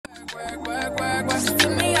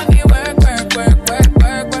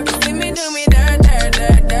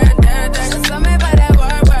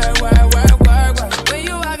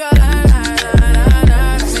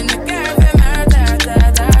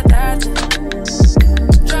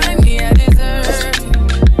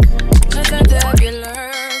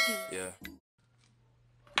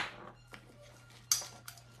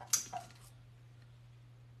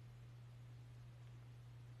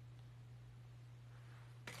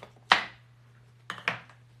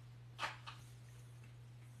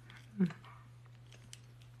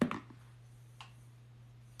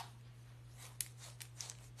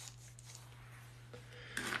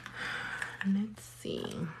Let's see.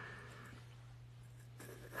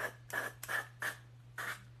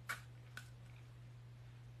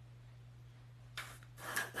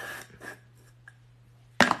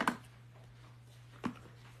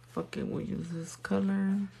 Okay, we'll use this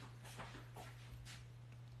color.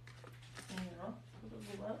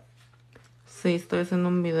 Sí, estoy haciendo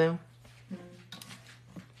un video.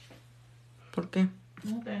 ¿Por qué?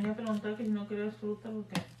 No, te venía a preguntar que si no querías fruta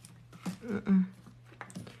porque...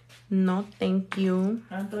 No, thank you.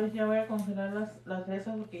 Entonces ya voy a congelar las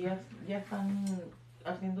fresas porque ya están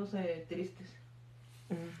haciéndose tristes.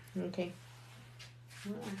 Okay.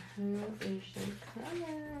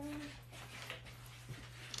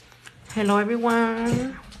 Hello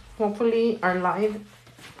everyone. Hopefully our live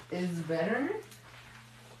is better.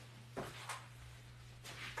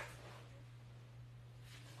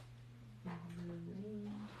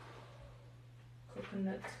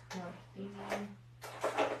 Coconut martini.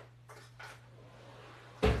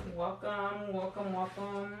 Welcome, welcome,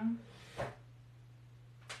 welcome.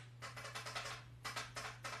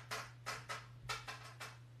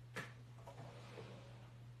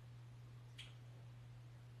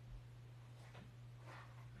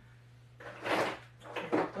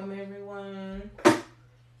 Welcome everyone.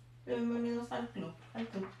 Bienvenidos al club. Al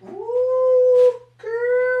club. Ooh,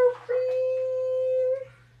 girlfriend.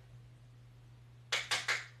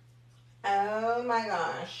 Oh my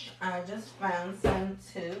gosh. I just found some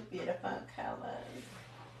two beautiful colors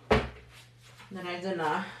that I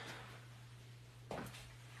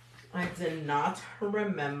did not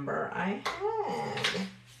remember I had.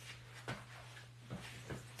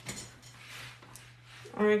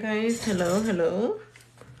 Alright guys, hello.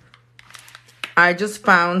 I just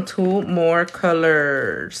found two more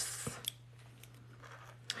colors.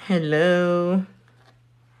 Hello.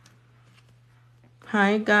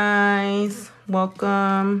 Hi guys,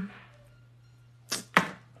 welcome.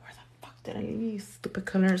 Where the fuck did I leave these stupid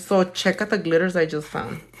colors? So check out the glitters I just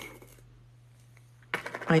found.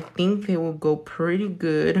 I think they will go pretty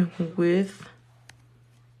good with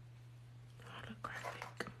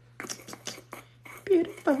holographic.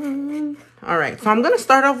 Beautiful. All right, so I'm gonna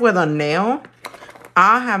start off with a nail.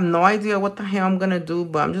 I have no idea what the hell I'm gonna do,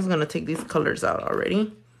 but I'm just gonna take these colors out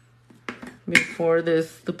already before this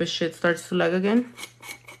stupid shit starts to lag again.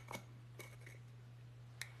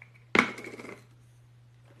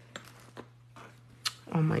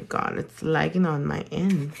 Oh my god, it's lagging on my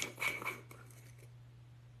end.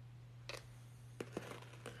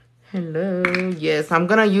 Hello. Yes, I'm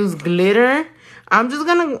gonna use glitter. I'm just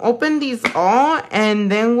gonna open these all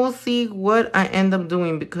and then we'll see what I end up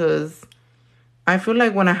doing, because I feel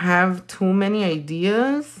like when I have too many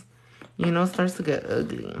ideas, you know, it starts to get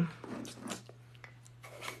ugly.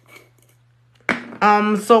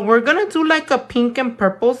 So we're gonna do like a pink and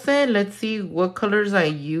purple set. Let's see what colors I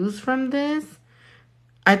use from this.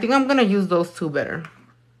 I think I'm gonna use those two better.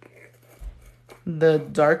 The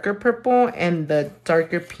darker purple and the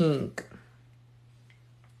darker pink.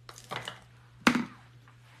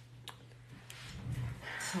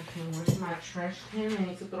 Okay, where's my trash can? I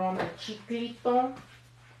need to throw my chiclito.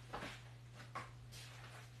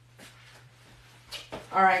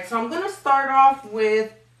 Alright, so I'm gonna start off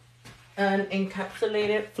with an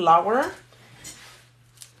encapsulated flower.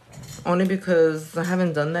 Only because I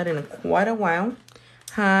haven't done that in quite a while.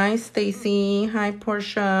 Hi, Stacy. Hi,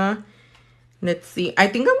 Portia. Let's see. I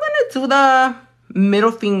think I'm gonna do the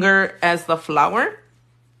middle finger as the flower.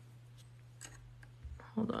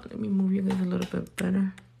 Hold on, let me move you guys a little bit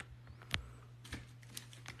better.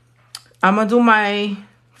 I'm gonna do my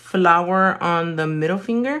flower on the middle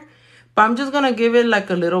finger, but I'm just gonna give it like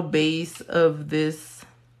a little base of this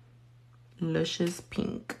luscious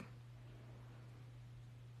pink.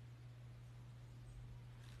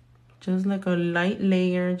 Just like a light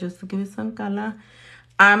layer, just to give it some color.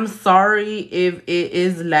 I'm sorry if it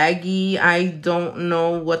is laggy. I don't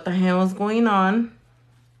know what the hell is going on.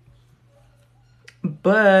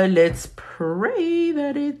 But let's pray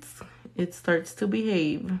that it starts to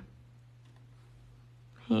behave.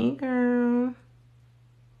 Hey, girl.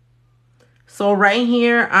 So right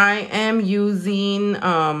here, I am using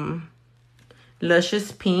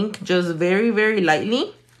luscious pink, just very, very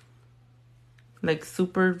lightly. Like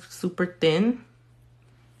super, super thin.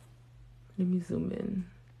 Let me zoom in.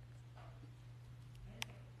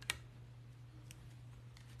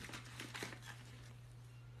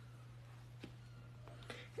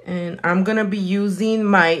 And I'm gonna be using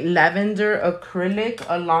my lavender acrylic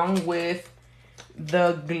along with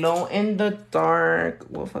the glow in the dark.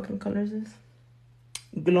 What fucking color is this?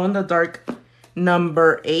 Glow in the dark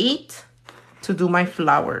number 8 to do my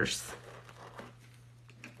flowers.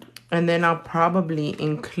 And then I'll probably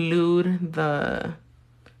include the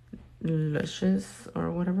luscious or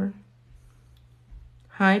whatever.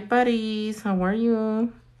 Hi, buddies. How are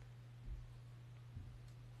you?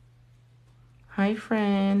 Hi,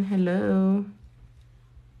 friend. Hello.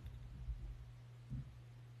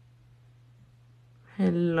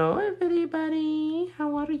 Hello, everybody.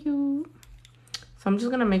 How are you? So I'm just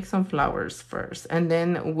going to make some flowers first. And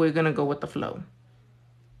then we're going to go with the flow.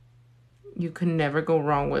 You can never go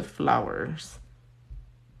wrong with flowers.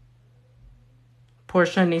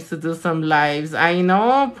 Portia needs to do some lives. I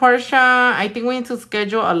know, Portia. I think we need to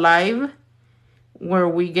schedule a live where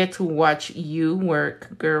we get to watch you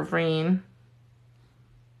work, girlfriend.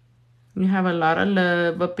 You have a lot of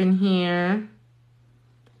love up in here.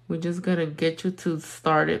 We just gotta get you to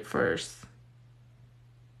start it first.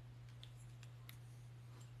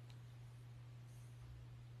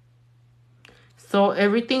 So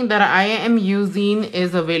everything that I am using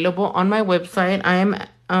is available on my website. I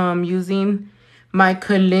am using my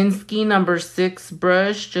Kolinsky number 6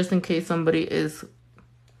 brush, just in case somebody is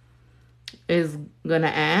gonna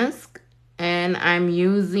ask. And I'm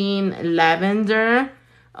using lavender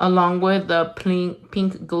along with the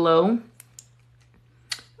pink glow.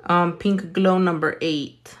 Pink glow number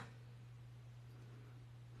 8.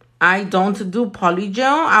 I don't do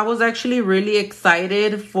polygel. I was actually really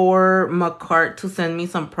excited for McCart to send me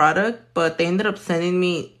some product, but they ended up sending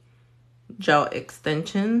me gel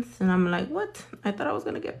extensions. And I'm like, what? I thought I was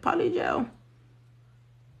going to get polygel.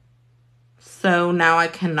 So now I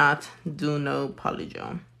cannot do no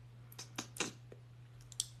polygel.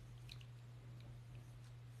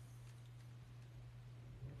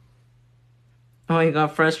 Oh, you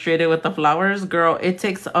got frustrated with the flowers? Girl, it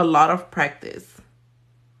takes a lot of practice.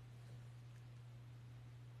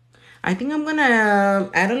 I think I'm going to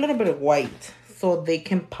add a little bit of white so they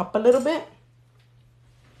can pop a little bit.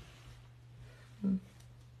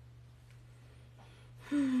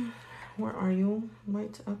 Where are you?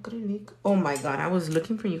 White acrylic. Oh my god, I was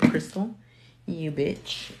looking for you, Crystal. You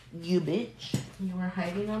bitch. You bitch. You were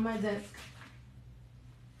hiding on my desk.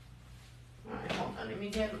 Alright, hold on. Let me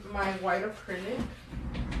get my white acrylic.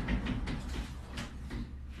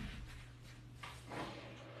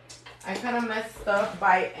 I kind of messed up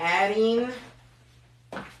by adding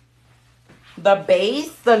the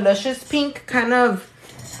base. The luscious pink kind of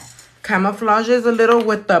camouflages a little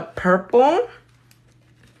with the purple.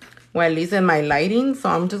 Well, at least in my lighting. So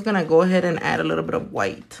I'm just going to go ahead and add a little bit of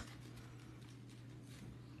white.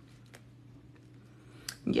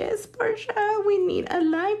 Yes, Portia, we need a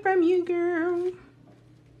light from you, girl.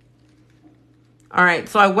 All right,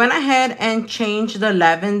 so I went ahead and changed the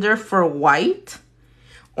lavender for white.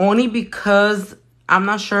 Only because I'm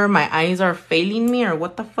not sure my eyes are failing me or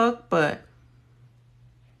what the fuck, but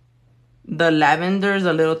the lavender is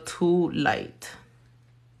a little too light.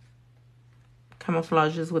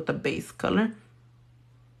 Camouflages with the base color.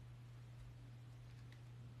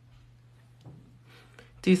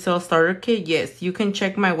 Do you sell starter kit? Yes, you can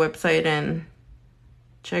check my website and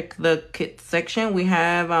check the kit section. We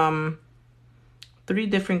have 3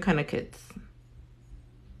 different kind of kits.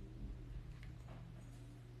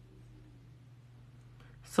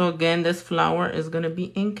 So again, this flower is going to be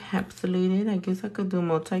encapsulated. I guess I could do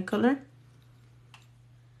multicolor.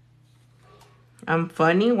 I'm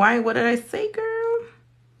funny. Why? What did I say, girl?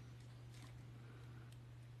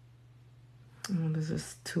 Oh, this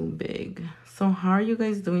is too big. So how are you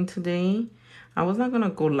guys doing today? I was not going to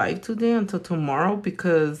go live today until tomorrow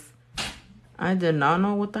because I did not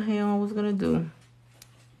know what the hell I was going to do.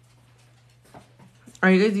 Are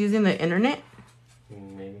you guys using the internet?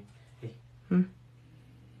 Maybe. Hey. Hold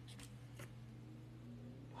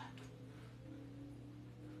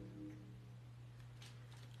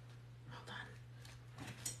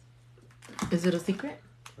on. Is it a secret?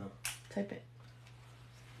 No. Type it.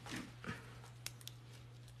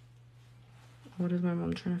 What is my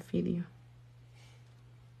mom trying to feed you?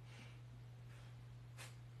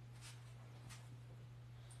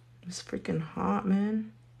 It's freaking hot,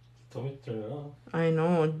 man. Told me to turn it off. I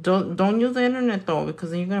know. Don't use the internet though, because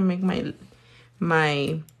then you're gonna make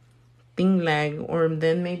my thing lag, or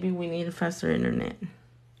then maybe we need a faster internet.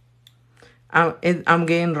 I'm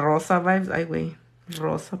getting rosa vibes. Ay, güey.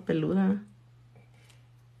 Rosa peluda.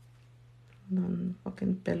 The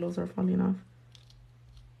fucking pelos are falling off.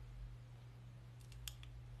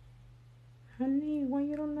 Honey, why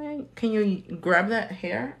you don't like? Can you grab that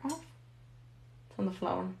hair off? It's on the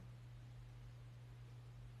flower.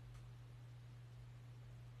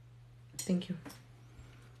 Thank you.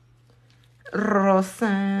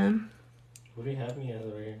 Rosa. What do you have me as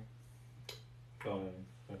over here? Oh,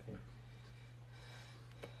 okay.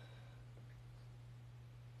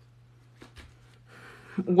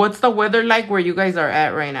 What's the weather like where you guys are at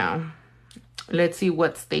right now? Let's see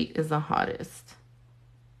what state is the hottest.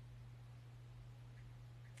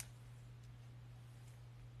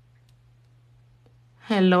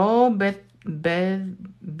 Hello, Betty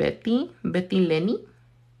Lenny.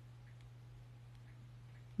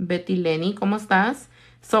 Betty Lenny, ¿cómo estás?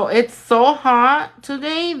 So it's so hot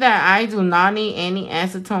today that I do not need any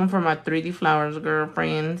acetone for my 3D flowers,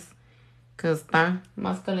 girlfriends. Because está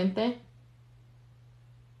más caliente.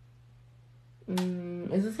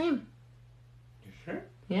 It's the same. You sure?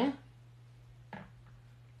 Yeah. I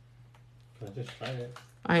just tried it.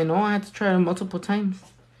 I know, I had to try it multiple times.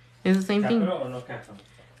 It's the same thing. Capital or no capital?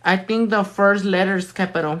 I think the first letter is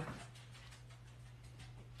capital.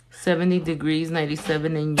 70 degrees,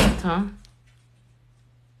 97 in Utah.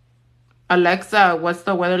 Alexa, what's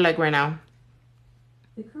the weather like right now?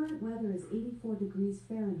 The current weather is 84 degrees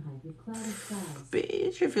Fahrenheit with cloudy skies.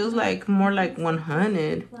 Bitch, it feels like more like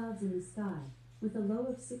 100. Clouds in the sky with a low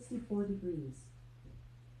of 64 degrees.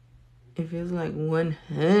 It feels like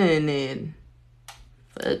 100.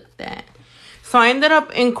 Fuck that. So I ended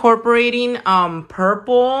up incorporating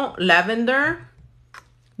purple, lavender,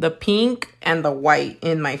 the pink, and the white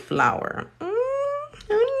in my flower.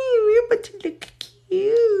 Honey, you're about to look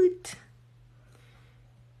cute.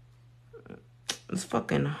 It's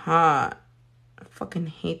fucking hot. I fucking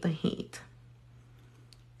hate the heat.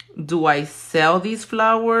 Do I sell these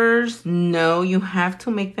flowers? No, you have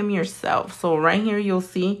to make them yourself. So right here, you'll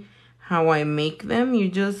see how I make them.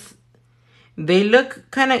 They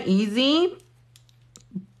look kind of easy.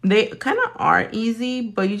 They kind of are easy,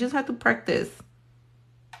 but you just have to practice.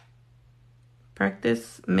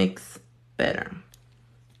 Practice makes better.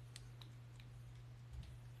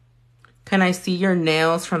 Can I see your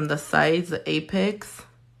nails from the sides, the apex?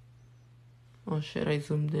 Oh shit, I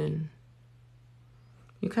zoomed in.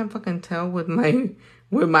 You can't fucking tell with my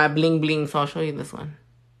bling bling, so I'll show you this one.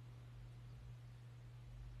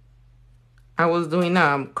 I was doing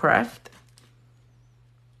craft.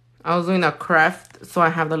 So I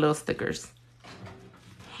have the little stickers.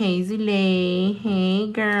 Hey Zile,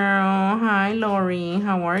 hey girl, hi Lori,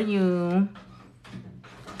 how are you?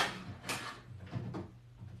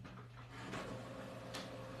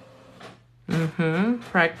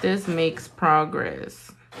 Practice makes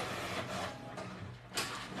progress.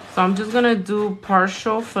 So I'm just gonna do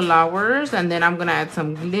partial flowers and then I'm gonna add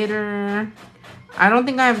some glitter. I don't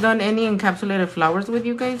think I've done any encapsulated flowers with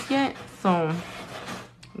you guys yet, so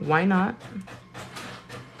why not?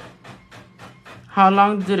 How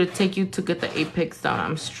long did it take you to get the apex down?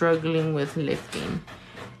 I'm struggling with lifting.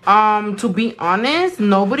 To be honest,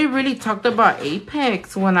 nobody really talked about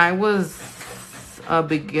apex when I was a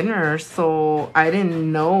beginner, so I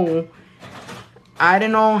didn't know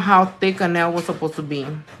how thick a nail was supposed to be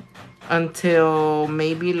until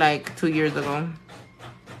maybe like 2 years ago.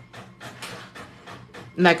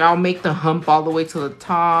 Like, I'll make the hump all the way to the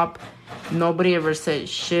top. Nobody ever said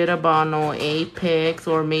shit about no apex,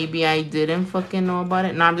 or maybe I didn't fucking know about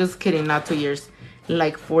it. No, I'm just kidding. Not 2 years,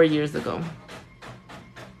 like 4 years ago.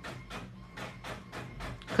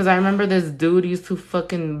 Because I remember this dude used to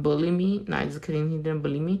fucking bully me. Nah, just kidding. He didn't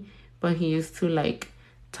bully me. But he used to, like,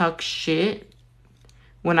 talk shit.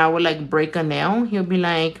 When I would, like, break a nail, he'll be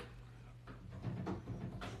like,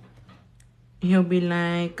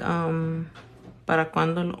 ¿para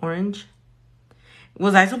cuándo el orange?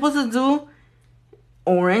 Was I supposed to do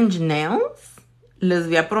orange nails? Les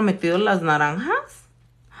había prometido las naranjas.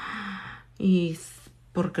 Y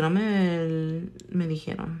 ¿por qué no me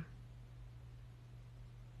dijeron?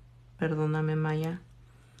 Perdóname, Maya.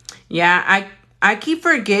 Yeah, I keep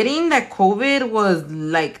forgetting that COVID was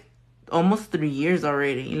like almost 3 years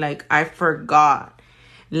already. Like, I forgot.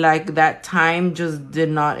 Like, that time just did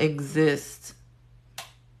not exist.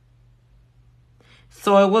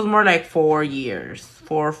 So it was more like 4 years,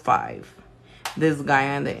 4 or 5. This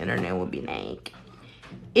guy on the internet would be like,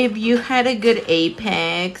 if you had a good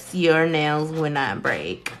apex, your nails would not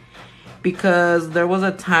break. Because there was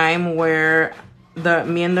a time where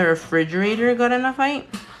me and the refrigerator got in a fight.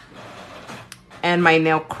 And my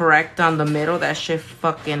nail cracked on the middle. That shit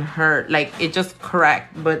fucking hurt. Like, it just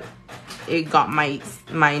cracked, but it got my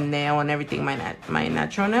nail and everything, my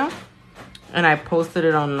natural nail. And I posted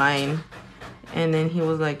it online. And then he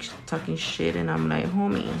was like talking shit, and I'm like,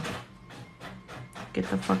 homie, get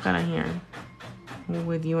the fuck out of here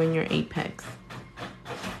with you and your apex.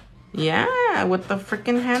 Yeah, with the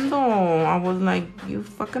freaking handle. I was like, you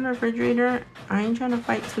fucking refrigerator, I ain't trying to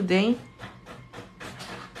fight today.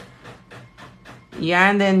 Yeah,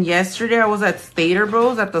 and then yesterday I was at Stater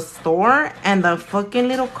Bros at the store, and the fucking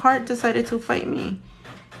little cart decided to fight me.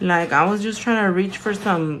 Like, I was just trying to reach for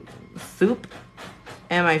some soup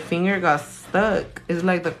and my finger got stuck. It's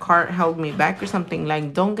like the cart held me back or something.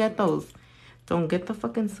 Like, don't get those. Don't get the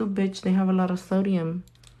fucking soup, bitch. They have a lot of sodium.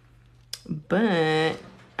 But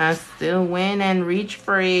I still went and reached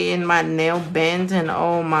for it and my nail bent. And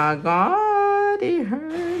oh my God, it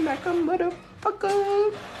hurt like a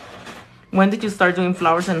motherfucker. When did you start doing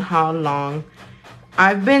flowers and how long?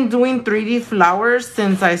 I've been doing 3D flowers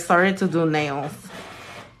since I started to do nails.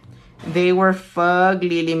 They were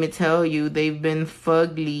fugly, let me tell you. They've been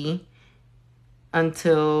fugly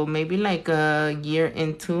until maybe like a year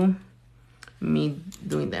into me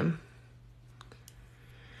doing them.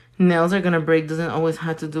 Nails are gonna break doesn't always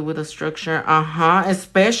have to do with the structure.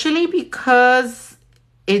 Especially because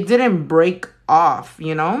it didn't break off,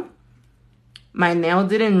 you know? My nail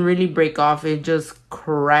didn't really break off. It just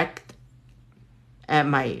cracked at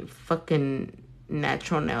my fucking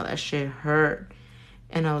natural nail. That shit hurt.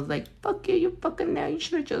 And I was like, fuck you fucking nail. You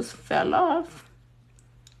should have just fell off.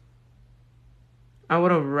 I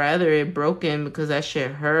would have rather it broken because that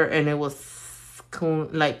shit hurt. And it was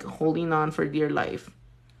like holding on for dear life.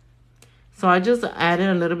 So I just added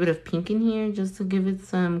a little bit of pink in here just to give it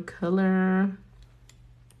some color.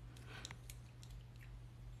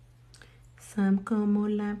 Some como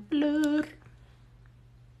la flor.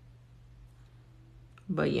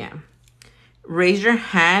 But yeah. Raise your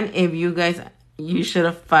hand if you guys... You should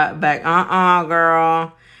have fought back.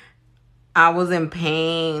 Girl. I was in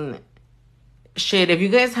pain. Shit, if you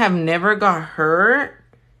guys have never got hurt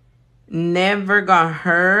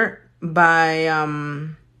by...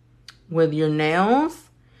 with your nails,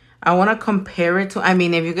 I want to compare it to, I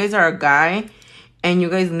mean, if you guys are a guy and you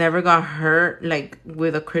guys never got hurt like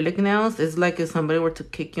with acrylic nails, it's like if somebody were to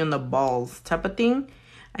kick you in the balls type of thing.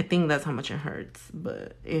 I think that's how much it hurts,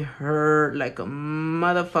 but it hurt like a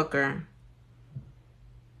motherfucker.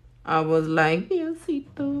 I was like,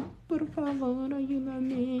 Diosito, por favor,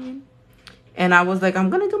 ayúdame. And I was like, I'm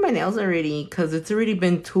gonna do my nails already because it's already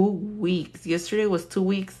been 2 weeks. Yesterday was 2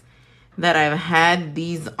 weeks that I've had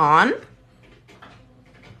these on.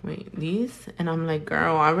 Wait, these? And I'm like,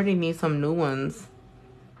 girl, I already need some new ones.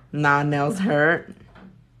 Nah, nails hurt.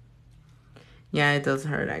 Yeah, it does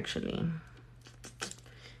hurt actually.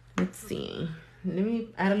 Let's see. Let me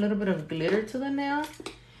add a little bit of glitter to the nail.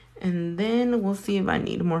 And then we'll see if I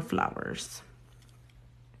need more flowers.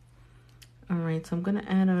 Alright, so I'm going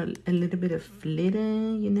to add a little bit of glitter,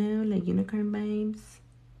 you know, like unicorn vibes.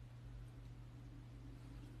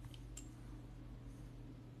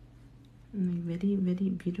 Very, very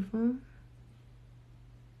beautiful.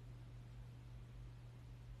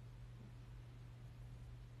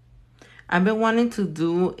 I've been wanting to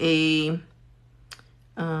do a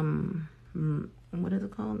what is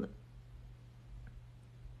it called?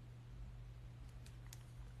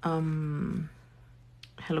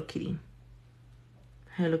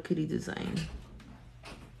 Hello Kitty design.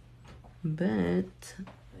 But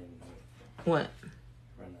what?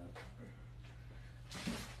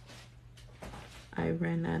 I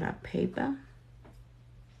ran out of paper.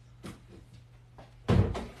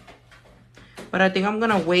 But I think I'm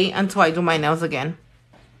gonna wait until I do my nails again.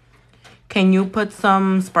 Can you put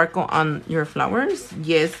some sparkle on your flowers?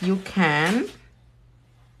 Yes, you can.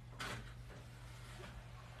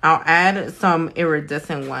 I'll add some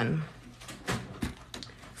iridescent one.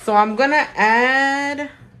 So I'm gonna add...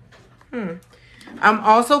 I'm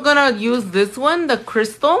also gonna use this one, the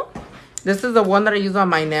crystal. This is the one that I use on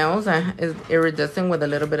my nails. It's iridescent with a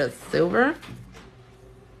little bit of silver.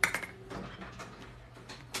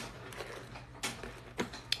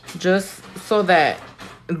 Just so that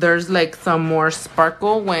there's like some more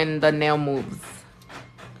sparkle when the nail moves.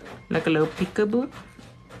 Like a little peekaboo.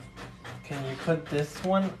 Can you put this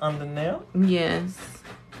one on the nail? Yes.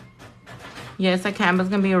 Yes, I can, but it's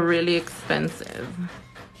gonna be really expensive.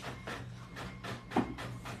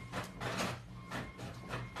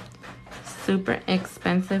 Super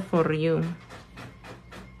expensive for you.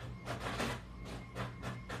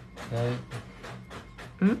 Right.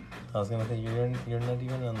 Hmm? I was gonna say you're not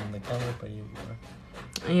even on the camera, but you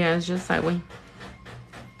are. Yeah, it's just sideways.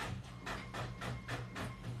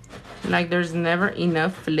 Like there's never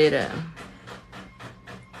enough glitter.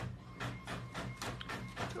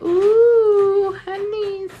 Ooh,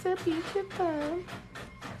 honey, so beautiful.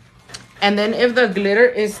 And then if the glitter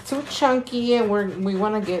is too chunky and we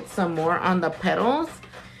want to get some more on the petals,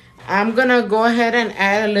 I'm going to go ahead and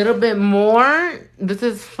add a little bit more. This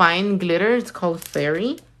is fine glitter. It's called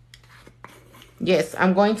Fairy. Yes,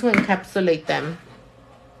 I'm going to encapsulate them.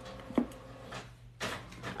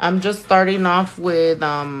 I'm just starting off with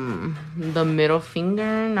the middle finger.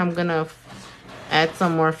 And I'm going to add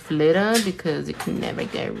some more flitter because you can never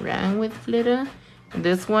get wrong with flitter.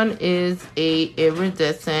 This one is a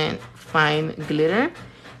iridescent fine glitter.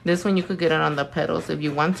 This one you could get it on the petals if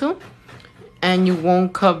you want to. And you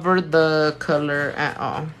won't cover the color at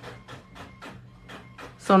all.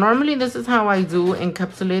 So normally this is how I do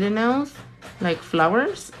encapsulated nails, like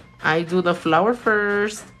flowers. I do the flower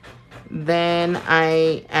first, then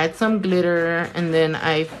I add some glitter, and then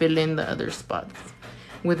I fill in the other spots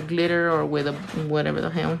with glitter or with whatever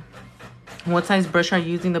the hell. What size brush are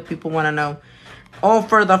you using? The people want to know. Oh,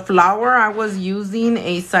 for the flower, I was using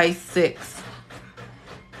a size 6.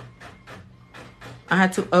 I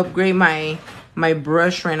had to upgrade my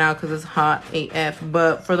brush right now because it's hot AF.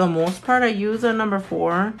 But for the most part, I use a number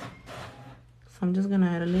 4. So I'm just going to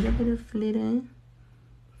add a little bit of flitter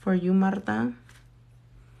for you, Marta.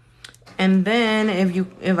 And then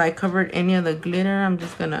if I covered any of the glitter, I'm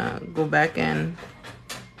just going to go back and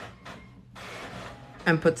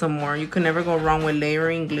put some more. You can never go wrong with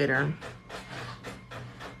layering glitter.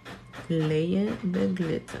 Layer the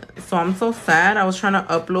glitter. So I'm so sad. I was trying to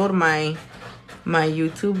upload my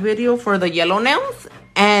YouTube video for the yellow nails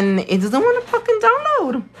and it doesn't want to fucking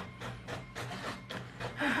download.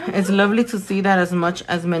 It's lovely to see that as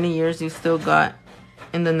many years you still got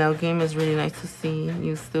in the nail game. Is really nice to see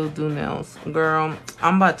you still do nails. Girl,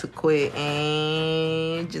 I'm about to quit.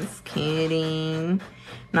 Just kidding.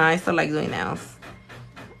 No, I still like doing nails.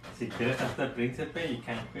 Si quieres hasta el príncipe, you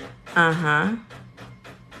can't quit.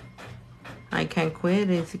 I can't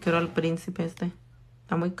quit. Si quiero al príncipe este.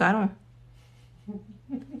 Está muy caro.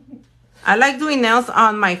 I like doing nails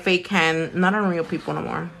on my fake hand, not on real people no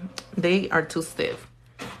more. They are too stiff.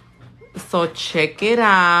 So check it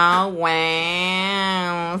out.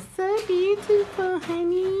 Wow. So beautiful,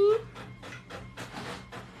 honey.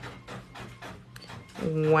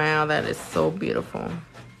 Wow, that is so beautiful.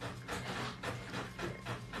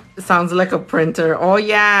 It sounds like a printer. Oh,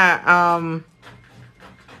 yeah.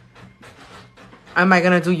 Am I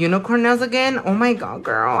going to do unicorn nails again? Oh, my God,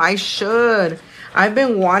 girl. I should. I've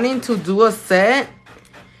been wanting to do a set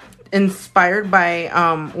inspired by,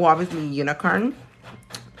 well, obviously, unicorn.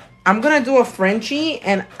 I'm going to do a Frenchie,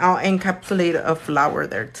 and I'll encapsulate a flower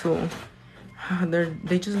there, too.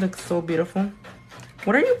 They just look so beautiful.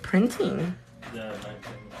 What are you printing? Yeah,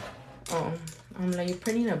 oh, I'm like, you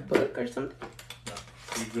printing a book or something? No,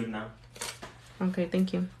 you're good now. Okay,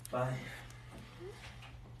 thank you. Bye.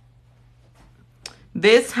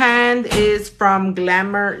 This hand is from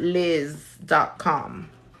glamourliz.com.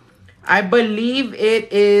 I believe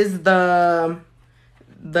it is the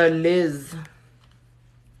Liz.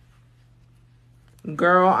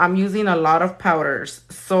 Girl, I'm using a lot of powders.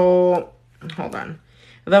 So, hold on.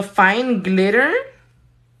 The fine glitter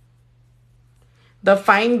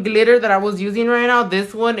that I was using right now,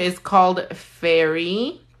 this one is called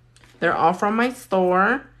Fairy. They're all from my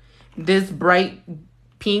store. This bright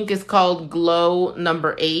pink is called Glow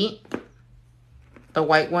number 8. The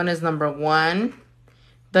white one is number 1.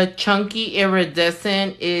 The chunky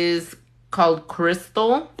iridescent is called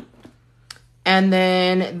Crystal. And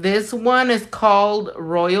then this one is called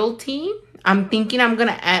Royalty. I'm thinking I'm going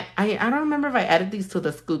to add... I don't remember if I added these to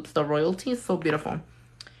the scoops. The Royalty is so beautiful.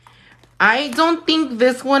 I don't think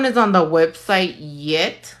this one is on the website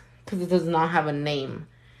yet because it does not have a name.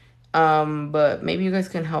 But maybe you guys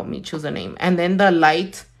can help me choose a name. And then the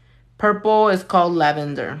light purple is called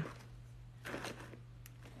Lavender.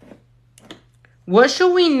 What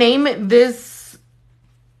should we name this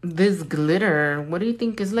glitter? What do you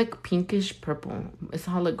think? Is like pinkish purple. It's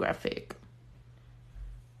holographic.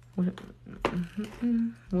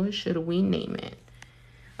 What should we name it?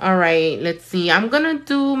 All right, let's see. I'm gonna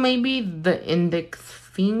do maybe the index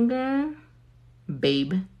finger.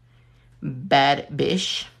 Babe. Bad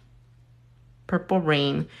Bish. Purple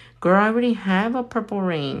Rain. Girl, I already have a Purple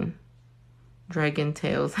Rain. Dragon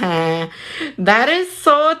Tails. That is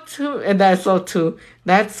so true. That's so true.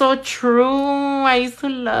 That's so true. I used to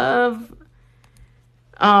love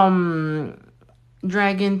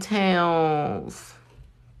Dragon Tails.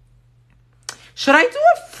 Should I do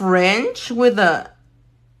a French with a...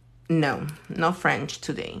 No French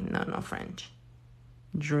today. No French.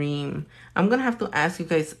 Dream. I'm going to have to ask you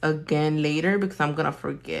guys again later because I'm going to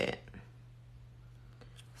forget.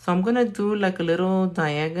 So I'm going to do like a little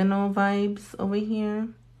diagonal vibes over here.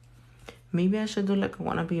 Maybe I should do like a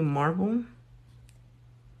wannabe marble.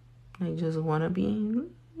 I just wannabe.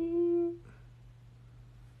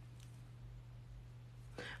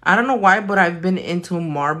 I don't know why, but I've been into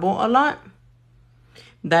marble a lot.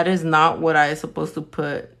 That is not what I was supposed to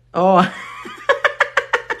put. Oh.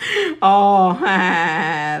 Oh,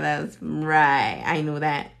 that's right. I knew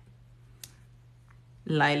that.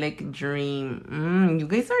 Lilac Dream. You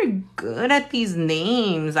guys are good at these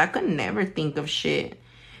names. I could never think of shit.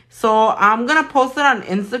 So I'm gonna post it on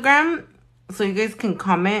Instagram so you guys can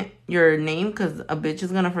comment your name because a bitch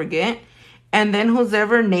is gonna forget. And then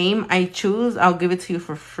whoever name I choose, I'll give it to you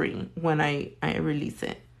for free when I release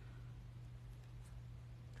it.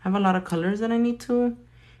 I have a lot of colors that I need to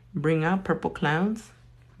bring out. Purple clouds.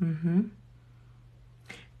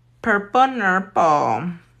 Purple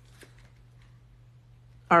nurple.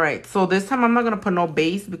 Alright, so this time I'm not going to put no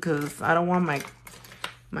base because I don't want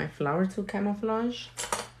my flower to camouflage.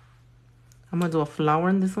 I'm going to do a flower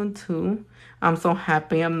in this one too. I'm so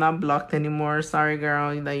happy I'm not blocked anymore. Sorry,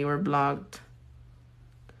 girl, that you were blocked.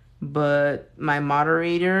 But my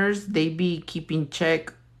moderators, they be keeping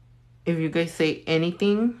check. If you guys say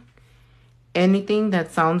anything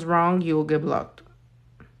that sounds wrong, you will get blocked.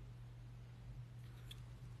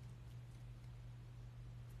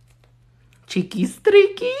 Chiquis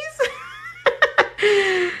triquis.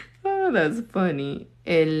 Oh, that's funny.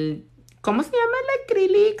 ¿Cómo se llama el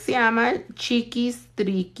acrylic? Se llama Chiquis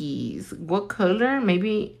triquis. What color?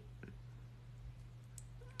 Maybe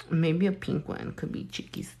a pink one could be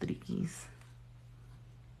Chiquis triquis.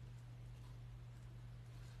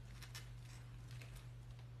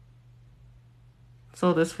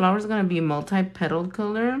 So this flower is going to be multi-petaled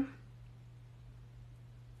color.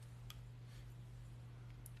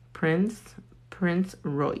 Prince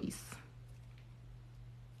Royce.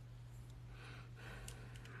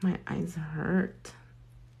 My eyes hurt.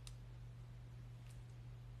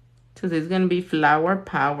 Today's going to be flower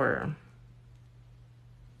power.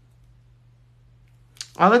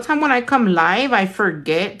 All the time when I come live, I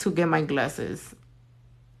forget to get my glasses.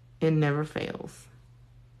 It never fails.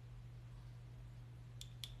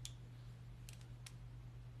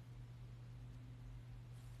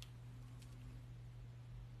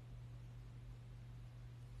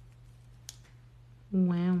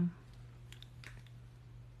 Wow.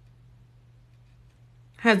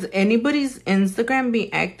 Has anybody's Instagram been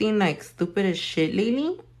acting like stupid as shit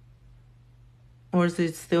lately? Or is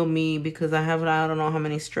it still me because I have, I don't know how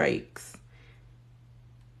many strikes.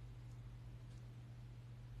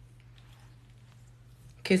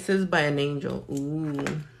 Kisses by an Angel.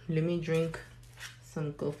 Ooh. Let me drink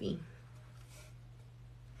some coffee.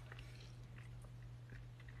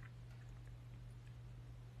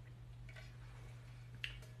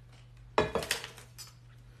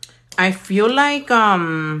 I feel like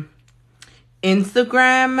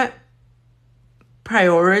Instagram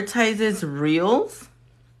prioritizes reels.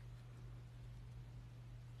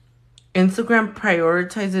 Instagram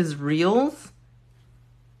prioritizes reels.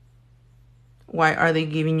 Why are they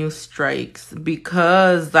giving you strikes?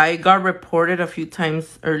 Because I got reported a few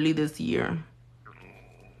times early this year.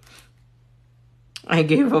 I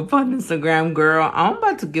gave up on Instagram, girl. I'm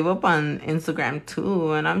about to give up on Instagram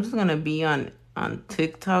too. And I'm just going to be on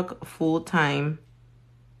TikTok full time.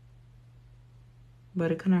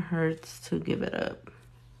 But it kind of hurts to give it up.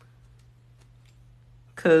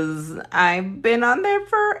 Because I've been on there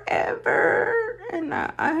forever. And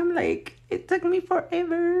I'm like, it took me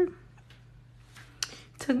forever. It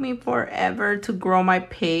took me forever to grow my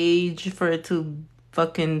page. For it to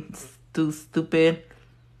fucking do stupid.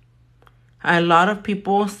 A lot of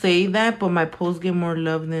people say that. But my posts get more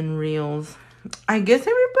love than reels. I guess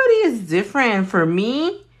everybody is different. For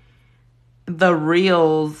me, the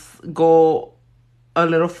reels go a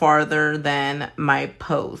little farther than my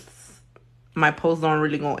posts. My posts don't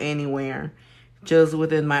really go anywhere. Just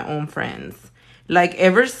within my own friends. Like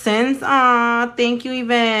ever since, thank you,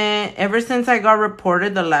 Yvette. Ever since I got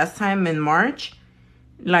reported the last time in March,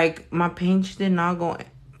 like my page did not go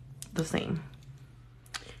the same.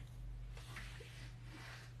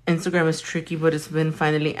 Instagram is tricky, but it's been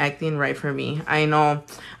finally acting right for me. I know.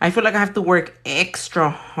 I feel like I have to work extra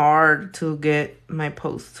hard to get my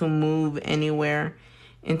posts to move anywhere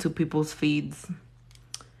into people's feeds.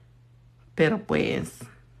 Pero pues,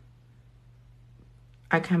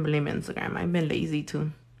 I can't blame Instagram. I've been lazy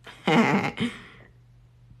too.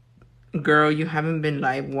 Girl, you haven't been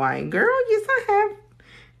live. Why? Girl, yes I have.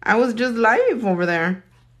 I was just live over there.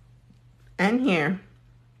 And here.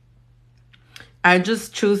 I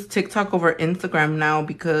just choose TikTok over Instagram now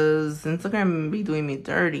because Instagram be doing me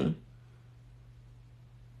dirty.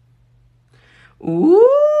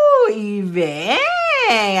 Ooh, Yvette.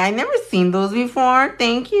 I never seen those before.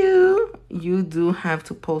 Thank you. You do have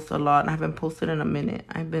to post a lot. I haven't posted in a minute.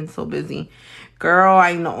 I've been so busy. Girl,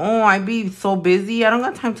 I know. I be so busy. I don't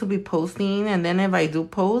got time to be posting. And then if I do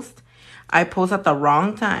post, I post at the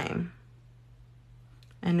wrong time.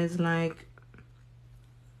 And it's like,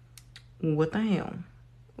 what the hell?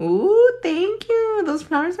 Ooh, thank you. Those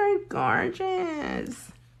flowers are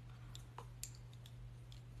gorgeous.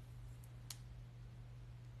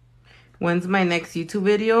 When's my next YouTube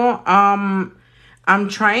video? I'm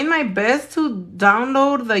trying my best to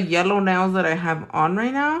download the yellow nails that I have on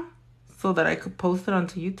right now so that I could post it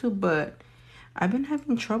onto YouTube, but I've been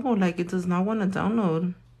having trouble. Like, it does not want to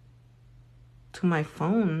download to my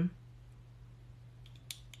phone.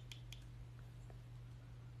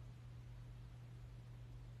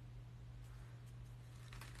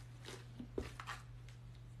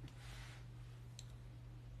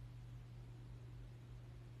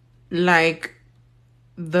 Like,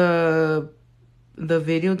 the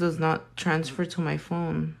video does not transfer to my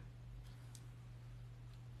phone.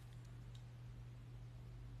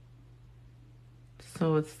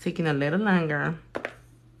 So it's taking a little longer.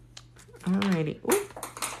 Alrighty. Ooh.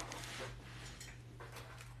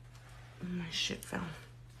 My shit fell.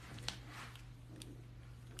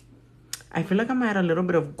 I feel like I'm gonna add a little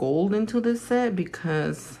bit of gold into this set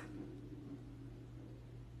because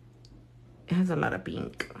it has a lot of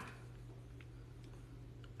pink.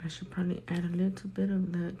 I should probably add a little bit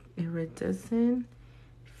of the iridescent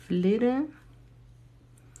glitter.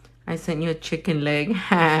 I sent you a chicken leg.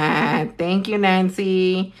 Thank you,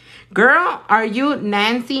 Nancy. Girl, are you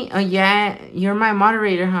Nancy? Oh, yeah, you're my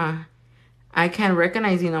moderator, huh? I can't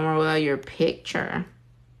recognize you no more without your picture.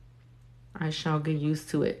 I shall get used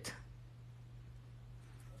to it.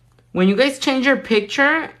 When you guys change your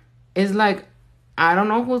picture, it's like, I don't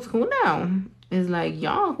know who's who now. It's like,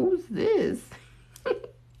 y'all, who's this?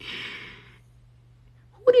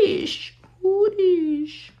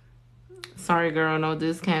 Hoodish. Sorry, girl, no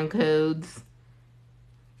discount codes.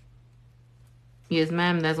 Yes,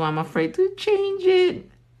 ma'am, that's why I'm afraid to change it.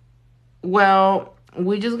 Well,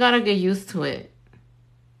 we just gotta get used to it.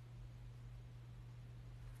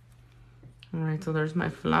 All right, so there's my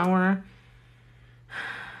flower.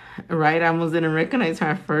 Right, I almost didn't recognize her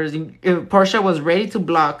at first. Portia was ready to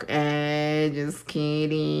block. Just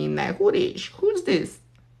kidding. Like, who's this?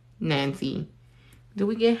 Nancy. Did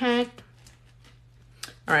we get hacked?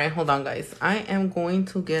 All right, hold on, guys. I am going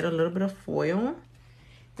to get a little bit of foil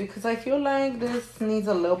because I feel like this needs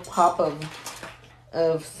a little pop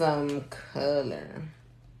of some color.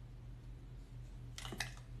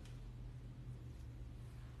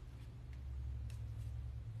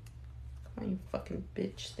 Come on, you fucking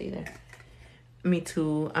bitch. Stay there. Me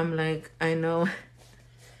too. I'm like, I know.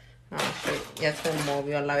 Oh, shit. Ya se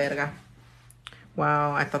movió la verga.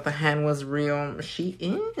 Wow, I thought the hand was real. She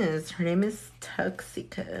is. Her name is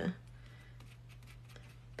Tuxica.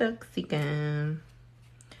 Tuxica.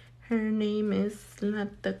 Her name is La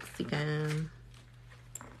Tuxica.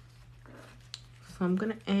 So I'm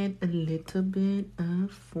going to add a little bit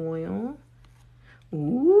of foil.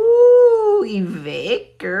 Ooh,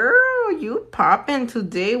 Yvette, girl. You popping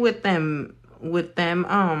today with them, what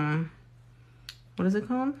is it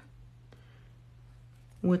called?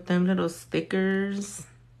 With them little stickers.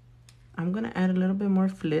 I'm gonna add a little bit more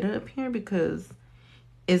glitter up here because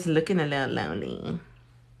it's looking a little lonely.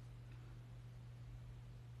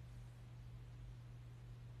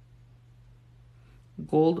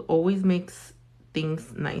 Gold always makes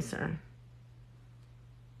things nicer.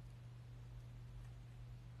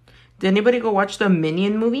 Did anybody go watch the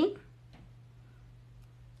Minion movie?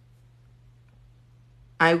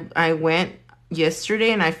 I went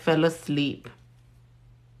yesterday and I fell asleep.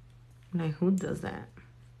 Like, who does that?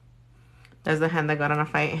 That's the hand that got on a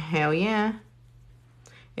fight. Hell yeah.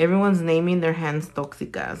 Everyone's naming their hands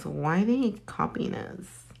Toxica. So why are they copying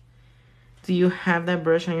us? Do you have that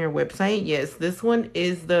brush on your website? Yes, this one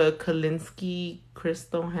is the Kolinsky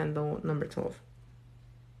Crystal Handle number 12.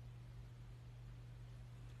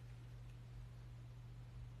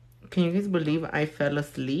 Can you guys believe I fell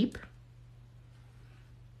asleep?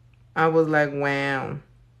 I was like, wow.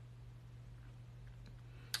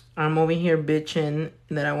 I'm over here bitching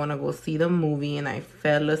that I want to go see the movie and I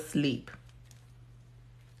fell asleep.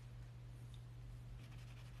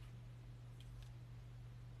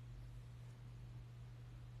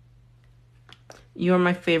 You're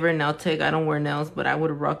my favorite nail tech. I don't wear nails, but I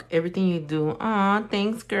would rock everything you do. Aw,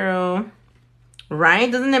 thanks, girl.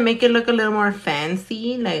 Right? Doesn't it make it look a little more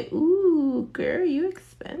fancy? Like, ooh, girl, you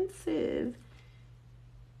expensive.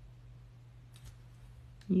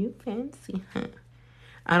 You fancy, huh?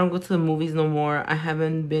 I don't go to the movies no more. I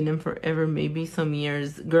haven't been in forever, maybe some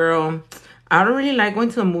years. Girl, I don't really like going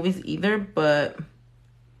to the movies either, but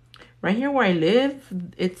right here where I live,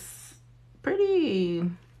 it's pretty,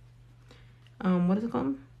 what is it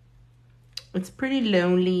called? It's pretty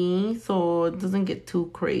lonely, so it doesn't get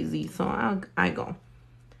too crazy, so I go.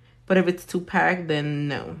 But if it's too packed, then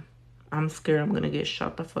no. I'm scared I'm going to get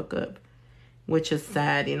shot the fuck up. Which is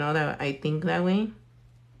sad, you know, that I think that way.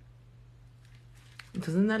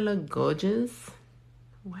 Doesn't that look gorgeous?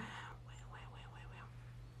 Wow.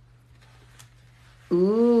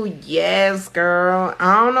 Ooh, yes, girl.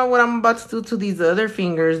 I don't know what I'm about to do to these other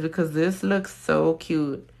fingers because this looks so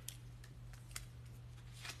cute.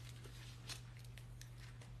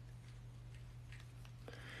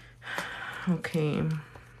 Okay.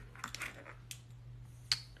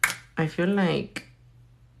 I feel like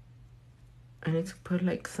I need to put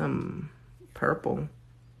like some purple.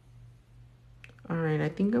 All right, I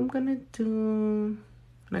think I'm gonna do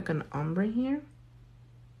like an ombre here.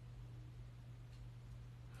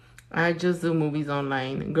 I just do movies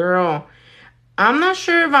online. Girl, I'm not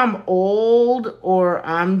sure if I'm old or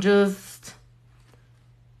I'm just,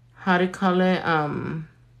 how to call it,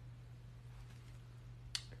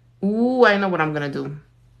 ooh, I know what I'm gonna do.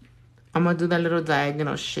 I'm gonna do that little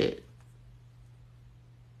diagonal shit.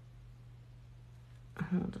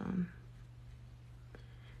 Hold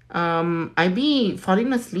on. I be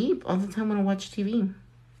falling asleep all the time when I watch TV.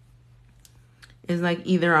 It's like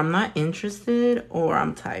either I'm not interested or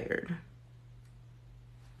I'm tired.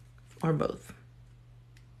 Or both.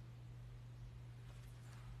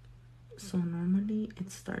 So normally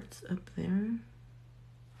it starts up there.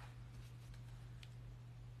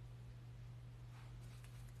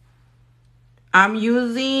 I'm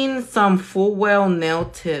using some Full Well nail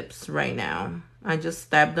tips right now. I just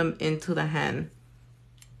stabbed them into the hand.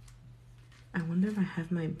 I wonder if I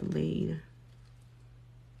have my blade.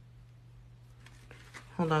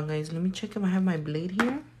 Hold on, guys. Let me check if I have my blade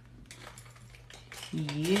here.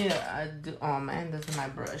 Yeah, I do. Oh, man, this is my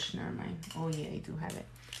brush. Never mind. Oh, yeah, I do have it.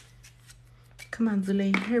 Come on,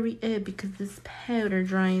 Zule. Hurry up because this powder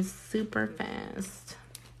dries super fast.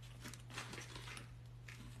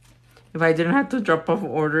 If I didn't have to drop off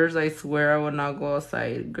orders, I swear I would not go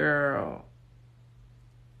outside. Girl.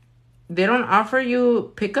 They don't offer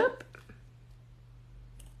you pickup?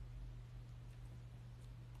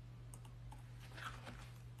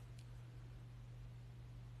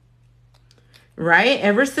 Right?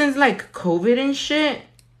 Ever since like COVID and shit,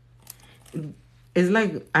 it's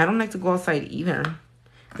like I don't like to go outside either.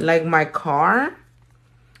 Like my car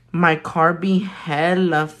be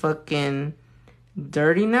hella fucking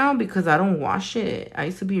dirty now because I don't wash it. I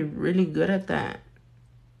used to be really good at that.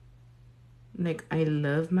 Like I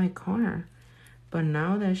love my car, but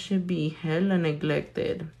now that should be hella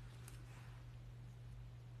neglected.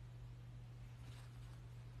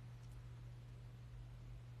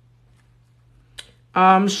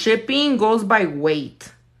 Shipping goes by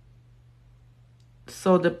weight.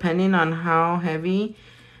 So depending on how heavy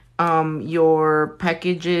your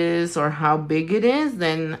package is or how big it is,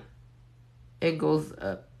 then it goes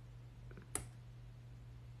up.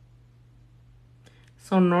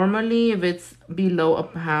 So normally if it's below a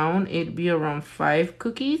pound, it'd be around 5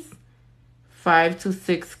 cookies. 5 to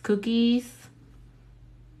 6 cookies.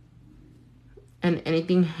 And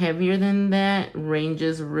anything heavier than that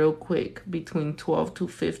ranges real quick between 12 to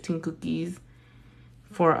 15 cookies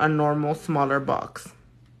for a normal smaller box.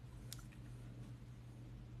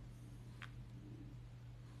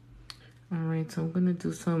 All right, so I'm gonna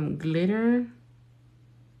do some glitter.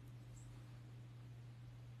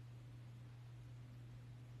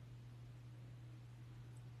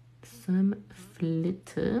 Some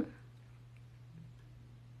glitter.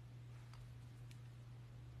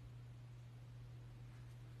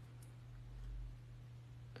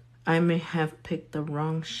 I may have picked the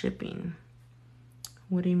wrong shipping.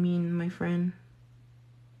 What do you mean, my friend?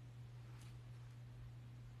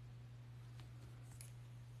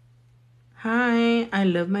 Hi, I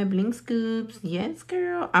love my bling scoops. Yes,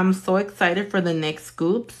 girl. I'm so excited for the next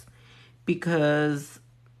scoops because,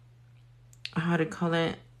 how to call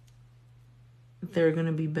it, they're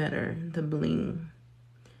gonna be better. The bling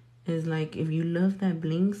is like, if you love that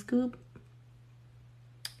bling scoop,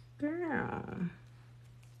 girl,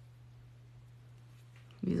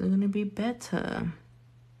 these are gonna be better.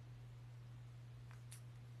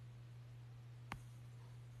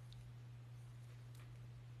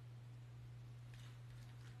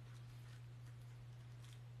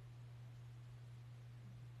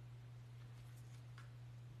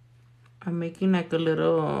 I'm making like a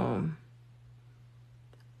little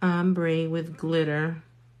ombre with glitter.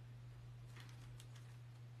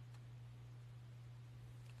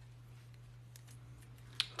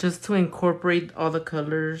 Just to incorporate all the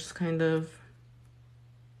colors, kind of.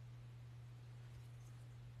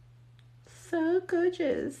 So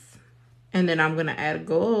gorgeous. And then I'm gonna add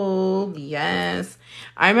gold. Yes.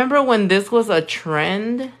 I remember when this was a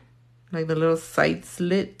trend. Like the little side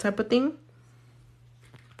slit type of thing.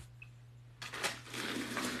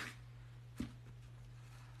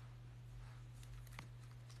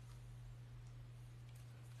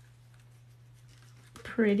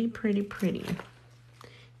 Pretty, pretty, pretty.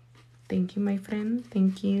 Thank you, my friend.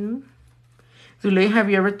 Thank you. Zulay, have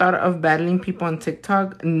you ever thought of battling people on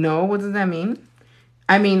TikTok? No. What does that mean?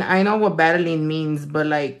 I mean, I know what battling means, but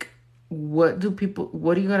like, what do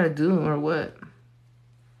you gotta do or what?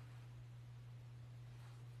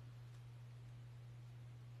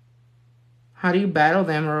 How do you battle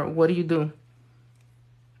them or what do you do?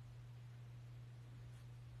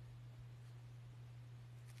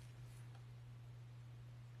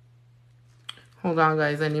 Hold on,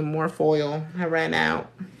 guys. I need more foil. I ran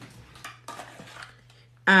out.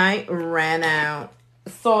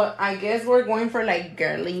 So I guess we're going for like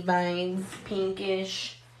girly vibes,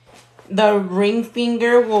 pinkish. The ring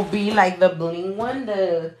finger will be like the bling one.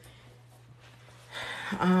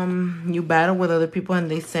 You battle with other people and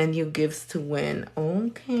they send you gifts to win.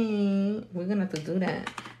 Okay, we're gonna have to do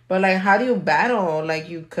that. But like, how do you battle? Like,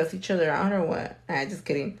 you cuss each other out or what? Nah, just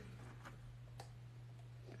kidding.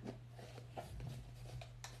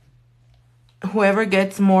 Whoever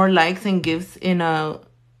gets more likes and gifts in a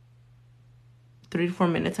 3 to 4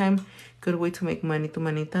 minute time, good way to make money. Tu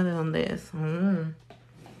manita de donde es?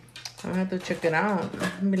 I have to check it out.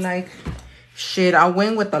 Be like, shit, I'll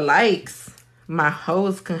win with the likes. My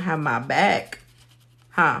hoes can have my back.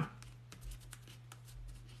 Huh?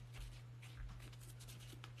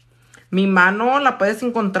 Mi mano la puedes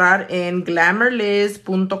encontrar en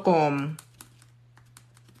glamourliz.com.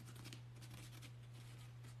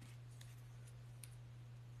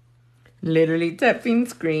 Literally tapping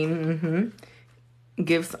screen.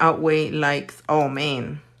 Gifts outweigh likes. Oh,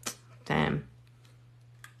 man. Damn.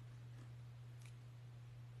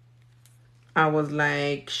 I was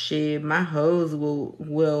like, shit, my hoes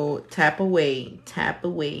will tap away. Tap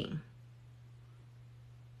away.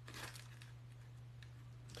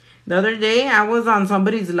 The other day, I was on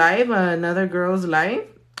somebody's live, another girl's live,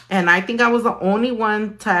 and I think I was the only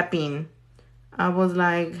one tapping. I was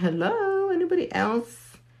like, hello, anybody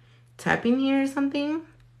else tapping here or something?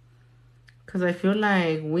 Because I feel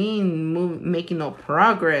like we ain't making no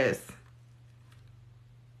progress.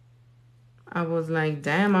 I was like,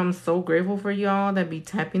 damn, I'm so grateful for y'all that be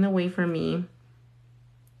tapping away for me.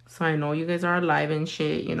 So I know you guys are alive and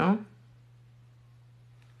shit, you know?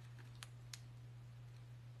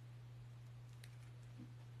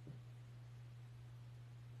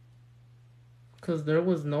 Because there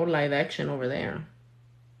was no live action over there.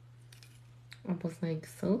 I was like,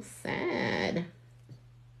 so sad.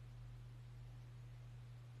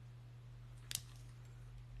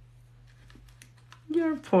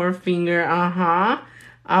 Your poor finger, I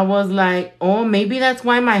was like, oh, maybe that's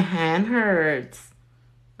why my hand hurts.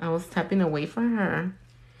 I was tapping away for her.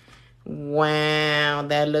 Wow,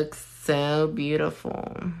 that looks so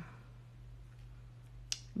beautiful.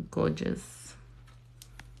 Gorgeous.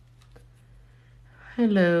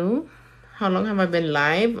 Hello. How long have I been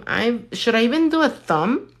live? Should I even do a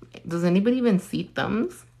thumb? Does anybody even see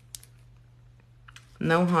thumbs?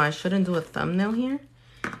 No, I shouldn't do a thumbnail here.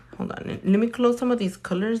 Hold on. Let me close some of these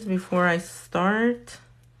colors before I start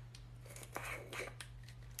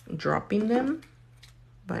dropping them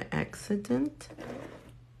by accident.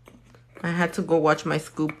 I had to go watch my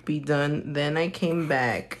scoop be done. Then I came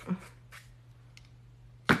back.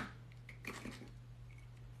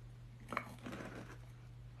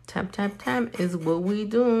 Tap, tap, tap is what we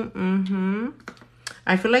do.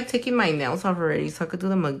 I feel like taking my nails off already so I could do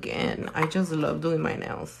them again. I just love doing my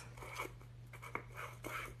nails.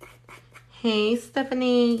 Hey,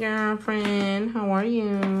 Stephanie, girlfriend. How are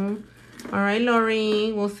you? All right,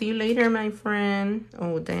 Lori. We'll see you later, my friend.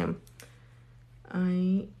 Oh, damn.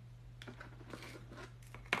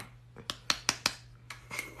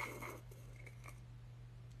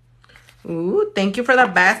 Ooh, thank you for the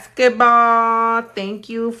basketball. Thank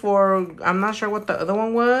you for... I'm not sure what the other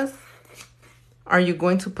one was. Are you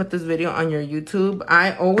going to put this video on your YouTube?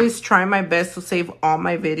 I always try my best to save all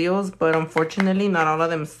my videos, but unfortunately, not all of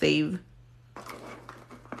them save.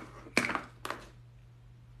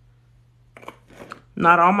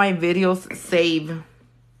 Not all my videos save.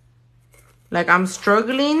 Like, I'm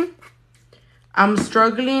struggling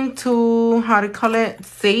to, how to call it,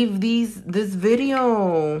 save this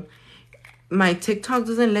video. My TikTok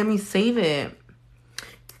doesn't let me save it.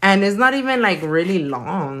 And it's not even like really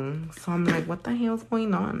long. So I'm like, what the hell is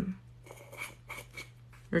going on?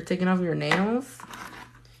 You're taking off your nails?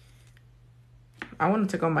 I want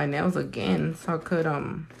to take off my nails again so I could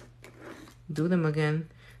do them again.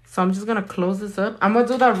 So I'm just going to close this up. I'm going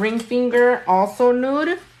to do the ring finger also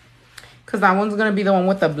nude. Because that one's going to be the one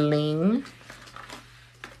with the bling.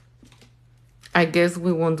 I guess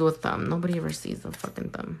we won't do a thumb. Nobody ever sees a fucking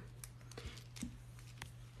thumb.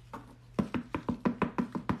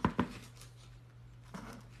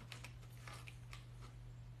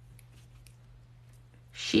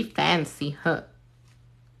 She fancy, huh?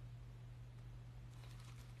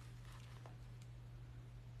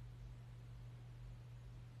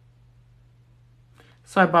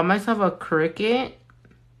 So I bought myself a Cricut.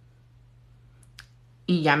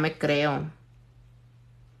 Y ya me creo.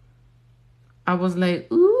 I was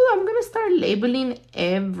like, ooh, I'm going to start labeling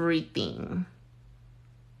everything.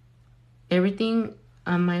 Everything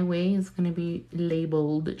on my way is going to be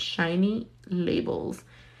labeled. Shiny labels.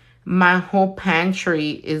 My whole pantry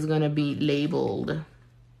is going to be labeled.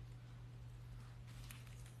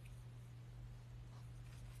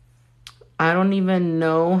 I don't even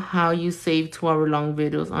know how you save 2-hour-long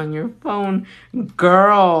videos on your phone.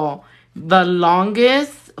 Girl, the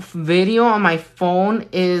longest video on my phone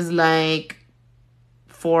is like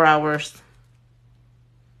 4 hours.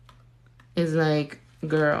 It's like,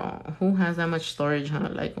 girl, who has that much storage, huh?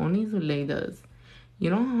 Like, only Zulay does. You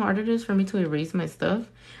know how hard it is for me to erase my stuff?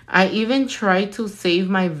 I even tried to save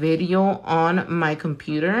my video on my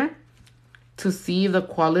computer to see if the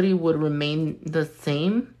quality would remain the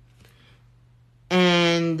same.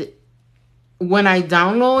 And when I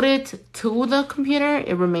download it to the computer,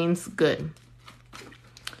 it remains good.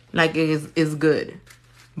 Like, it is good.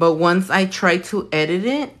 But once I try to edit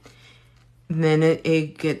it, then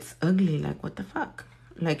it gets ugly. Like, what the fuck?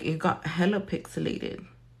 Like, it got hella pixelated.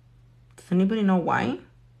 Does anybody know why?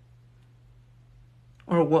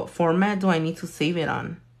 Or what format do I need to save it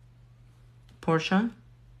on? Portia?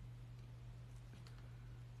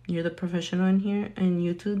 You're the professional in here in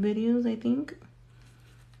YouTube videos, I think.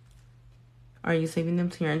 Are you saving them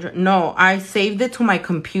to your Android? No, I saved it to my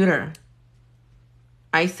computer.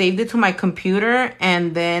 I saved it to my computer,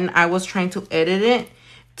 and then I was trying to edit it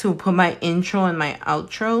to put my intro and my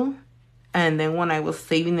outro. And then when I was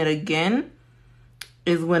saving it again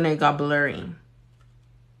is when it got blurry.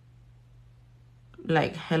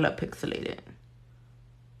 Like, hella pixelated.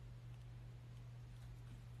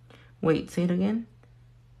 Wait, say it again.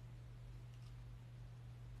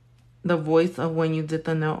 The voice of when you did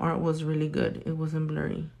the nail art was really good. It wasn't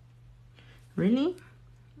blurry. Really?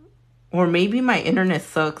 Or maybe my internet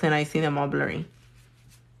sucks and I see them all blurry.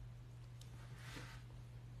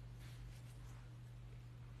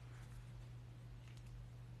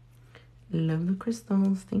 Love the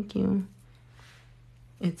crystals. Thank you.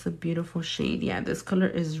 It's a beautiful shade. Yeah, this color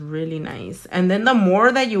is really nice. And then the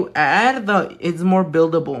more that you add, it's more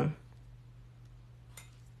buildable.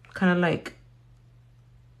 Kind of like,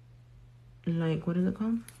 what is it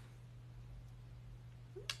called?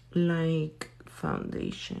 Like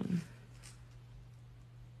foundation.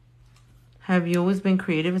 Have you always been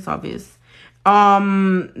creative? It's obvious.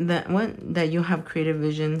 That you have creative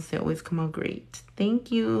visions. They always come out great.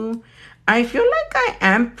 Thank you. I feel like I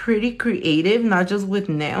am pretty creative, not just with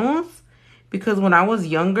nails, because when I was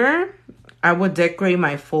younger, I would decorate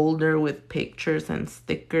my folder with pictures and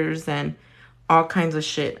stickers and all kinds of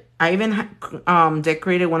shit. I even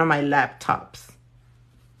decorated one of my laptops.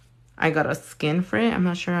 I got a skin for it. I'm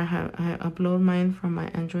not sure I upload mine from my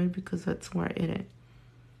Android because that's where I edit.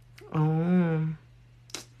 Oh.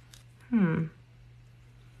 I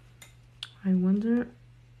wonder.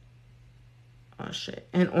 Oh shit.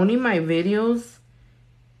 And only my videos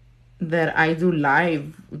that I do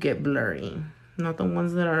live get blurry. Not the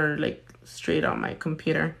ones that are like straight on my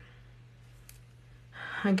computer.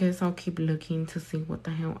 I guess I'll keep looking to see what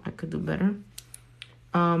the hell I could do better.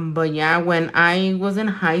 But yeah, when I was in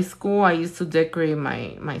high school, I used to decorate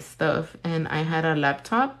my stuff. And I had a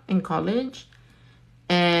laptop in college.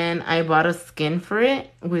 And I bought a skin for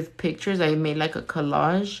it with pictures. I made like a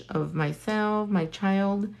collage of myself, my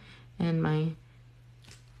child, and my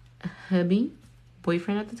hubby,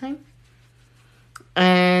 boyfriend at the time.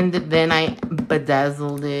 And then I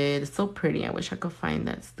bedazzled it. It's so pretty. I wish I could find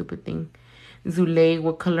that stupid thing. Zulay,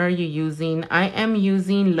 what color are you using? I am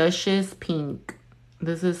using Luscious Pink.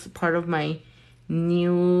 This is part of my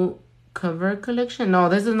new cover collection. No,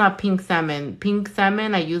 this is not Pink Salmon. Pink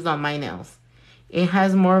Salmon I use on my nails. It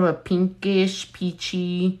has more of a pinkish,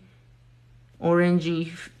 peachy,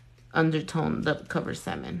 orangey undertone, the cover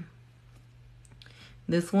salmon.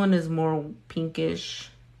 This one is more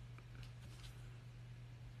pinkish,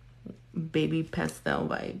 baby pastel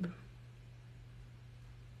vibe.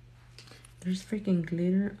 There's freaking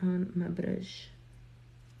glitter on my brush.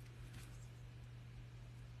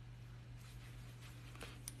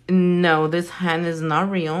 No, this hand is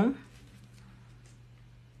not real.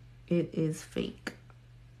 It is fake.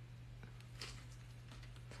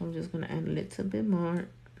 So I'm just going to add a little bit more.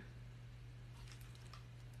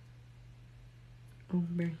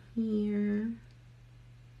 Over here.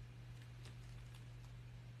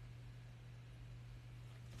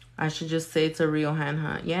 I should just say it's a real hand,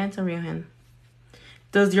 huh? Yeah, it's a real hand.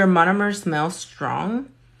 Does your monomer smell strong?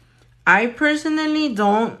 I personally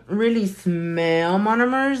don't really smell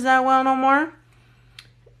monomers that well no more.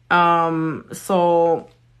 So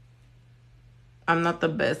I'm not the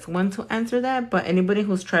best one to answer that. But anybody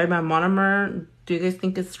who's tried my monomer, do you guys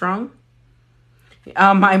think it's strong?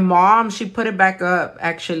 My mom, she put it back up,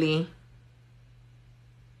 actually.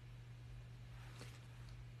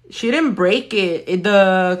 She didn't break it.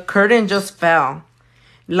 The curtain just fell.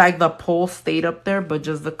 Like the pole stayed up there, but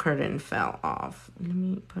just the curtain fell off. Let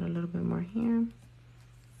me put a little bit more here.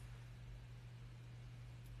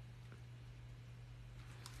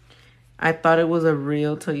 I thought it was a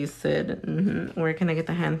real till you said, where can I get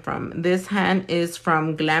the hand from? This hand is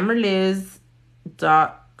from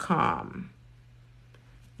glamourliz.com.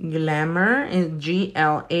 Glamour is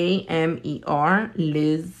GLAMER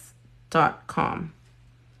Liz.com.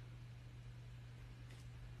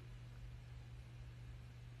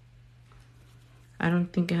 I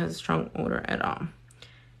don't think it has a strong odor at all.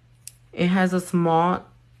 It has a smell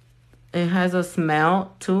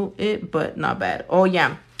to it, but not bad. Oh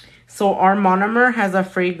yeah. So our monomer has a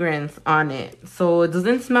fragrance on it. So it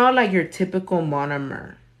doesn't smell like your typical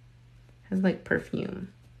monomer. It has like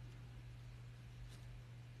perfume.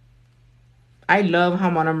 I love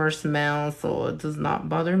how monomer smells, so it does not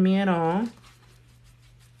bother me at all.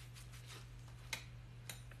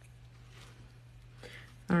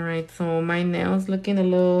 All right, so my nail's looking a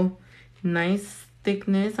little nice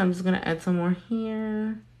thickness. I'm just gonna add some more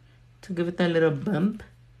here to give it that little bump.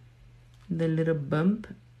 The little bump.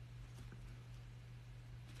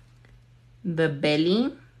 The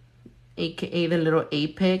belly, aka the little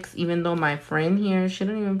apex, even though my friend here, she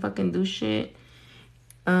don't even fucking do shit.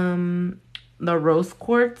 The rose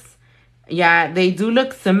quartz, yeah, they do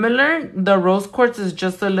look similar. The rose quartz is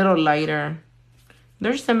just a little lighter.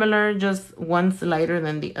 They're similar, just one's lighter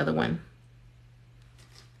than the other one.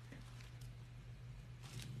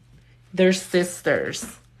 They're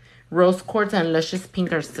sisters. Rose quartz and luscious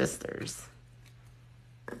pink are sisters.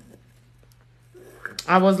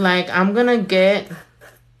 I was like, I'm gonna get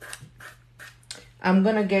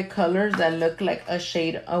colors that look like a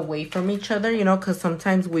shade away from each other, you know, because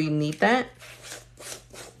sometimes we need that.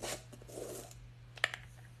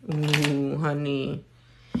 Ooh, honey.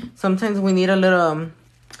 Sometimes we need a little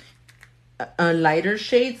a lighter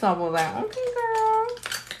shade. So I was like, okay, girl.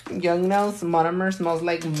 Young Nails monomer smells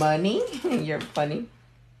like money. You're funny.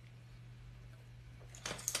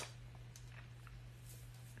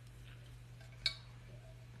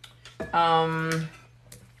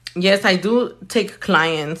 Yes, I do take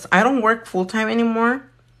clients. I don't work full-time anymore.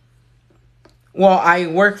 Well, I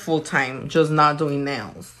work full-time, just not doing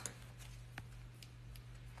nails.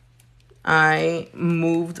 I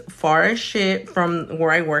moved far as shit from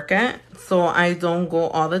where I work at, so I don't go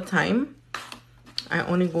all the time. I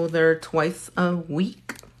only go there twice a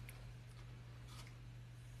week.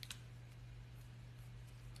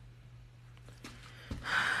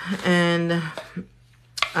 And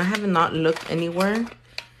I have not looked anywhere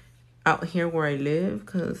out here where I live,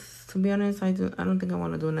 because to be honest, I don't think I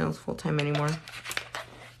want to do nails full-time anymore.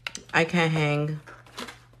 I can't hang.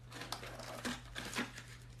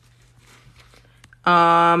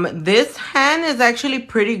 This hand is actually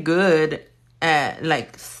pretty good at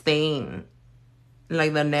like stain,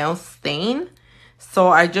 like the nail stain. So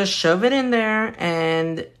I just shove it in there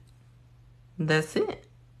and that's it.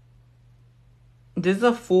 This is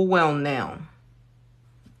a full well nail.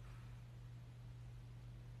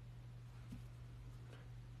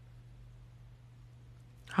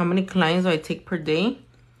 How many clients do I take per day?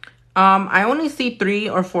 I only see 3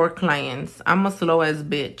 or 4 clients. I'm a slow ass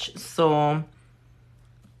bitch. So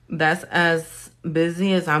that's as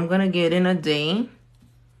busy as I'm gonna get in a day.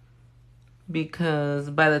 Because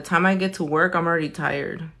by the time I get to work, I'm already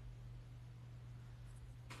tired.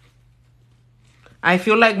 I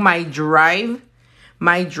feel like my drive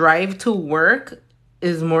to work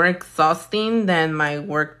is more exhausting than my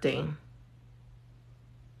work day.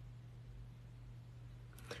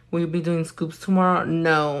 Will you be doing scoops tomorrow?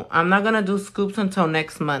 No, I'm not going to do scoops until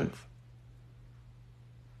next month.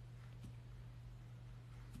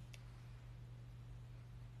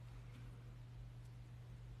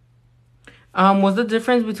 What's the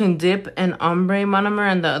difference between dip and ombre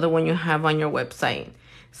monomer and the other one you have on your website?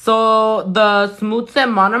 So the smooth set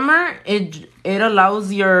monomer, it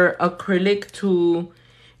allows your acrylic to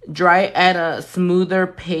dry at a smoother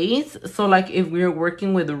pace. So like if we're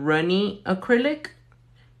working with runny acrylic,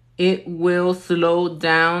 it will slow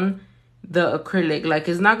down the acrylic. Like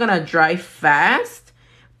it's not gonna dry fast,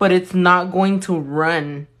 but it's not going to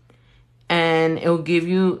run, and it'll give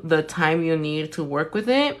you the time you need to work with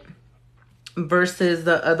it. Versus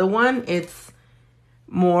the other one, it's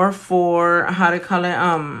more for, how to call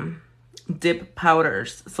it, dip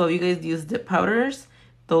powders. So if you guys use dip powders,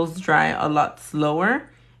 those dry a lot slower.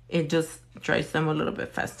 It just dries them a little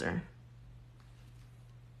bit faster.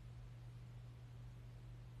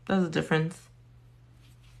 That's the difference.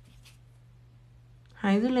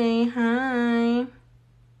 Hi, Delay. Hi.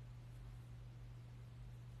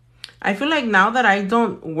 I feel like now that I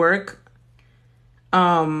don't work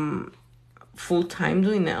full-time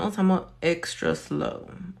doing nails, I'm extra slow.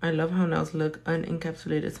 I love how nails look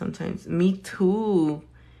unencapsulated sometimes. Me too.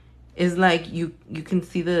 It's like you can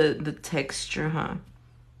see the texture, huh?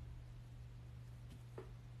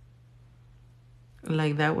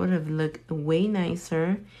 Like that would have looked way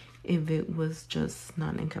nicer if it was just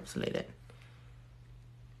not encapsulated.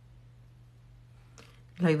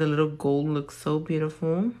 Like the little gold looks so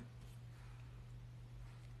beautiful.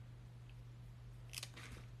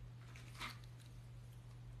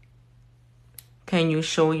 Can you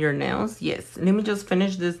show your nails? Yes. Let me just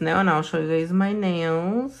finish this nail and I'll show you guys my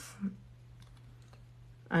nails.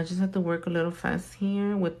 I just have to work a little fast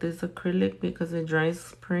here with this acrylic because it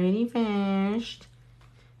dries pretty fast.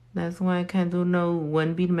 That's why I can't do no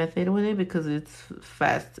one bead method with it, because it's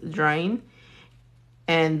fast drying.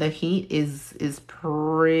 And the heat is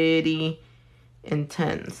pretty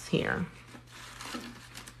intense here.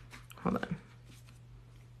 Hold on.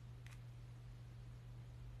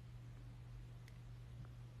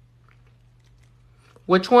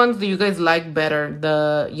 Which ones do you guys like better?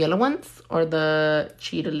 The yellow ones or the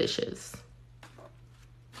Cheetalicious?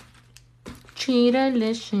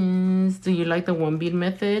 Cheetalicious. Do you like the one bead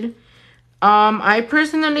method? I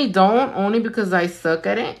personally don't, only because I suck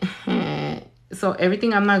at it. So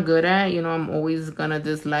everything I'm not good at, you know, I'm always gonna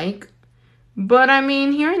dislike. But I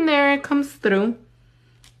mean, here and there it comes through.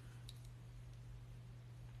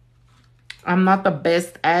 I'm not the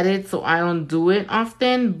best at it, so I don't do it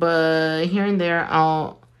often, but here and there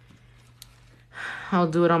I'll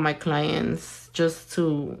do it on my clients just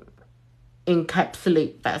to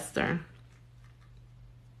encapsulate faster.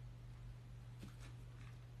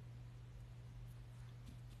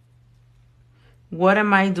 What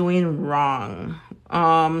am I doing wrong?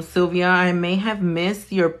 Sylvia, I may have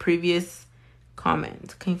missed your previous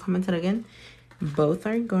comment. Can you comment it again? Both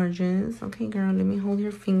are gorgeous. Okay, girl, let me hold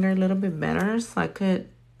your finger a little bit better so I could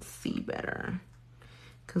see better.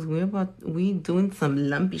 Because we doing some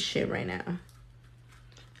lumpy shit right now.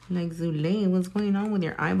 Like, Zule, what's going on with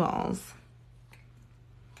your eyeballs?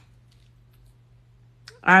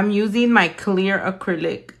 I'm using my clear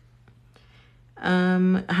acrylic.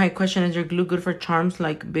 Hi, question, is your glue good for charms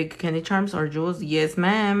like big candy charms or jewels? Yes,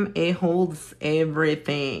 ma'am. It holds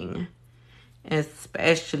everything.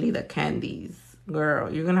 Especially the candies.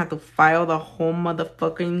 Girl, you're gonna have to file the whole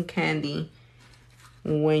motherfucking candy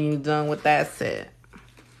when you're done with that set.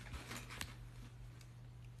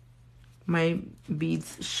 My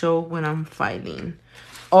beads show when I'm filing.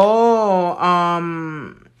 Oh,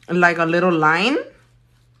 like a little line?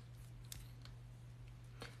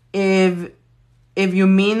 If you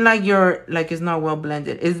mean like it's not well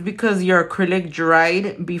blended, it's because your acrylic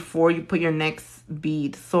dried before you put your next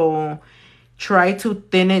bead. So try to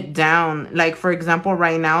thin it down. Like, for example,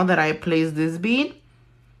 right now that I placed this bead,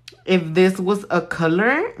 if this was a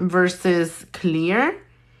color versus clear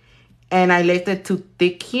and I left it too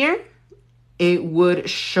thick here, it would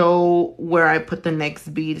show where I put the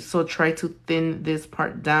next bead. So try to thin this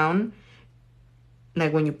part down.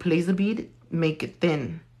 Like when you place the bead, make it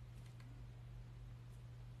thin.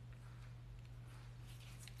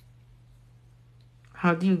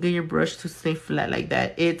 How do you get your brush to stay flat like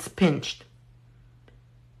that? It's pinched.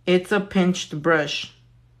 It's a pinched brush.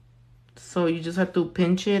 So you just have to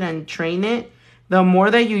pinch it and train it. The more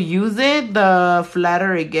that you use it, the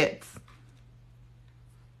flatter it gets.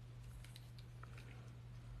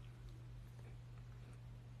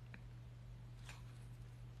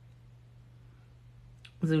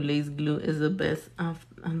 Zule's glue is the best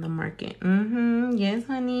on the market. Yes,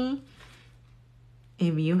 honey.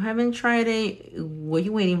 If you haven't tried it, what are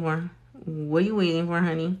you waiting for? What are you waiting for,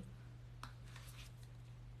 honey?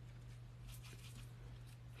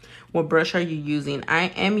 What brush are you using? I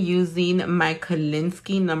am using my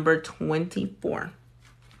Kolinsky number 24.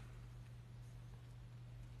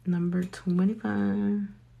 Number 25.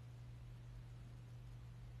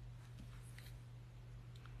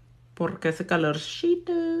 Porque ese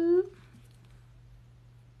calorcito.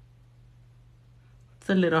 It's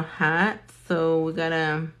a little hot, so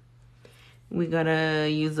we gotta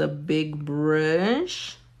use a big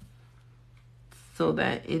brush so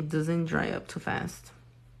that it doesn't dry up too fast.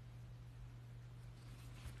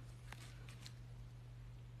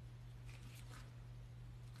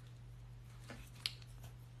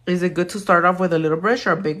 Is it good to start off with a little brush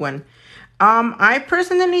or a big one? I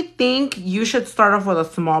personally think you should start off with a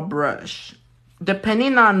small brush.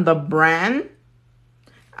 Depending on the brand,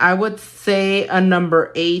 I would say a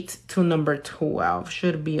number 8 to number 12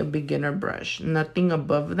 should be a beginner brush. Nothing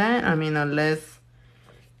above that. I mean, unless,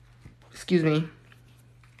 excuse me,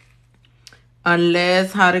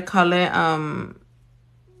 unless, how to call it,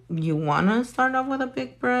 you want to start off with a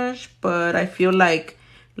big brush. But I feel like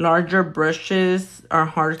larger brushes are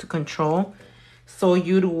hard to control. So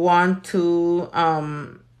you'd want to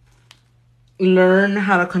learn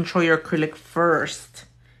how to control your acrylic first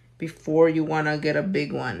before you want to get a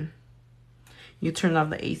big one. You turn off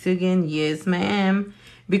the AC again? Yes, ma'am.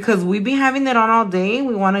 Because we be having it on all day.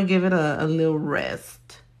 We want to give it a little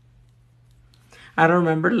rest. I don't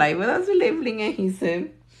remember live with us labeling and he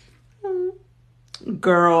said,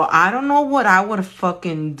 girl, I don't know what I would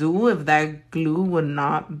fucking do if that glue would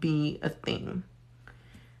not be a thing.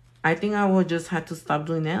 I think I would just have to stop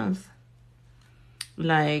doing nails.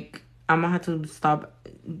 Like, I'm gonna have to stop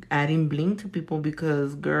adding bling to people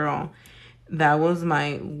because, girl, that was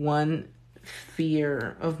my one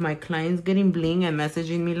fear of my clients getting bling and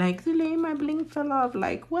messaging me like, Zule, my bling fell off.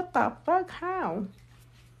 Like, what the fuck? How?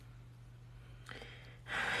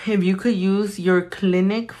 If you could use your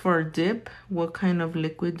clinic for dip, what kind of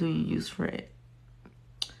liquid do you use for it?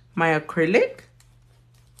 My acrylic?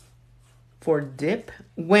 For dip?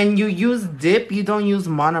 When you use dip, you don't use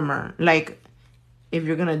monomer. Like, if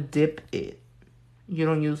you're gonna dip it, you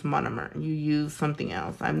don't use monomer. You use something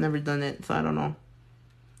else. I've never done it, so I don't know.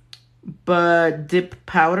 But dip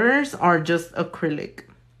powders are just acrylic.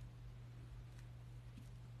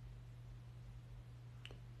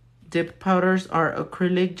 Dip powders are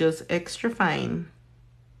acrylic, just extra fine.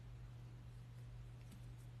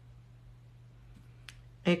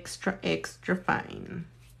 Extra, extra fine.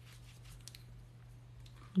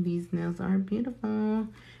 These nails are beautiful.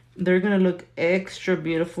 They're gonna look extra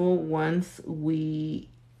beautiful once we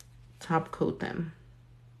top coat them.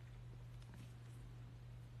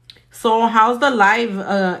 So how's the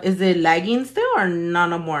live? Is it lagging still or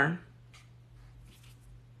not no more?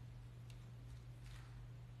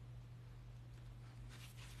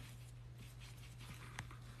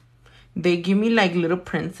 They give me like little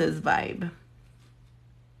princess vibe.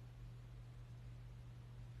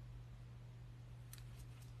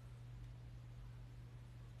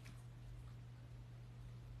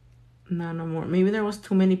 Not no more. Maybe there was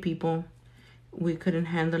too many people. We couldn't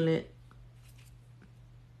handle it.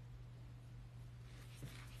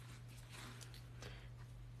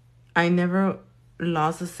 I never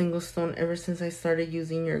lost a single stone ever since I started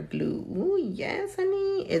using your glue. Ooh, yes,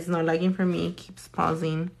 honey. It's not lagging for me. It keeps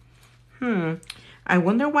pausing. I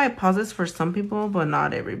wonder why it pauses for some people, but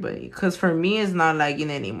not everybody. Because for me, it's not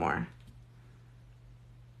lagging anymore.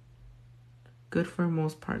 Good for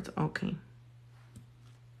most parts. Okay.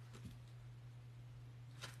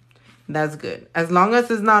 That's good. As long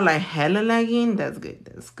as it's not like hella lagging, that's good.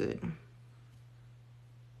 That's good.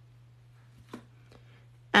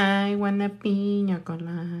 I wanna pina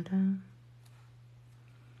colada.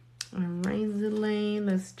 Alright, Zule.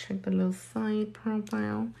 Let's check the little side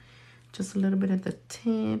profile. Just a little bit at the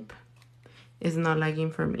tip. It's not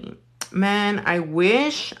lagging for me. Man, I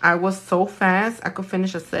wish I was so fast I could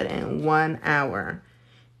finish a set in 1 hour.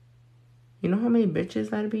 You know how many bitches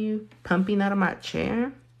that'd be pumping out of my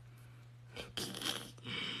chair?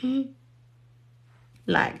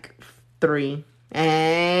 Like 3.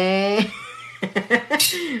 I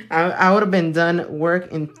would have been done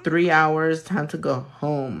work in 3 hours. Time to go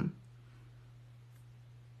home.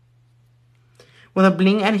 Will the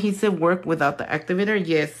bling adhesive work without the activator?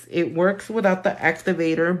 Yes, it works without the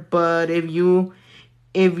activator, but if you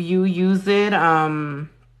use it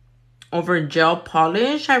over gel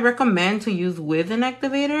polish, I recommend to use with an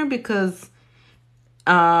activator because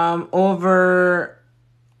over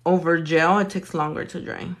gel it takes longer to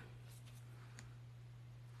dry.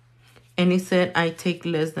 And he said I take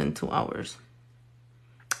less than 2 hours.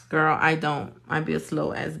 Girl, I don't. I be a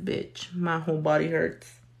slow ass bitch. My whole body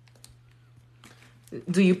hurts.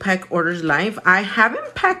 Do you pack orders live? I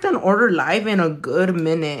haven't packed an order live in a good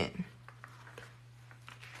minute.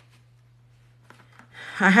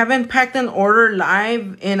 I haven't packed an order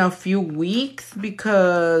live in a few weeks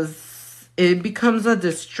because it becomes a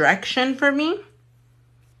distraction for me.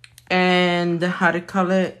 And how to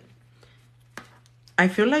call it, I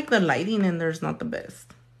feel like the lighting in there is not the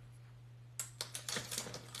best.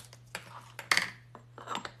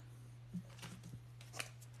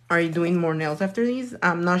 Are you doing more nails after these?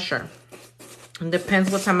 I'm not sure. It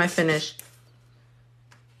depends what time I finish.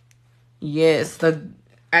 Yes, the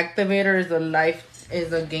activator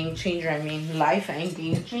is a game changer. I mean, life and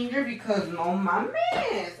game changer, because no mames,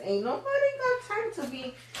 ain't nobody got time to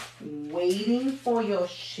be waiting for your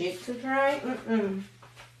shit to dry.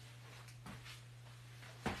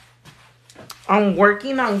 I'm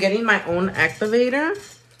working on getting my own activator,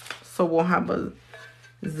 so we'll have a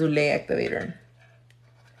Zule activator.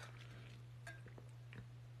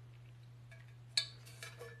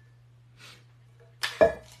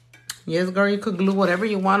 Yes, girl, you could glue whatever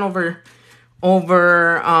you want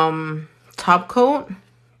over top coat.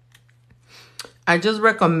 I just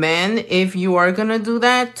recommend, if you are gonna do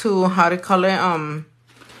that, to how to call it,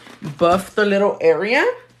 buff the little area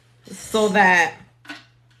so that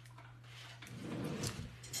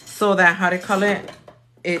how to call it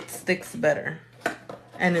sticks better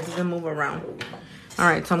and it doesn't move around. All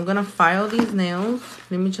right, so I'm gonna file these nails.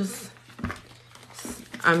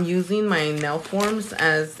 I'm using my nail forms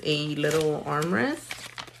as a little armrest,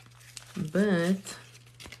 but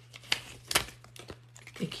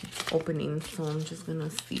it keeps opening, so I'm just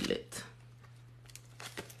gonna seal it.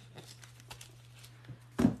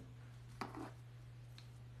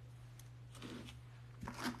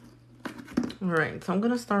 All right, so I'm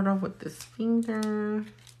gonna start off with this finger.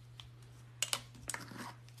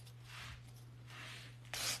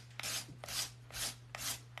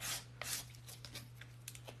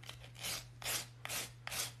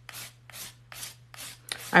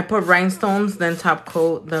 I put rhinestones, then top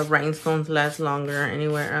coat. The rhinestones last longer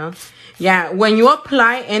anywhere else. Yeah, when you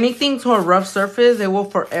apply anything to a rough surface, it will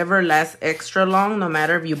forever last extra long, no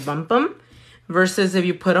matter if you bump them, versus if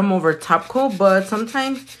you put them over top coat. But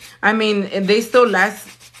sometimes, I mean, they still last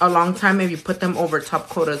a long time if you put them over top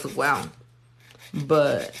coat as well.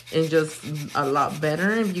 But it's just a lot better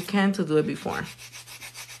if you can to do it before.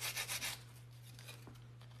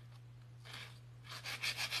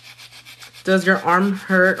 Does your arm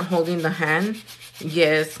hurt holding the hand?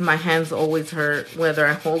 Yes, my hands always hurt, whether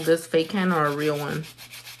I hold this fake hand or a real one.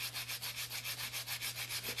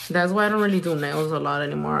 That's why I don't really do nails a lot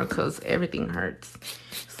anymore, because everything hurts.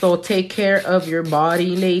 So take care of your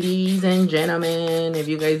body, ladies and gentlemen. If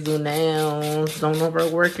you guys do nails, don't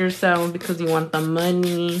overwork yourself because you want the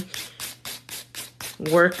money.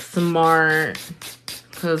 Work smart,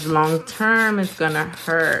 because long term it's gonna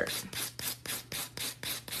hurt.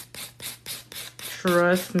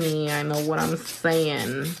 Trust me, I know what I'm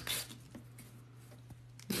saying.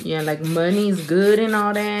 Yeah, like, money's good and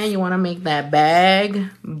all that. You want to make that bag,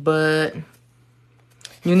 but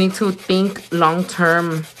you need to think long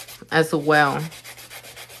term as well.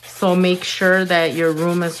 So make sure that your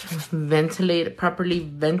room is properly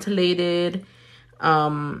ventilated.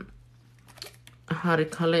 How to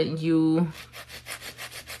call it? You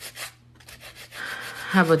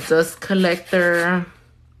have a dust collector.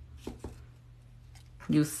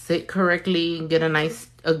 You sit correctly, get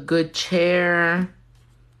a good chair.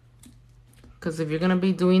 Because if you're going to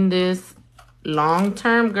be doing this long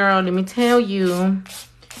term, girl, let me tell you,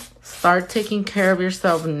 start taking care of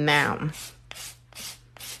yourself now.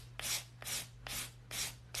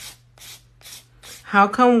 How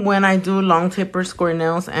come when I do long taper square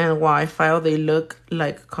nails and while I file, they look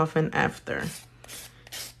like a coffin after?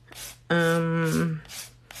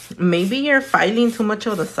 Maybe you're filing too much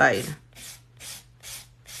on the side.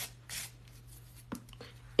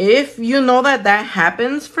 If you know that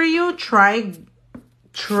happens for you, try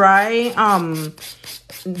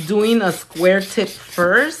doing a square tip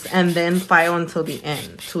first and then file until the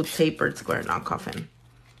end to tapered square, not coffin.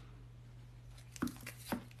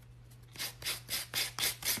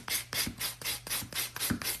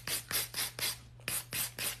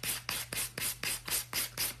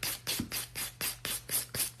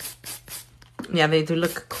 Yeah, they do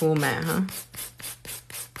look cool, matte, huh?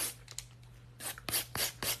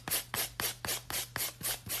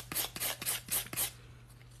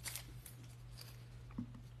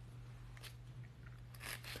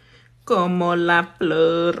 Como la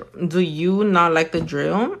flor. Do you not like the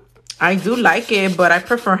drill? I do like it, but I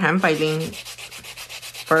prefer hand filing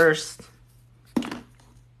first.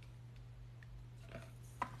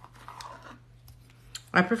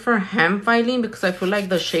 I prefer hand filing because I feel like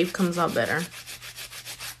the shape comes out better.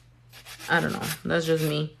 I don't know. That's just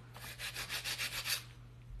me.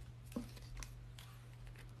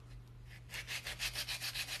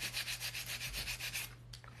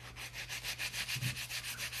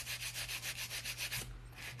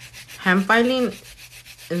 Hand filing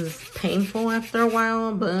is painful after a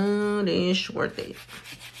while, but it's worth it.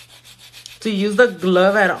 To use the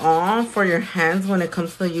glove at all for your hands when it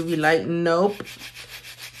comes to UV light, nope.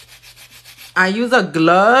 I use a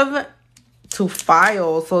glove to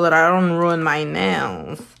file so that I don't ruin my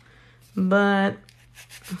nails. But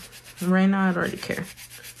right now, I don't really care.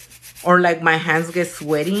 Or like my hands get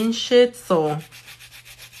sweaty and shit, so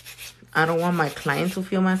I don't want my client to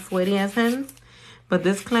feel my sweaty ass hands. But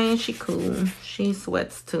this client, she cool. She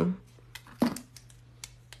sweats too.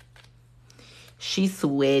 She's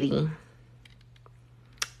sweaty.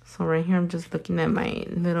 So right here, I'm just looking at my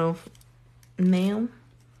little nail.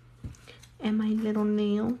 And my little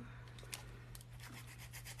nail.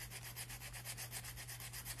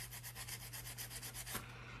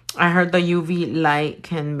 I heard the UV light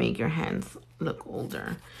can make your hands look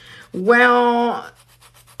older. Well,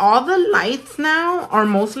 all the lights now are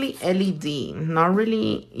mostly LED, not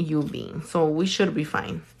really UV. So we should be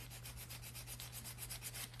fine.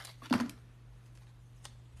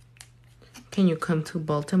 Can you come to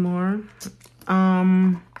Baltimore?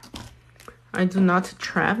 I do not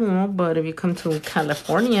travel, but if you come to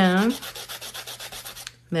California,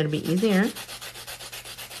 that'll be easier.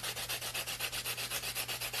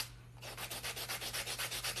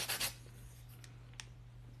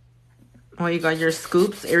 Oh, you got your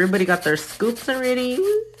scoops. Everybody got their scoops already.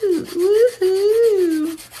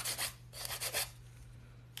 Woohoo!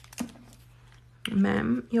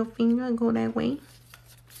 Ma'am, your finger go that way.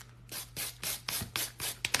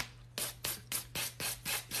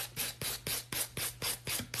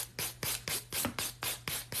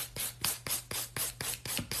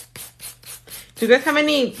 Do you guys have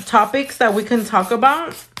any topics that we can talk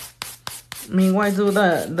about? Meanwhile, I do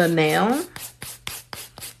the nail,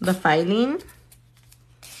 the filing.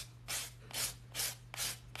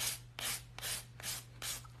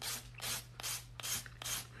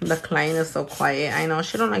 The client is so quiet. I know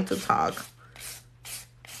she don't like to talk.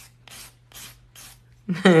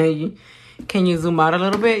 Can you zoom out a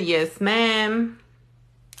little bit? Yes, ma'am.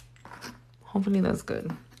 Hopefully that's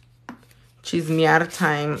good. Chismear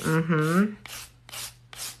time.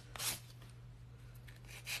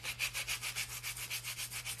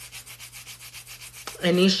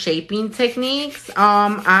 Any shaping techniques?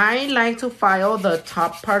 I like to file the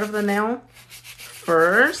top part of the nail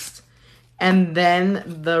first and then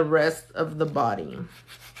the rest of the body.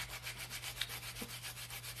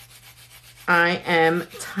 I am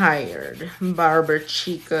tired, Barber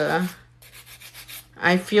Chica.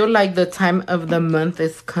 I feel like the time of the month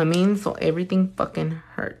is coming, so everything fucking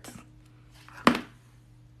hurts.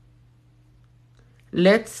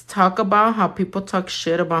 Let's talk about how people talk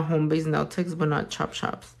shit about home-based nail techs, but not chop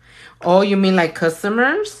shops. Oh, you mean like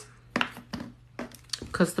customers?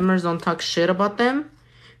 Customers don't talk shit about them?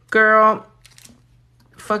 Girl,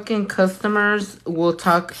 fucking customers will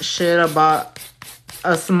talk shit about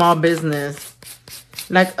a small business.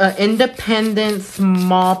 Like an independent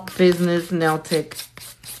small business nail tech.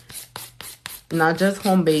 Not just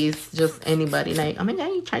home-based, just anybody. Like, oh my God,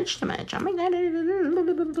 you charge too much. Oh my God.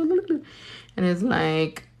 And it's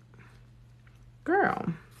like,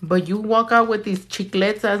 girl, but you walk out with these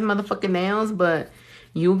chiclets as motherfucking nails, but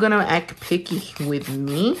you gonna act picky with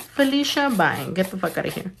me, Felicia? Bye. Get the fuck out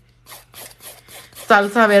of here.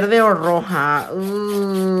 Salsa verde or roja?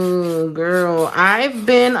 Ooh, girl. I've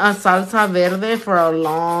been a salsa verde for a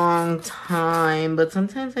long time, but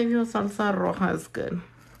sometimes I feel salsa roja is good.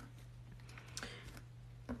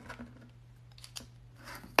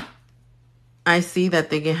 I see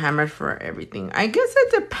that they get hammered for everything. I guess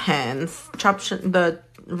it depends. The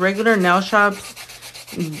regular nail shops,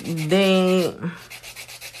 they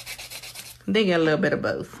get a little bit of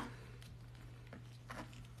both.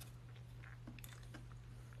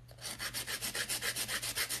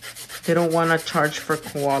 They don't want to charge for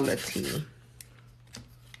quality.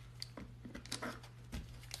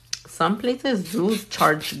 Some places do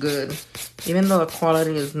charge good, even though the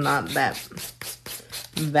quality is not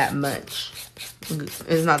that much.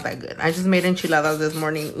 It's not that good. I just made enchiladas this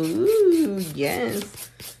morning. Ooh, yes.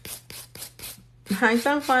 Hi,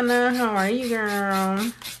 Safana. How are you,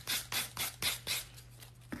 girl?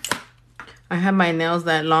 I had my nails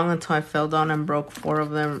that long until I fell down and broke 4 of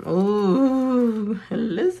them. Ooh,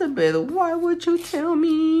 Elizabeth, why would you tell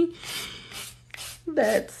me?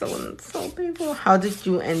 That's so painful. How did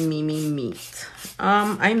you and Mimi meet?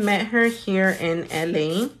 I met her here in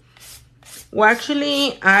LA. Well,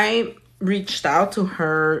 actually, I reached out to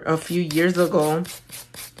her a few years ago.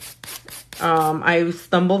 I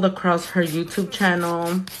stumbled across her YouTube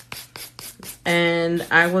channel and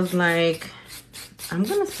I was like, I'm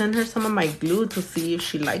gonna send her some of my glue to see if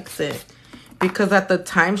she likes it. Because at the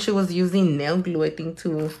time she was using nail glue, I think,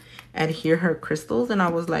 to adhere her crystals. And I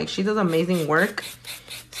was like, she does amazing work.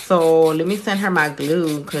 So let me send her my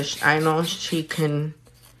glue because I know she's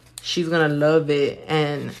gonna love it.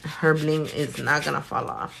 And her bling is not gonna fall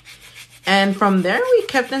off. And from there, we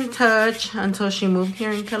kept in touch until she moved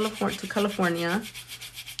here in California.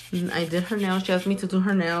 I did her nails. She asked me to do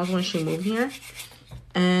her nails when she moved here.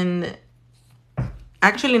 And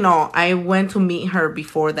actually, no, I went to meet her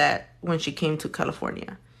before that when she came to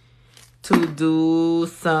California to do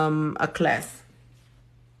a class.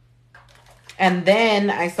 And then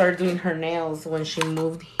I started doing her nails when she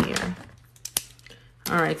moved here.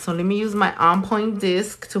 All right, so let me use my on point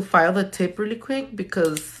disc to file the tip really quick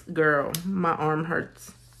because, girl, my arm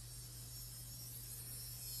hurts.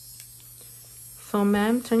 So,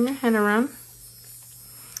 ma'am, turn your hand around.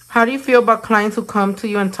 How do you feel about clients who come to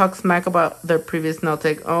you and talk smack about their previous nail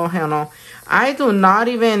tech? Oh, hell no. I do not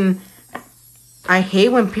even... I hate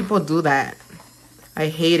when people do that. I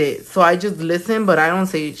hate it. So I just listen, but I don't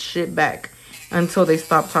say shit back until they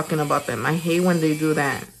stop talking about them. I hate when they do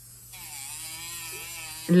that.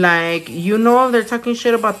 Like, you know, if they're talking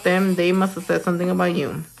shit about them, they must have said something about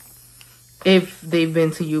you. If they've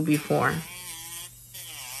been to you before.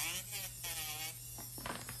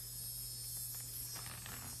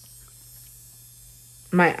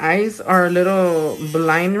 My eyes are a little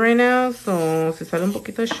blind right now, so se sale un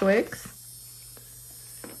poquito Schwex.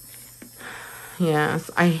 Yes,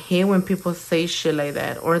 I hate when people say shit like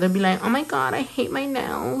that. Or they'll be like, oh my god, I hate my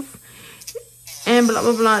nails. And blah,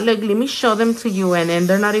 blah, blah. Like, let me show them to you. And then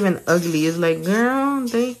they're not even ugly. It's like, girl,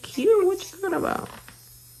 they cute. What you talking about?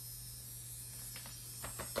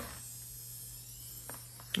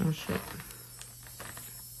 Oh, shit.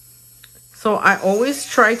 So I always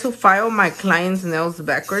try to file my clients' nails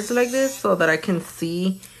backwards like this so that I can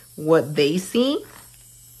see what they see.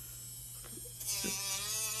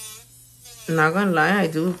 Not gonna lie, I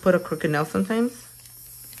do put a crooked nail sometimes.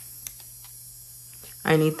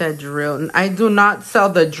 I need that drill. I do not sell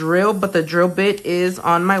the drill, but the drill bit is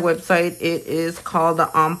on my website. It is called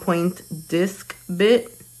the On Point Disc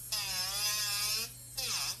Bit.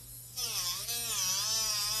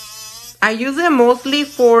 I use it mostly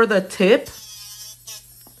for the tip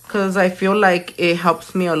because I feel like it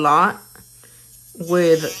helps me a lot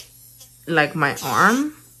with like my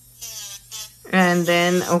arm. And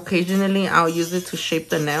then occasionally I'll use it to shape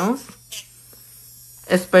the nails.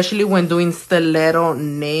 Especially when doing stiletto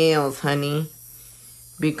nails, honey.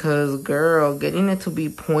 Because, girl, getting it to be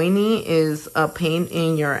pointy is a pain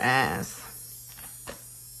in your ass.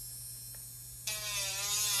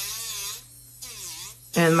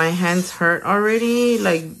 And my hands hurt already.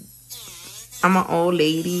 Like, I'm an old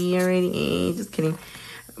lady already. Just kidding.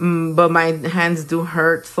 But my hands do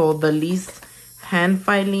hurt. So the least hand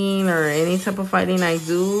filing or any type of filing I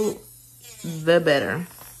do, the better.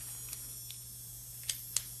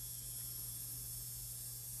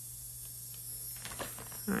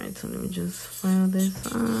 Alright, so let me just file this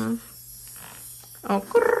off. Oh,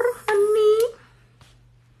 honey.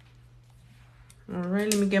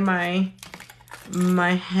 Alright, let me get my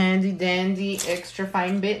handy dandy extra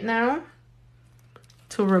fine bit now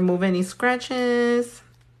to remove any scratches.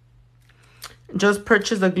 Just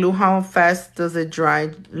purchase the glue. How fast does it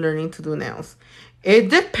dry learning to do nails? It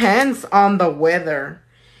depends on the weather.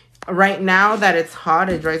 Right now that it's hot,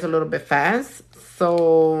 it dries a little bit fast.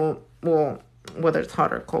 So, well, whether it's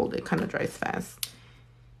hot or cold, it kind of dries fast.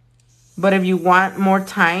 But if you want more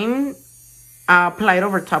time, apply it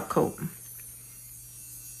over top coat.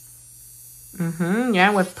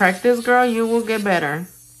 Yeah, with practice, girl, you will get better.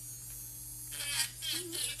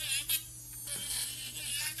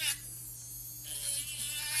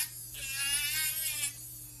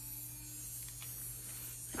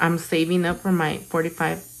 I'm saving up for my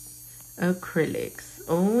 45 acrylics.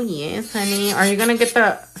 Oh, yes, honey. Are you going to get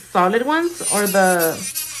the solid ones or the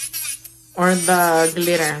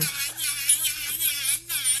glitter?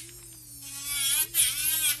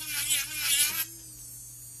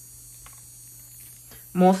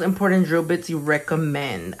 Most important drill bits you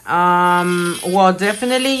recommend. Well,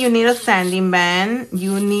 definitely you need a sanding band.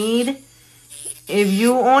 If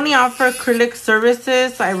you only offer acrylic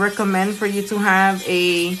services, I recommend for you to have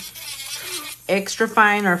a extra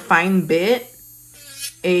fine or fine bit,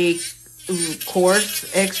 a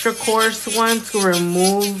extra coarse one to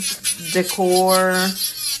remove decor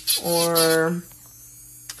or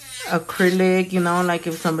acrylic, you know, like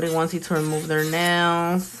if somebody wants you to remove their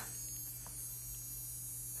nails.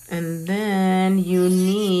 And then you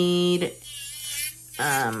need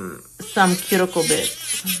some cuticle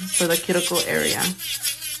bits. for the cuticle area.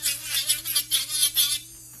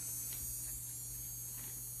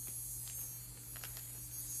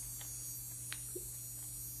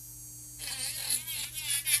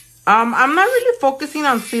 I'm not really focusing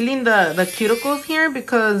on sealing the cuticles here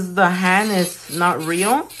because the hand is not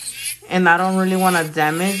real and I don't really want to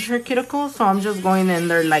damage her cuticles, so I'm just going in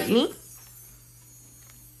there lightly.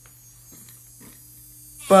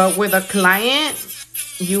 But with a client,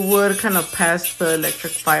 you would kind of pass the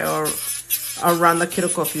electric file around the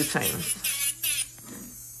cuticle a few times.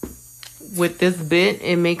 With this bit,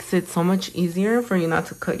 it makes it so much easier for you not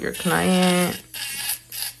to cut your client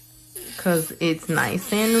because it's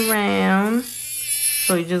nice and round.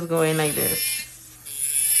 So you just go in like this.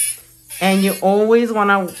 And you always want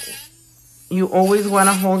to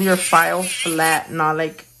hold your file flat, not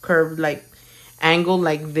like curved, like angled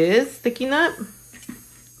like this, sticking up.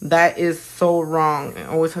 That is so wrong. It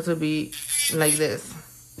always has to be like this.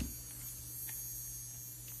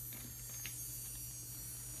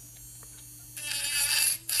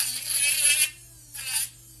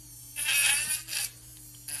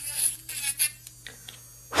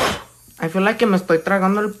 I feel like que me estoy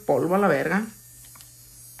tragando el polvo a la verga.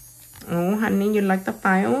 Oh, honey, you like the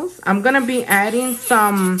files? I'm gonna be adding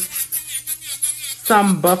some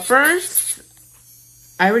buffers.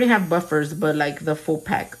 I already have buffers, but like the full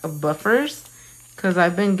pack of buffers, because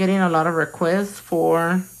I've been getting a lot of requests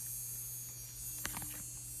for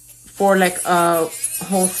like a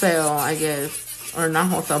wholesale, I guess, or not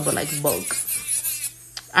wholesale, but like bulk.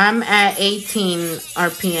 I'm at 18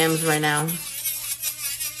 RPMs right now.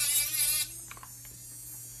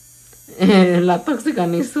 La Toxica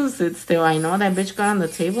needs to sit still. I know that bitch got on the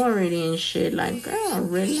table already and shit. Like, girl,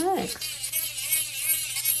 relax.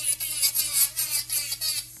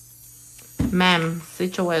 Ma'am,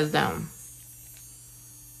 sit your ass down.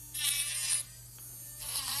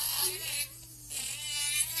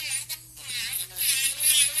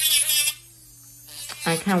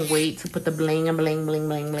 I can't wait to put the bling and bling, bling,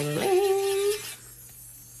 bling, bling, bling.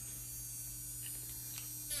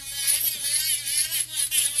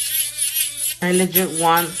 I legit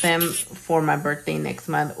want them for my birthday next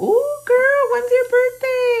month. Ooh, girl, when's your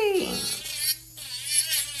birthday?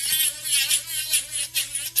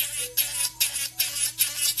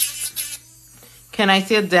 Can I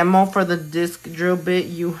see a demo for the disc drill bit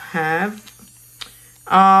you have?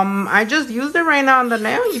 I just used it right now on the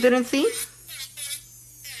nail. You didn't see?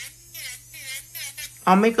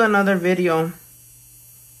 I'll make another video.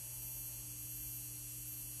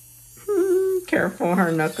 Careful,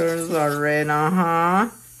 her knuckles are red,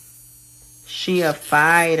 She a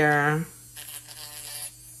fighter.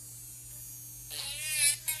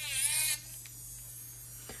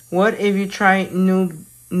 What if you try new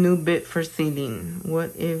bit for sealing?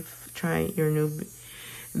 What if try your new bit?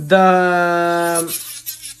 The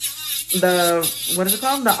what is it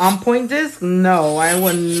called? The on point disc? No, I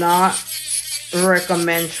would not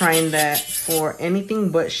recommend trying that for anything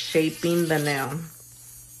but shaping the nail.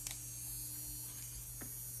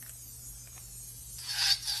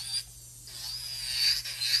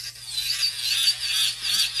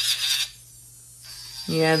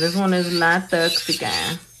 Yeah, this one is La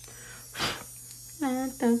Toxica. La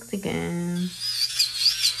Toxica.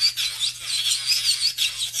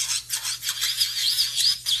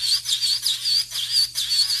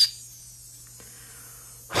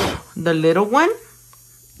 The little one,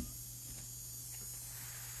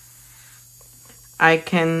 I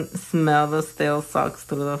can smell the stale socks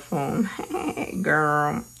through the phone.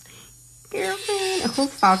 Girl. Girlfriend,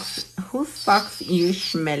 whose socks you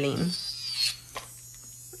smelling?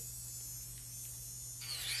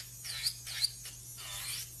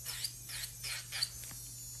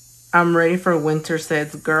 I'm ready for winter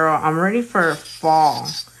sets, girl. I'm ready for fall.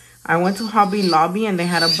 I went to Hobby Lobby and they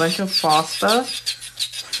had a bunch of fall stuff,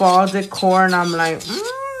 fall decor, and I'm like,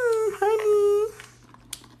 honey.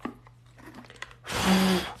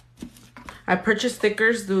 I purchased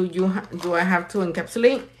stickers. Do I have to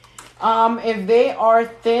encapsulate? If they are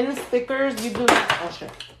thin stickers, you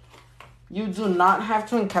do not have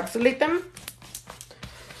to encapsulate them.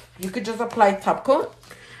 You could just apply top coat.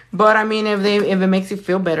 But I mean, if it makes you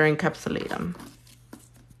feel better, encapsulate them.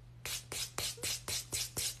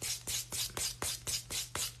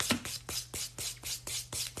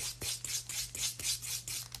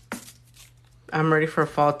 I'm ready for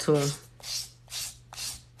fall too.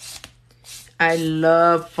 I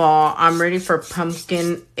love fall. I'm ready for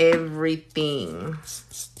pumpkin everything.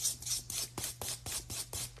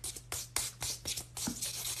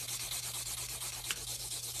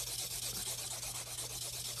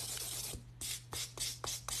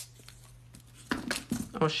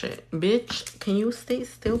 Oh shit. Bitch, can you stay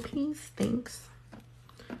still, please? Thanks.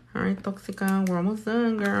 Alright, Toxica, we're almost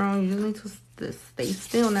done, girl. You just need to stay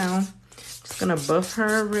still now. Just gonna buff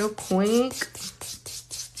her real quick.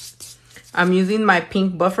 I'm using my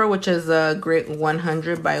pink buffer, which is a grit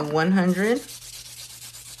 100 by 100.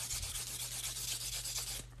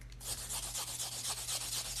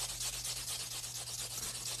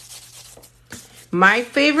 My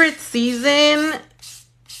favorite season,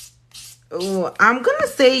 I'm gonna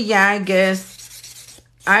say, yeah, I guess.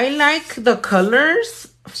 I like the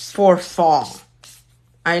colors for fall.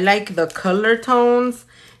 I like the color tones,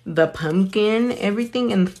 the pumpkin,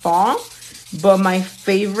 everything in fall. But my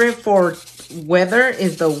favorite for weather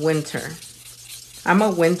is the winter. I'm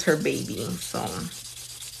a winter baby, so.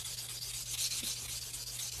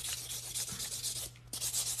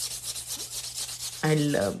 I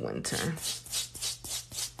love winter.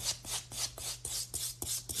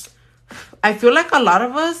 I feel like a lot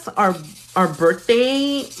of us, our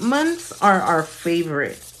birthday months are our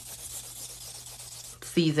favorite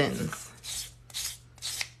seasons.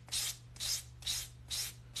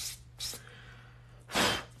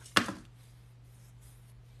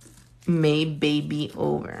 May baby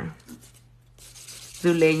over.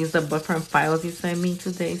 Zule, use the buffer and files you sent me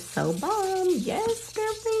today. So bomb. Yes,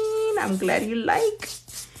 girlfriend. I'm glad you like.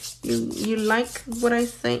 You like what I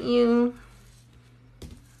sent you.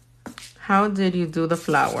 How did you do the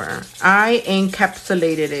flower? I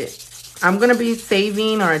encapsulated it. I'm going to be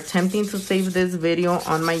saving or attempting to save this video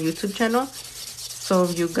on my YouTube channel. So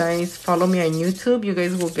if you guys follow me on YouTube, you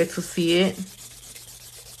guys will get to see it.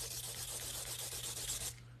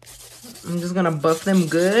 I'm just going to buff them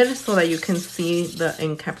good so that you can see the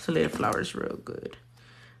encapsulated flowers real good.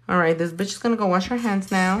 All right, this bitch is going to go wash her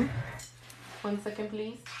hands now. 1 second,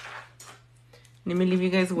 please. Let me leave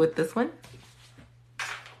you guys with this one.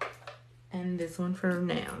 And this one for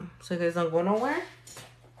now. So you guys don't go nowhere.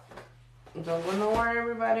 Don't go nowhere,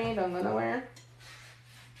 everybody. Don't go nowhere.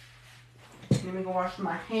 Let me go wash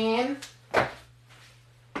my hands.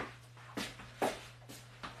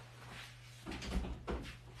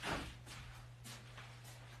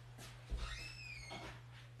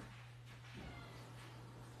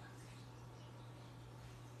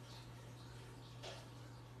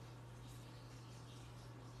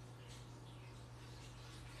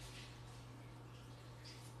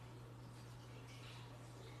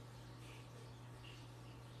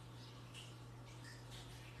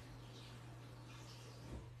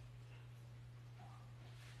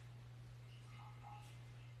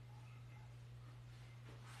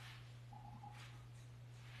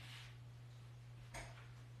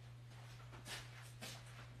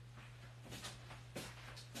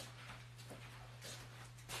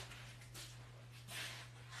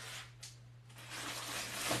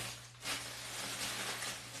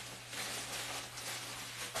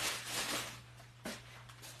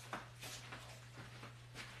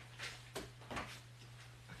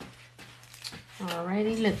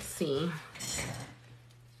 Alrighty, let's see.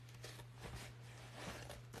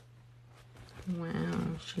 Wow,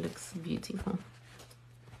 she looks beautiful.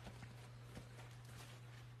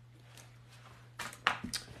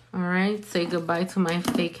 Alright, say goodbye to my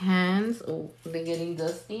fake hands. Oh, they're getting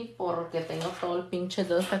dusty porque tengo todo el pinche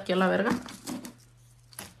dust aquí a la verga.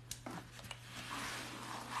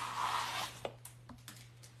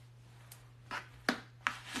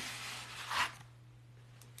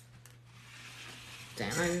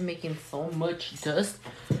 Damn, I've been making so much dust.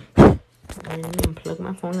 I didn't even plug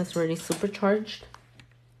my phone. It's already supercharged.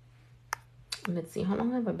 Let's see. How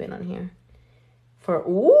long have I been on here? For,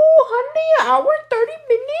 ooh, honey, hour, 30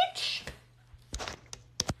 minutes.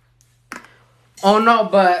 Oh, no,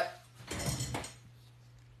 but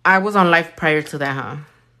I was on live prior to that, huh?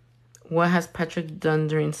 What has Patrick done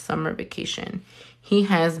during summer vacation? He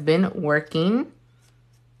has been working.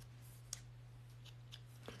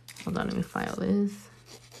 Hold on, let me file this.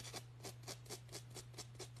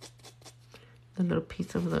 The little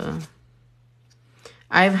piece of the...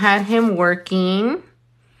 I've had him working.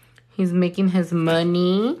 He's making his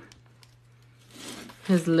money.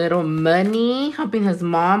 His little money. Helping his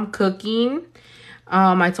mom cooking.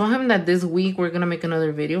 I told him that this week we're going to make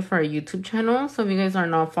another video for our YouTube channel. So if you guys are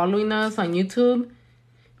not following us on YouTube,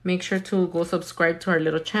 make sure to go subscribe to our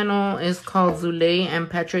little channel. It's called Zule and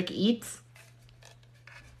Patrick Eats.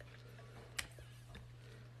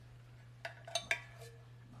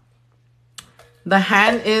 The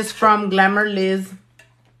hand is from Glamour Liz.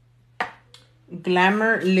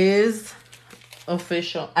 Glamour Liz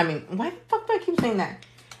official. I mean, why the fuck do I keep saying that?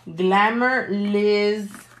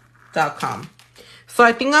 GlamourLiz.com. So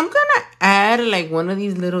I think I'm gonna add like one of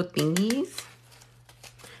these little thingies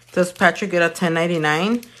Does Patrick get a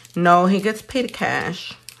 $10.99? No, he gets paid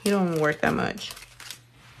cash. He don't work that much.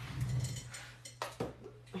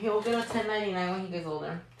 He'll get a $10.99 when he gets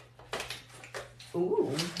older.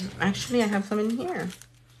 Ooh, actually, I have some in here.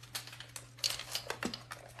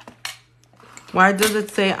 Why does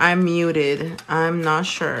it say I'm muted? I'm not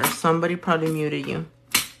sure. Somebody probably muted you.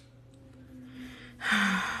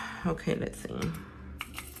 Okay, let's see.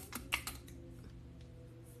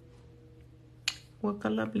 What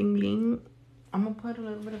color? Bling bling. I'm gonna put a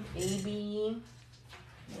little bit of AB.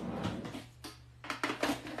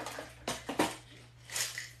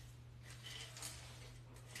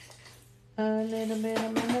 A little bit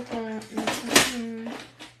of monomer.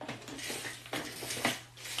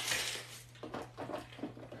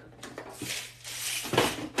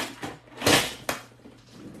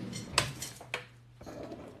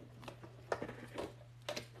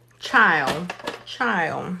 Child.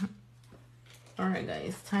 All right,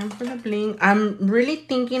 guys, time for the bling. I'm really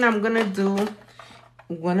thinking I'm gonna do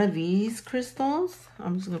one of these crystals.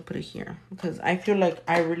 I'm just gonna put it here because I feel like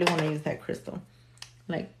I really want to use that crystal,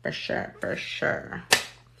 like for sure.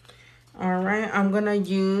 All right, I'm gonna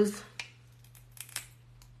use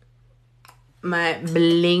my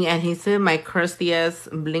bling adhesive, my crusty ass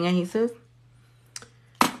bling adhesive.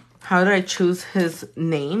 How did I choose his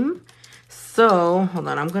name? So hold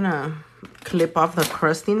on, I'm gonna clip off the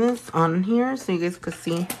crustiness on here so you guys can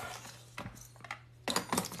see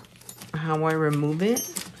how I remove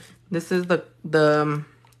it. This is the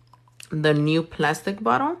new plastic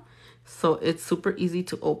bottle, so it's super easy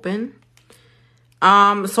to open.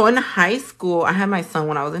 So in high school, I had my son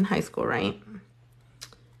when I was in high school, right?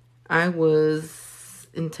 I was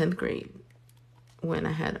in 10th grade when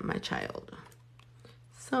I had my child.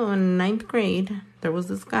 So in 9th grade, there was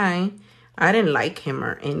this guy. I didn't like him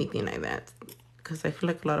or anything like that because I feel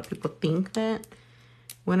like a lot of people think that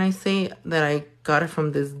when I say that I got it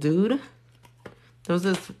from this dude. There was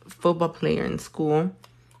this football player in school.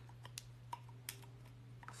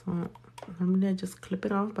 So normally I just clip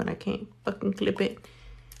it off, but I can't fucking clip it.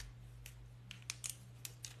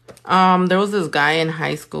 There was this guy in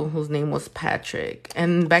high school whose name was Patrick.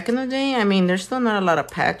 And back in the day, I mean, there's still not a lot of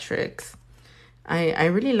Patricks. I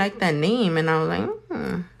really liked that name, and I was like,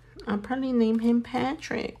 I'll probably name him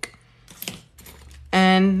Patrick.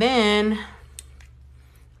 And then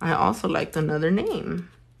I also liked another name.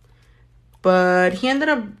 But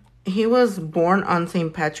he was born on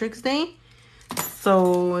St. Patrick's Day.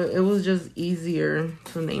 So it was just easier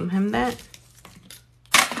to name him that.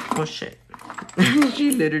 Oh, shit.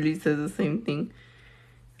 She literally says the same thing.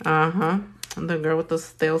 The girl with the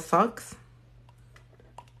stale socks.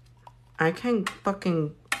 I can't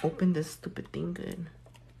fucking open this stupid thing good.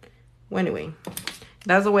 Well, anyway,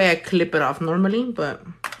 that's the way I clip it off normally, but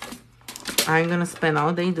I ain't gonna spend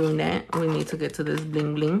all day doing that. We need to get to this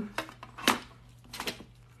bling bling.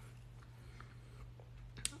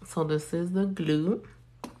 So this is the glue.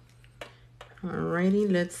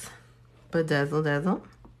 Alrighty, let's bedazzle dazzle.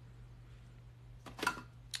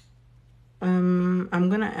 I'm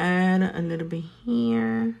gonna add a little bit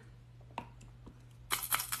here.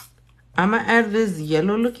 I'm gonna add this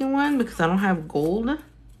yellow looking one because I don't have gold.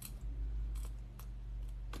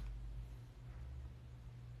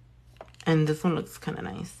 And this one looks kind of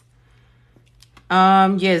nice.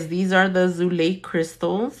 Yes, these are the Zulay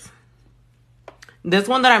crystals. This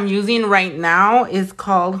one that I'm using right now is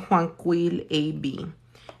called Juanquil AB.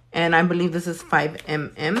 And I believe this is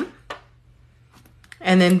 5mm.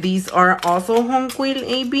 And then these are also Juanquil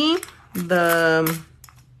AB. The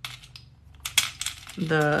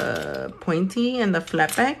pointy and the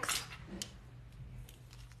flatbacks.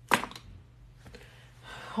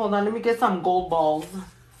 Hold on, let me get some gold balls.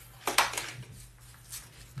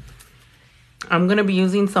 I'm going to be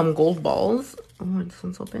using some gold balls. Oh, this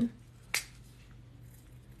one's open.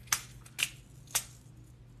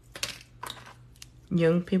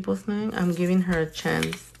 Young people's night. I'm giving her a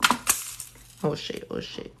chance. Oh, shit. Oh,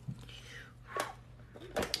 shit.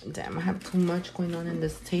 Damn, I have too much going on in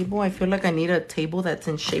this table. I feel like I need a table that's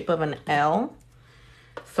in shape of an L.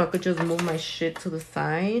 So I could just move my shit to the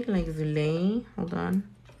side like Zulay. Hold on.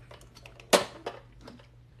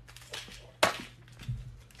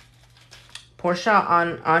 Portia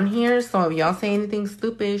on here, so if y'all say anything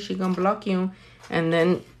stupid, she gonna block you, and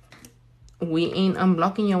then we ain't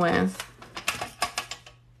unblocking your ass.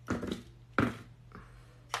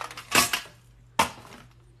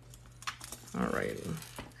 Alrighty.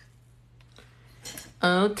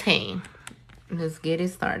 Okay, let's get it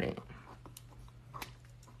started.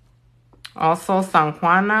 Also, San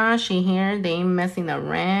Juana, she here. They ain't messing around. They ain't messing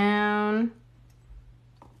around.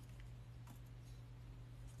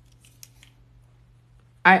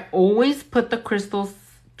 I always put the crystals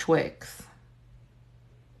Twix.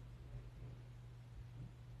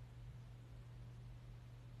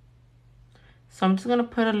 So I'm just gonna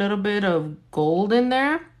put a little bit of gold in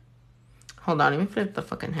there. Hold on, let me flip the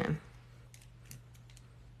fucking hand.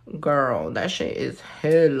 Girl, that shit is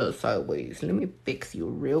hella sideways. Let me fix you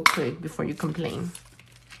real quick before you complain.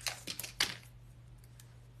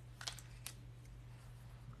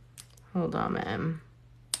 Hold on, man.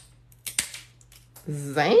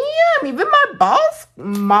 Damn, even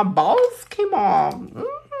my balls came off.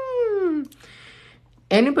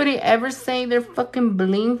 Anybody ever say their fucking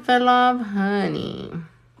bling fell off? Honey,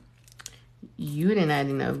 you didn't add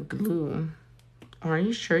enough glue. Are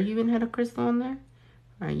you sure you even had a crystal on there?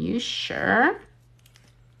 Are you sure?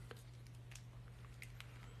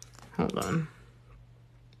 Hold on.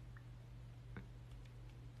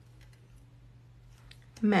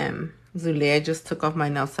 Ma'am, Zule, I just took off my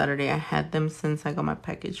nails Saturday. I had them since I got my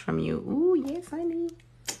package from you. Ooh, yes, honey.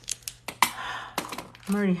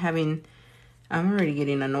 I'm already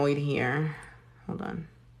getting annoyed here. Hold on.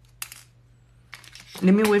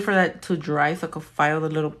 Let me wait for that to dry so I can file the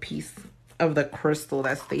little piece of the crystal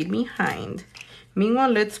that stayed behind. Meanwhile,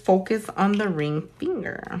 let's focus on the ring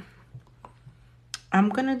finger. I'm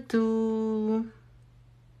gonna do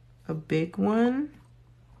a big one.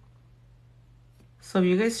 So if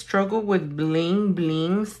you guys struggle with bling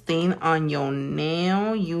bling stain on your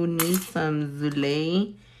nail, you need some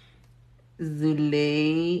Zule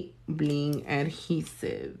bling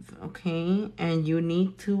adhesive, okay? And you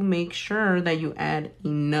need to make sure that you add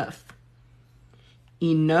enough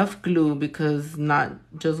glue, because not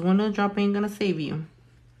just one drop ain't gonna save you.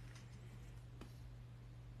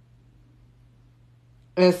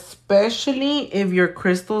 Especially if your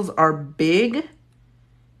crystals are big,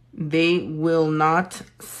 they will not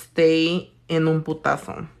stay in un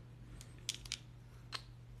putazo.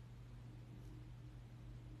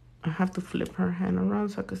 I have to flip her hand around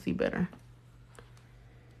so I can see better.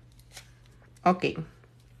 Okay.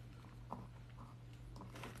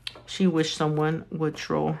 She wished someone would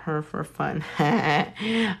troll her for fun.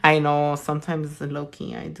 I know, sometimes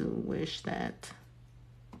low-key I do wish that.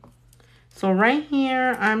 So right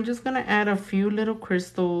here, I'm just going to add a few little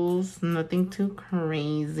crystals. Nothing too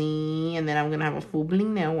crazy. And then I'm going to have a full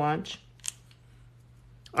bling nail watch.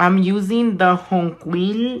 I'm using the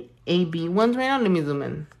Jonquil AB ones right now. Let me zoom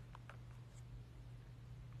in.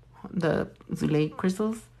 The Zule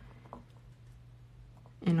crystals.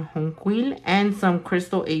 And Jonquil and some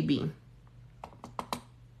Crystal AB.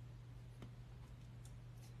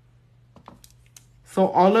 So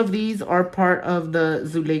all of these are part of the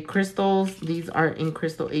Zule crystals. These are in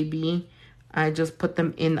Crystal AB. I just put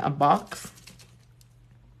them in a box.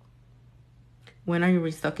 When are you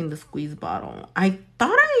restocking the squeeze bottle? I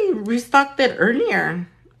thought I restocked it earlier.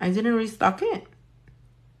 I didn't restock it.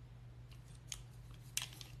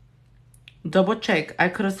 Double check. I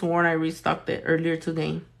could have sworn I restocked it earlier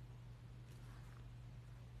today.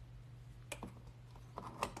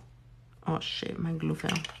 Oh shit, my glue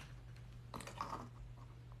fell.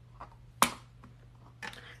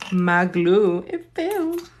 My glue, it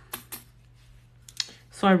fell.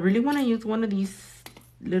 So I really want to use one of these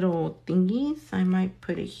little thingies. I might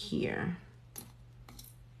put it here.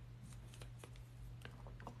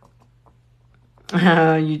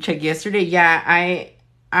 You checked yesterday? Yeah,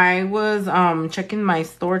 I was checking my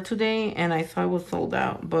store today and I saw it was sold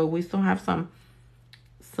out, but we still have some.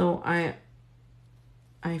 So I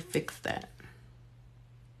fixed that.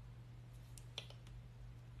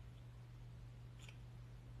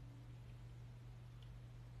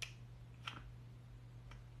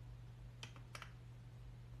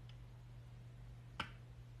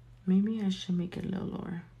 Maybe I should make it a little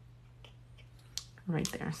lower. Right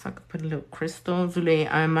there. So I could put a little crystal. Zule,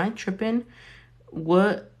 am I tripping?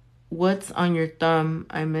 What's on your thumb?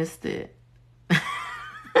 I missed it.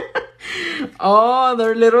 Oh,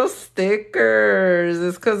 they're little stickers.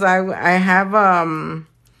 It's because I have a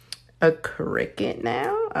Cricut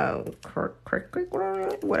now. Oh, Cricut,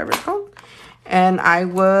 whatever it's called. And I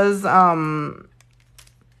was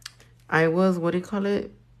what do you call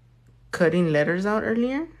it? Cutting letters out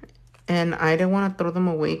earlier. And I didn't want to throw them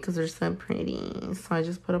away because they're so pretty. So I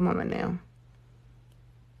just put them on my nail.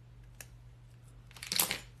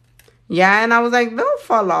 Yeah, and I was like, they'll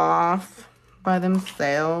fall off by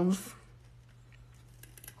themselves.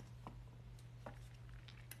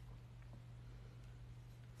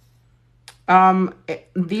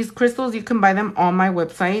 These crystals, you can buy them on my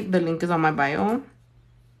website. The link is on my bio.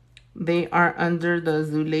 They are under the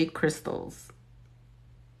Zule crystals.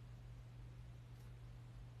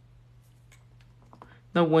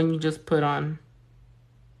 The one you just put on.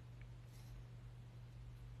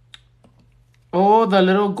 Oh, the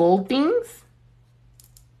little gold things?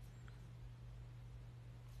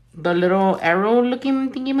 The little arrow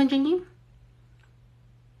looking thingy-majingy?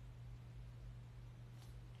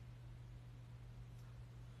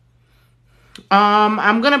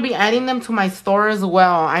 I'm gonna be adding them to my store as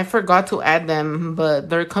well. I forgot to add them, but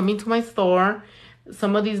they're coming to my store.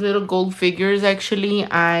 Some of these little gold figures, actually,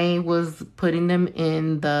 I was putting them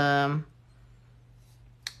in the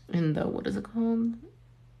what is it called?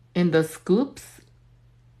 In the scoops.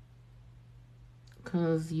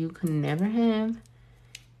 Because you can never have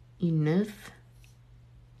enough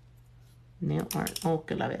nail art. Oh,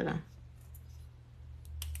 que la verga.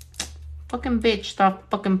 Fucking bitch, stop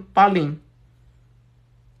fucking falling.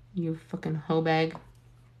 You fucking hoe bag.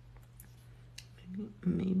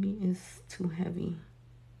 Maybe it's too heavy.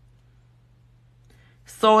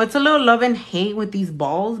 So it's a little love and hate with these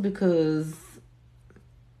balls because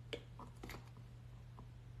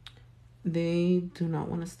they do not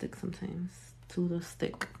want to stick sometimes to the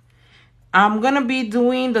stick. I'm going to be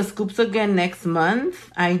doing the scoops again next month.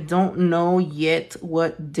 I don't know yet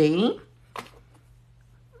what day.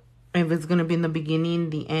 If it's going to be in the beginning,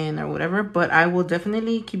 the end, or whatever. But I will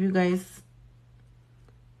definitely keep you guys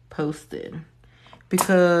posted.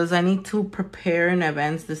 Because I need to prepare in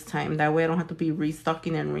advance this time. That way I don't have to be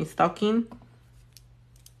restocking and restocking.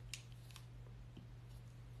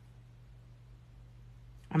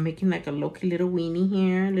 I'm making like a low-key little weenie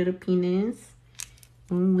here. Little penis.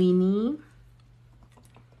 Weenie.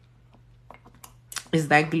 Is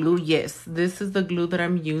that glue? Yes. This is the glue that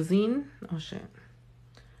I'm using. Oh, shit.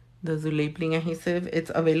 The Zulabling adhesive.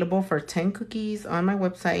 It's available for 10 cookies on my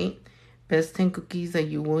website. Best 10 cookies that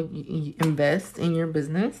you will invest in your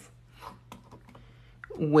business.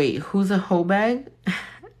 Wait, who's a hoe bag?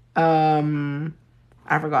 I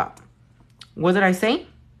forgot. What did I say?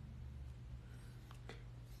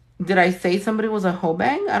 Did I say somebody was a hoe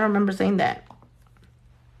bag? I don't remember saying that.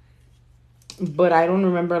 But I don't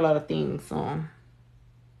remember a lot of things, so...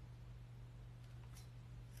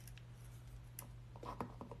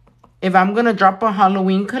 If I'm gonna drop a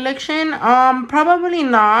Halloween collection, probably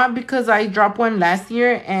not, because I dropped one last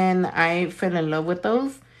year and I fell in love with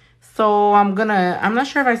those. So I'm not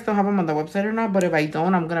sure if I still have them on the website or not, but if I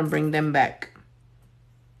don't, I'm gonna bring them back.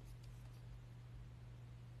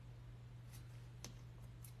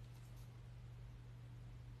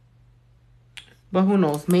 But who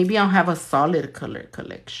knows? Maybe I'll have a solid color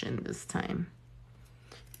collection this time.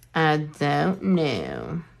 I don't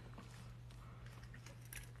know.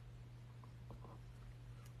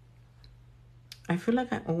 I feel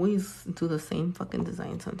like I always do the same fucking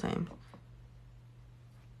design sometimes.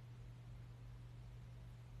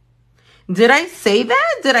 Did I say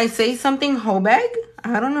that? Did I say something hoe bag?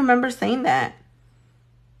 I don't remember saying that.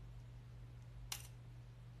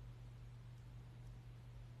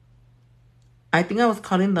 I think I was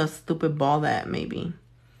calling the stupid ball that, maybe.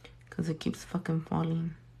 Because it keeps fucking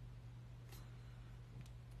falling.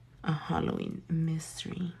 A Halloween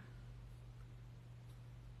mystery.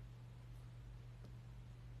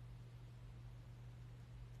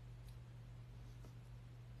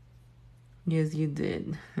 Yes, you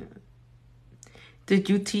did. Did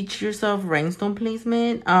you teach yourself rhinestone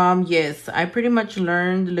placement? Yes, I pretty much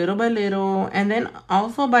learned little by little. And then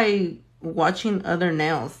also by watching other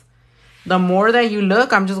nails. The more that you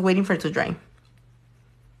look, I'm just waiting for it to dry.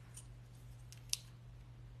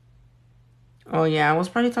 Oh, yeah, I was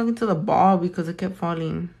probably talking to the ball because it kept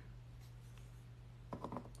falling.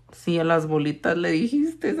 Sí, a las bolitas le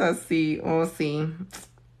dijiste así. Oh, sí.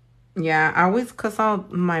 Yeah, I always cuss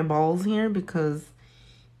out my balls here because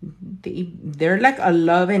they're like a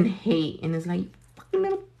love and hate. And it's like, you fucking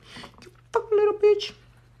little bitch.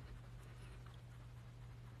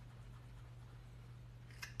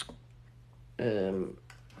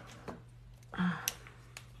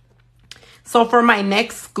 So for my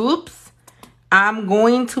next scoops, I'm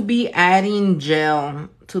going to be adding gel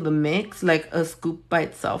to the mix, like a scoop by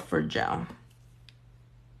itself for gel.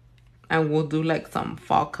 And we'll do like some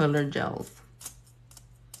fall color gels.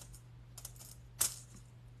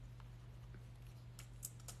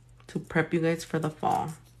 To prep you guys for the fall.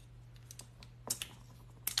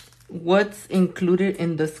 What's included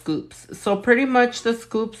in the scoops? So pretty much the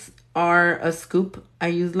scoops are a scoop. I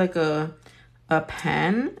use like a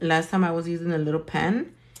pan. Last time I was using a little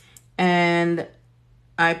pan. And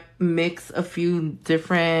I mix a few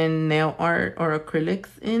different nail art or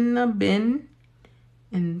acrylics in a bin.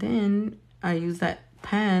 And then I use that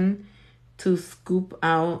pan to scoop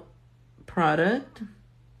out product.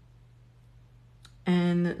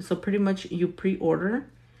 And so pretty much you pre-order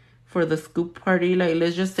for the scoop party. Like,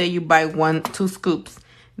 let's just say you buy 2 scoops.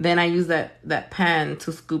 then I use that pan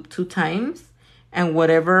to scoop 2 times. And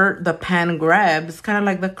whatever the pan grabs, kind of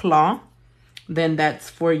like the claw, then that's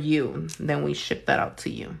for you. Then we ship that out to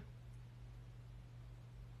you.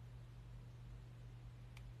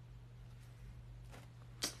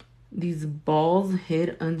 These balls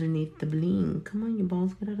hid underneath the bling. Come on, you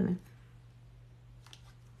balls, get out of there.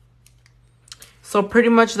 So pretty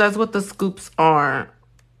much that's what the scoops are.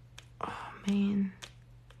 Oh, man.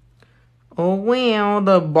 Oh, well,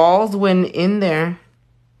 the balls went in there.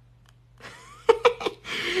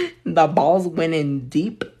 The balls went in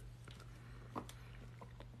deep.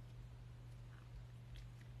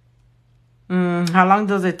 How long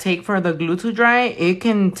does it take for the glue to dry? It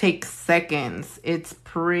can take seconds. It's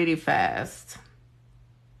pretty fast.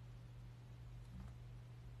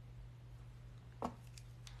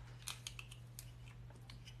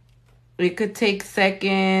 It could take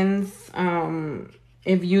seconds.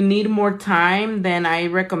 If you need more time, then I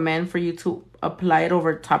recommend for you to apply it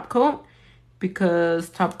over top coat, because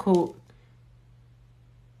top coat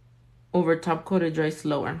it dries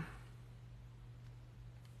slower.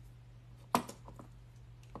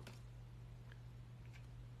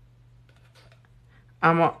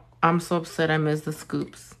 I'm so upset I missed the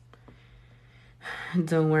scoops.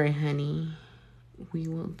 Don't worry, honey. We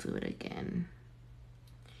will do it again.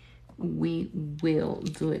 We will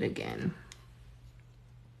do it again.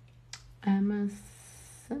 I'm a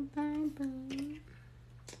survivor.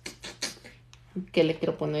 ¿Qué le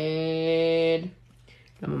quiero poner?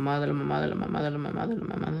 La mamada, la mamada, la mamada, la mamada, la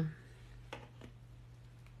mamada.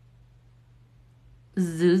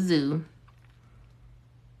 Zuzu.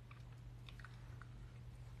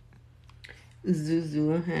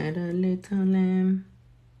 Zuzu had a little lamb.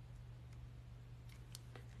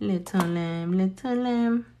 Little lamb, little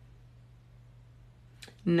lamb.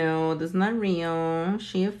 No, that's not real.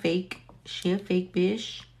 She a fake. She a fake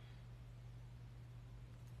bitch.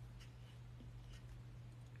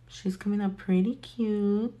 She's coming up pretty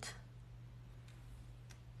cute.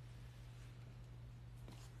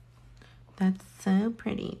 That's so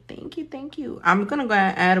pretty. Thank you, thank you. I'm gonna go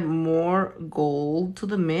add more gold to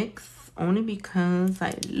the mix, only because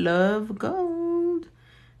I love gold.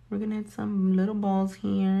 We're gonna add some little balls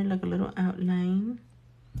here, like a little outline.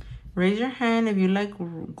 Raise your hand if you like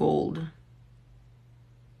gold.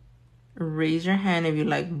 Raise your hand if you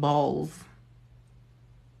like balls.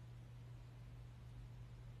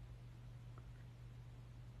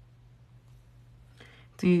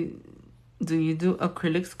 Do you do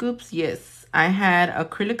acrylic scoops? Yes, I had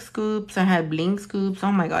acrylic scoops. I had bling scoops.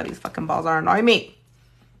 Oh my god, these fucking balls are annoying me.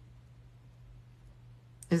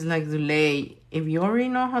 It's like, Zulay, if you already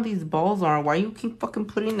know how these balls are, why you keep fucking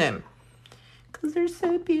putting them? Because they're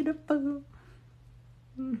so beautiful.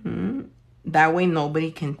 That way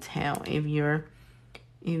nobody can tell if you're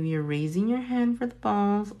raising your hand for the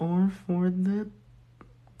balls or for the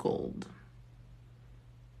gold.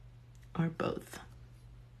 Or both.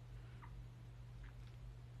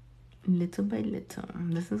 Little by little.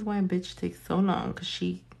 This is why a bitch takes so long, because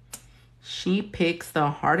she picks the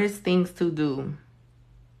hardest things to do.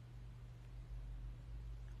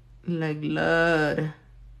 Like Lord.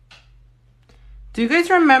 Do you guys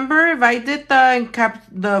remember if I did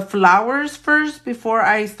the flowers first before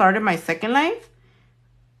I started my second life?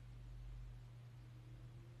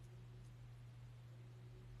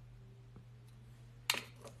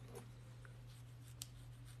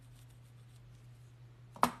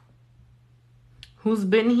 Who's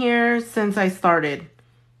been here since I started?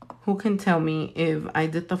 Who can tell me if I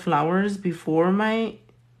did the flowers before I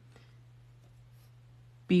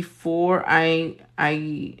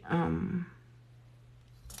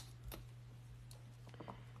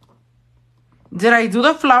did I do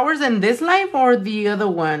the flowers in this life or the other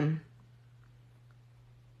one?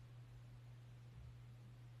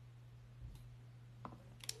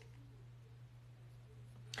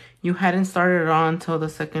 You hadn't started it on until the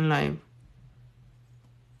second live.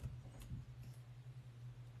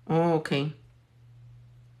 Oh, okay.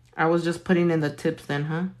 I was just putting in the tips then,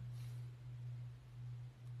 huh?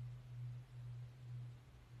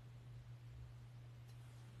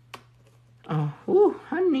 Oh, ooh,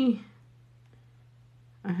 honey.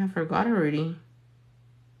 I have forgot already.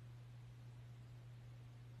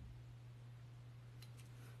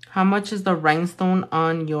 How much is the rhinestone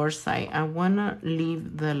on your site? I wanna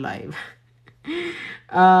leave the live.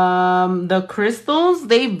 The crystals,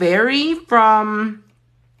 they vary from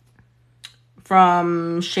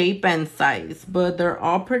shape and size, but they're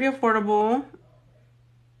all pretty affordable.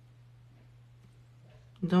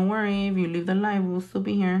 Don't worry, if you leave the live, we'll still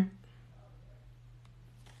be here.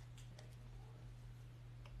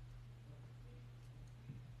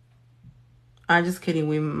 I'm just kidding.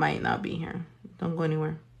 We might not be here. Don't go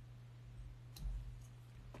anywhere.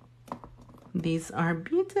 These are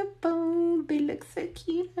beautiful. They look so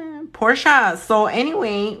cute. Portia. So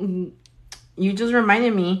anyway, you just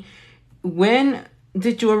reminded me. When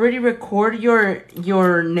did you already record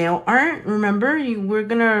your nail art? Remember, you were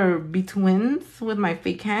gonna be twins with my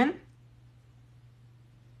fake hand.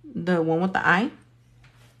 The one with the eye.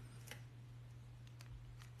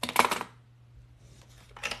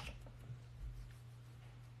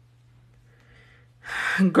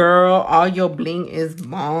 Girl, all your bling is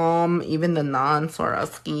bomb. Even the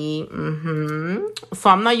non-Swarovski.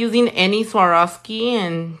 So I'm not using any Swarovski.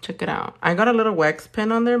 And check it out. I got a little wax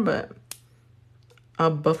pen on there, but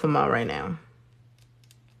I'll buff them out right now.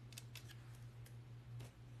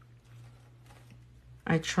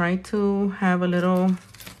 I try to have a little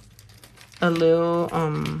what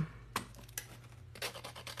do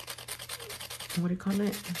you call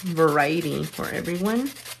it? Variety for everyone.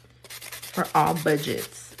 For all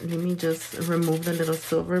budgets. Let me just remove the little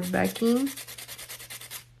silver backing.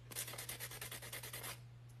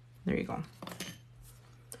 There you go.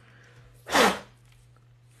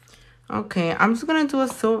 Okay, I'm just gonna do a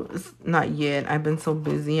not yet. I've been so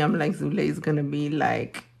busy. I'm like, Zulei's gonna be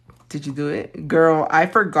like, did you do it? Girl, I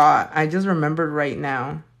forgot. I just remembered right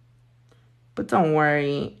now. But don't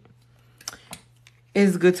worry.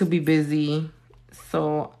 It's good to be busy.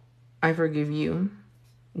 So I forgive you.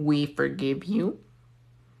 We forgive you.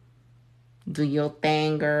 Do your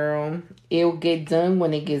thing, girl. It'll get done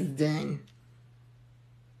when it gets done.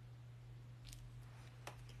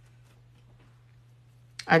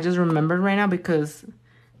 I just remembered right now because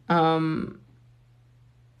I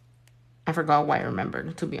forgot why I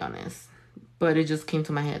remembered, to be honest. But it just came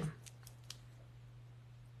to my head.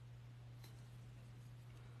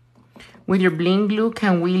 With your bling glue,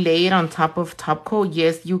 can we lay it on top of top coat?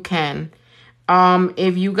 Yes, you can.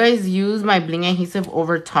 If you guys use my bling adhesive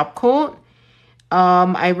over top coat,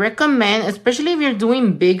 I recommend, especially if you're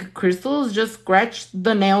doing big crystals, just scratch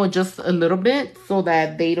the nail just a little bit so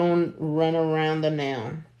that they don't run around the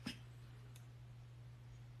nail.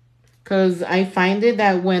 Because I find it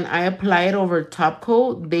that when I apply it over top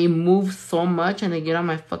coat, they move so much and they get on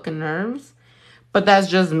my fucking nerves. But that's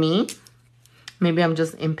just me. Maybe I'm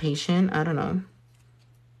just impatient. I don't know.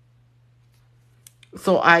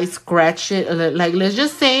 So I scratch it, like, let's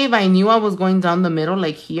just say if I knew I was going down the middle,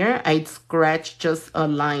 like here, I'd scratch just a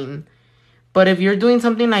line. But if you're doing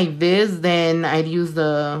something like this, then I'd use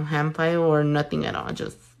the hand file or nothing at all.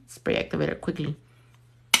 Just spray activate it quickly.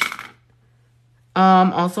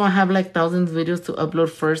 Also, I have like thousands of videos to upload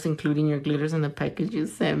first, including your glitters in the package you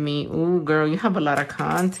sent me. Ooh, girl, you have a lot of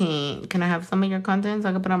content. Can I have some of your content so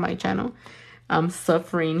I can put on my channel? I'm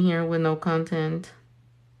suffering here with no content.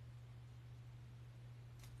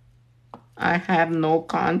 I have no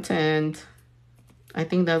content. I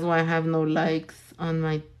think that's why I have no likes on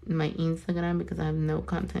my Instagram, because I have no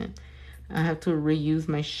content. I have to reuse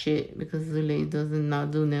my shit because Zuley does not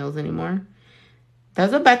do nails anymore.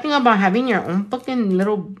 That's the bad thing about having your own fucking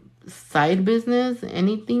little side business.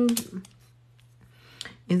 Anything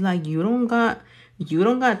is like you don't got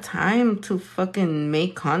time to fucking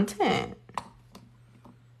make content.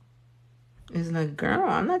 It's like, girl,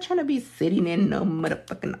 I'm not trying to be sitting in no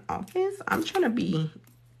motherfucking office. I'm trying to be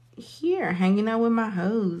here hanging out with my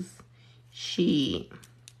hoes. Shit.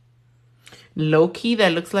 Low key,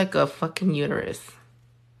 that looks like a fucking uterus.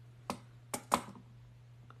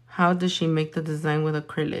 How does she make the design with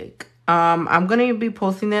acrylic? I'm gonna be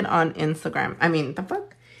posting it on Instagram. I mean, the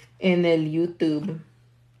fuck? In the YouTube.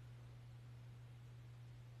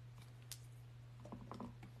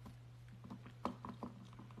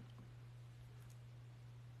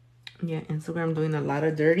 Yeah, Instagram doing a lot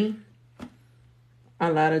of dirty.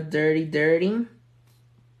 A lot of dirty.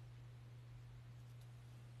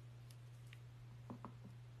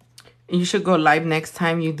 You should go live next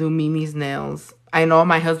time you do Mimi's nails. I know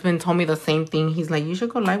my husband told me the same thing. He's like, you should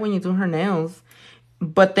go live when you do her nails.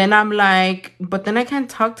 But then I'm like, but then I can't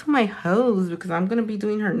talk to my hoes because I'm going to be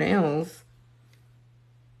doing her nails.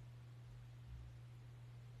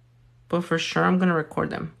 But for sure, I'm going to record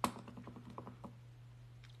them.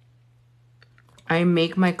 I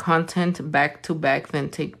make my content back to back, then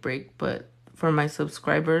take break. But for my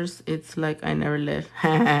subscribers, it's like I never left.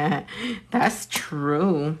 That's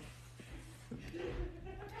true.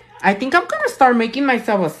 I think I'm going to start making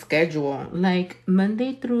myself a schedule. Like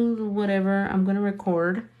Monday through whatever, I'm going to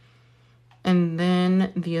record. And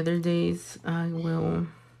then the other days, I'll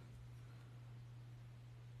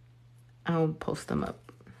post them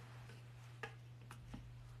up.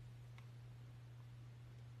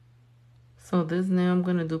 So this nail I'm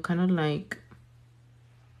going to do kind of like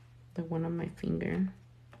the one on my finger.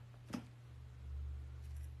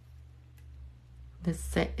 The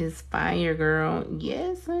set is fire, girl.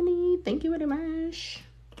 Yes, honey. Thank you very much.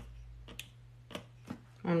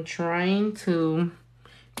 I'm trying to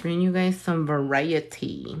bring you guys some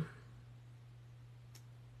variety.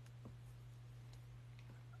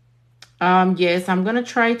 Yes, I'm gonna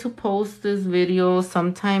try to post this video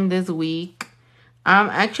sometime this week.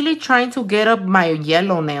 I'm actually trying to get up my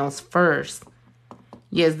yellow nails first.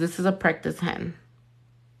 Yes, this is a practice hand.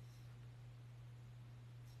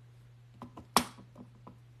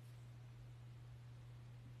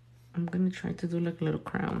 I'm gonna try to do like a little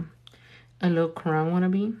crown. A little crown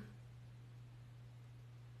wannabe.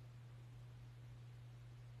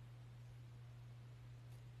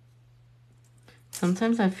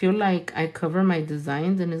 Sometimes I feel like I cover my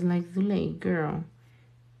designs and it's like, Zule, girl,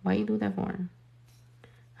 why you do that for?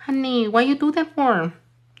 Honey, why you do that for?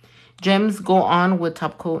 Gems go on with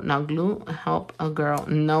top coat, not glue. Help a girl.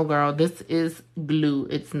 No, girl, this is glue.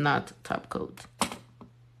 It's not top coat.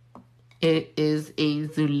 It is a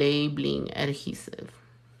Zule bling adhesive.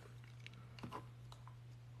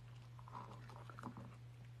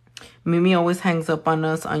 Mimi always hangs up on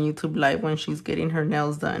us on YouTube Live when she's getting her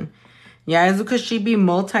nails done. Yeah, it's because she be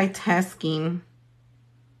multitasking.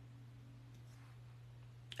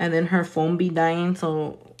 And then her phone be dying,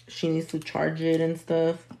 so she needs to charge it and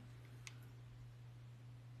stuff.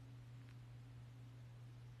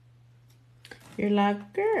 You're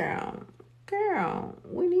like, girl,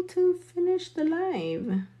 we need to finish the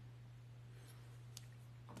live.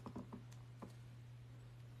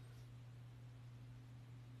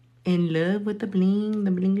 In love with the bling,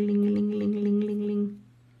 bling, bling, bling, bling, bling, bling, bling.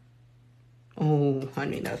 Oh,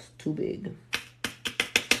 honey, that's too big.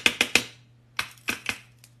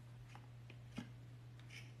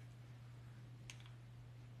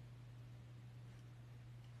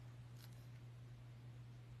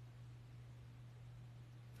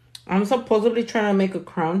 I'm supposedly trying to make a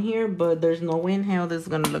crown here, but there's no way in hell this is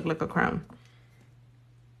going to look like a crown.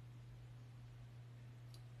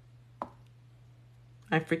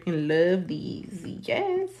 I freaking love these.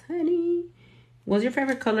 Yes, honey. What's your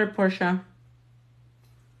favorite color, Portia?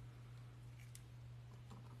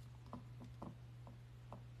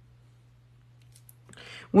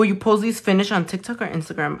 Will you post these finished on TikTok or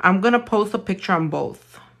Instagram? I'm going to post a picture on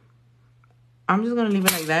both. I'm just going to leave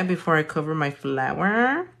it like that before I cover my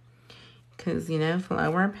flower. Because, you know,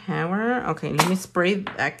 flower power. Okay, let me spray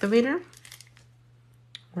the activator.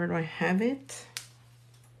 Where do I have it?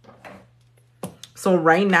 So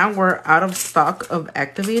right now we're out of stock of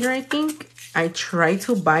activator, I think. I tried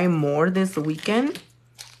to buy more this weekend,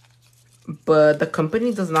 but the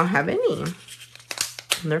company does not have any.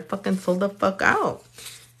 They're fucking sold the fuck out.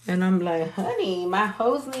 And I'm like, honey, my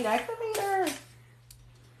hose need activator.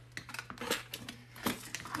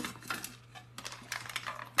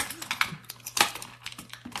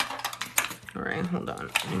 All right, hold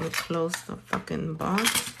on. Let me close the fucking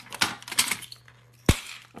box.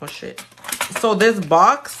 Oh shit. So this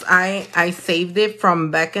box, I saved it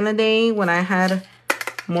from back in the day when I had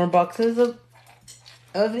more boxes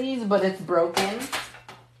of these, but it's broken.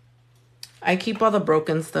 I keep all the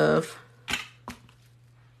broken stuff.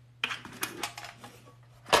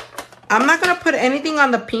 I'm not going to put anything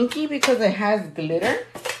on the pinky because it has glitter.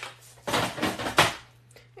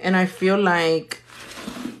 And I feel like,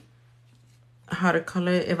 how to call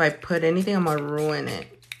it, if I put anything, I'm going to ruin it.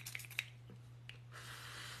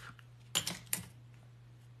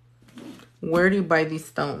 Where do you buy these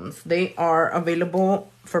stones? They are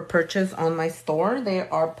available for purchase on my store. They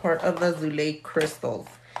are part of the Zule crystals.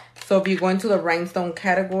 So if you go into the rhinestone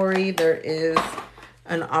category, there is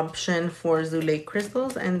an option for Zule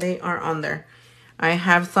crystals and they are on there. I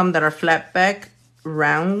have some that are flat back,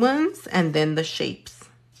 round ones, and then the shapes.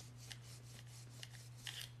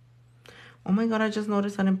 Oh my god, I just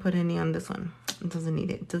noticed I didn't put any on this one. It doesn't need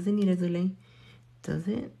it. Does it need a Zule? Does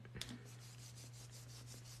it?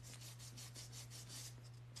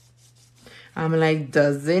 I'm like,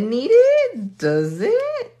 does it need it? Does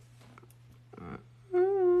it?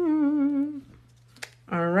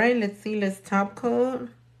 All right, let's see. Let's top coat.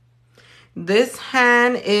 This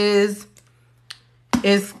hand is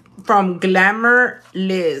from Glamour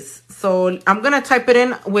Liz. So I'm going to type it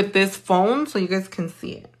in with this phone so you guys can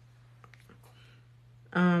see it.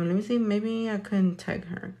 Let me see. Maybe I can tag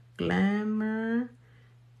her. Glamour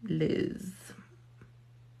Liz.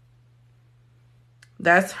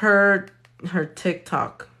 That's her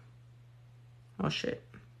TikTok. Oh shit.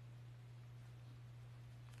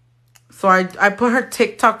 So I put her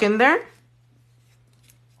TikTok in there.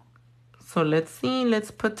 So let's see. Let's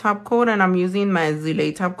put top coat, and I'm using my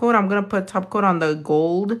Zile top coat. I'm gonna put top coat on the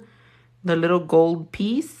gold, the little gold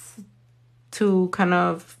piece, to kind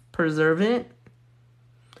of preserve it.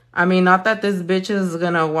 I mean, not that this bitch is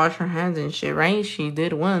gonna wash her hands and shit, right? She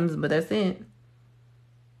did once, but that's it.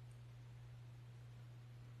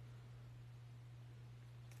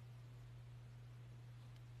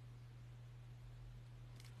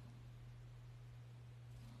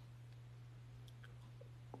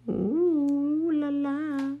 Ooh la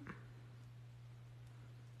la.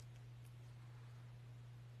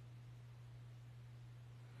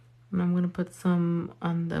 And I'm gonna put some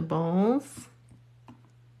on the balls.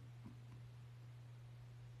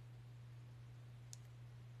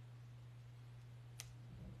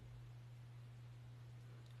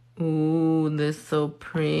 Ooh, this is so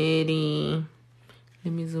pretty.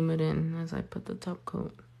 Let me zoom it in as I put the top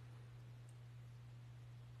coat.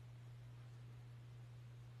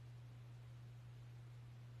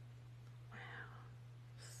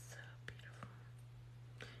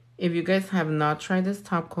 If you guys have not tried this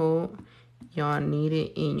top coat, y'all need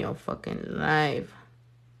it in your fucking life.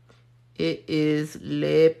 It is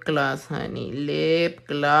lip gloss, honey. Lip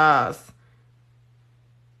gloss.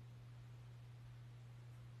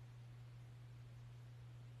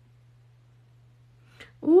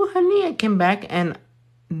 Ooh, honey, I came back and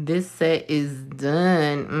this set is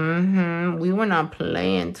done. We were not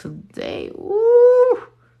playing today. Ooh,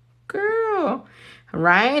 girl.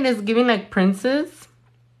 Right? It's giving like princess.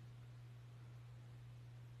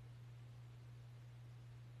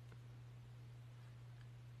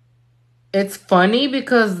 It's funny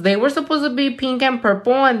because they were supposed to be pink and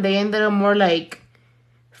purple and they ended up more like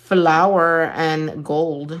flower and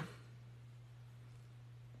gold.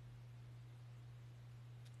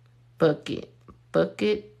 Bucket,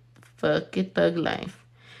 bucket, fuck it, thug life.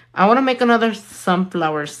 I want to make another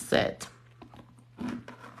sunflower set.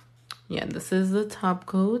 Yeah, this is the top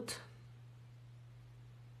coat.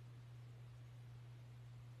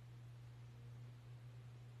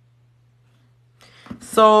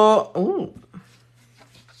 So, ooh.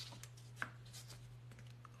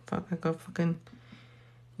 Fuck, I got fucking...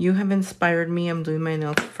 You have inspired me. I'm doing my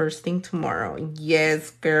nails first thing tomorrow. Yes,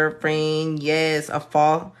 girlfriend. Yes, a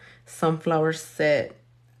fall sunflower set.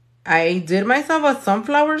 I did myself a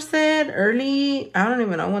sunflower set early. I don't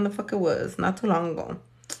even know when the fuck it was. Not too long ago.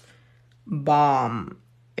 Bomb.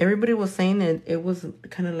 Everybody was saying it was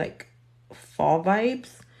kind of like fall vibes.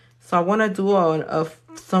 So I want to do a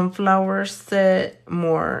sunflower set,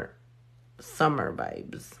 more summer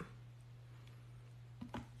vibes.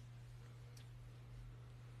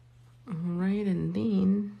 All right, and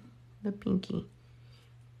then the pinky.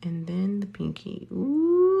 And then the pinky.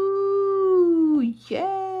 Ooh,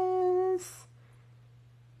 yes.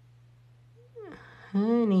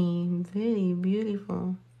 Honey, very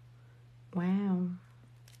beautiful. Wow.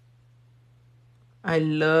 I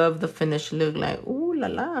love the finished look. Like, ooh la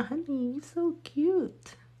la, honey, you're so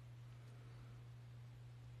cute.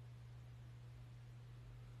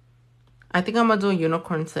 I think I'm gonna do a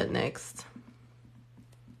unicorn set next.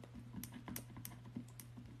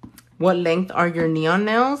 What length are your neon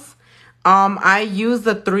nails? I use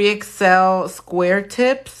the 3XL square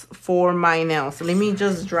tips for my nails. Let me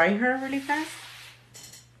just dry her really fast.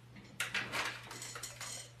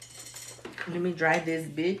 Let me dry this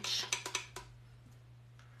bitch.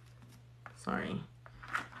 Sorry.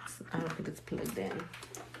 I don't think it's plugged in.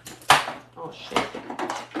 Oh, shit.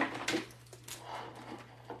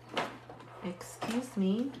 Excuse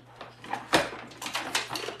me.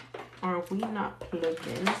 Are we not plugged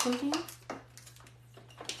in or something?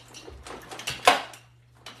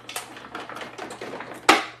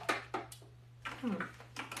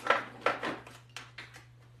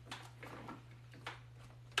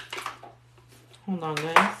 Hold on,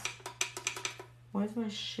 guys. Why is my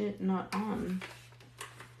shit not on?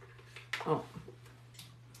 Oh.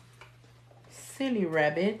 Silly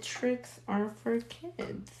rabbit. Tricks are for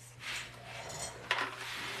kids.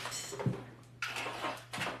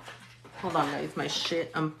 Hold on, guys. My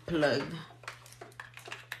shit unplugged.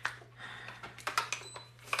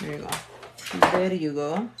 There you go. There you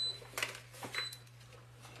go.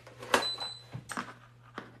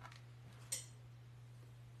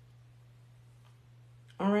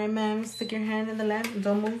 All right, ma'am. Stick your hand in the lamp.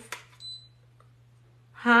 Don't move.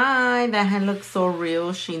 Hi. That hand looks so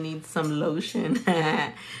real. She needs some lotion.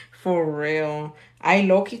 For real. I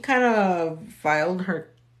low-key kind of filed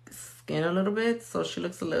her skin a little bit, so she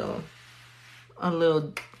looks a little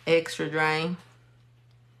extra dry.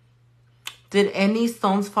 Did any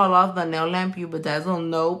stones fall off the nail lamp you bedazzled?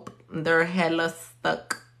 Nope. They're hella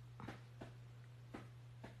stuck.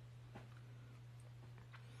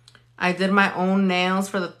 I did my own nails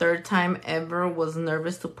for the 3rd time ever. Was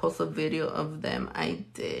nervous to post a video of them. I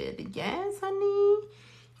did. Yes, honey. You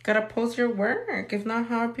gotta post your work. If not,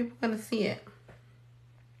 how are people gonna see it?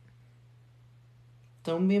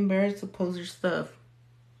 Don't be embarrassed to post your stuff.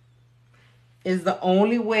 It's the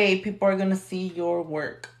only way people are gonna see your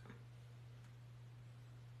work.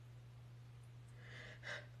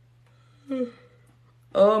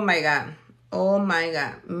 Oh my god. Oh my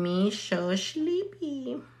god. Me so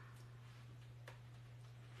sleepy.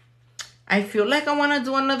 I feel like I want to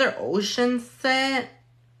do another ocean set.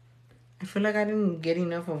 I feel like I didn't get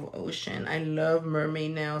enough of ocean. I love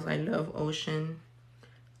mermaid nails. I love ocean.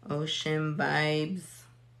 Ocean vibes.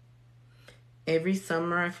 Every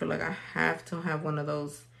summer, I feel like I have to have one of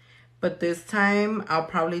those. But this time, I'll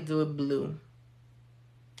probably do it blue.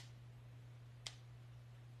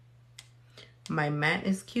 My mat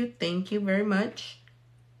is cute. Thank you very much.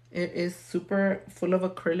 It is super full of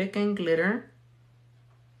acrylic and glitter.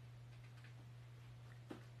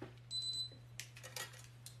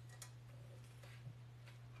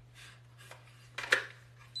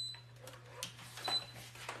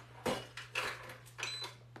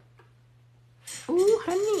 Ooh,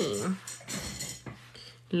 honey.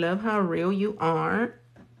 Love how real you are.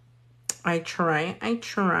 I try.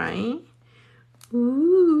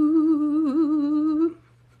 Ooh.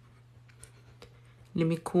 Let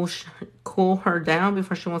me cool her down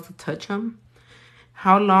before she wants to touch him.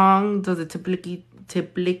 How long does it typically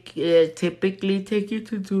take you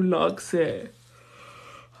to do log set?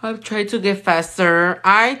 I've tried to get faster.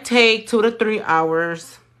 I take 2 to 3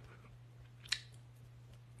 hours.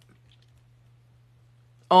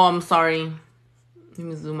 Oh, I'm sorry. Let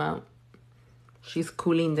me zoom out. She's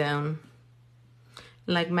cooling down.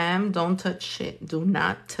 Like, ma'am, don't touch shit. Do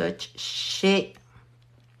not touch shit.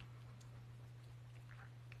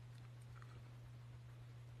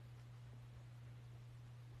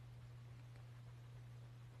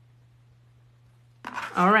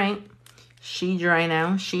 All right. She dry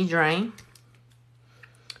now. She dry.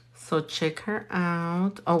 So check her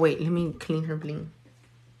out. Oh, wait. Let me clean her bling.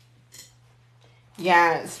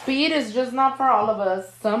 Yeah, speed is just not for all of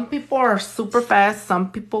us. Some people are super fast.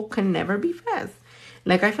 Some people can never be fast.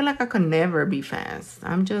 Like, I feel like I could never be fast.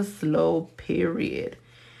 I'm just slow, period.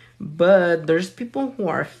 But there's people who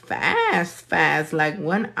are fast. Like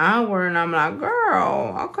 1 hour, and I'm like,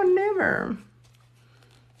 girl, I could never.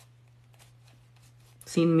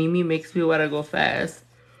 Seeing Mimi makes me want to go fast.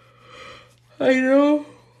 I know.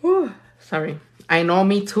 Whew. Sorry. I know,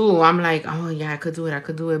 me too. I'm like, oh yeah, I could do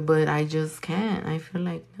it, but I just can't. I feel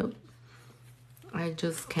like, nope. I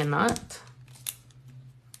just cannot.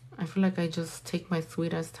 I feel like I just take my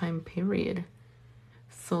sweet ass time, period.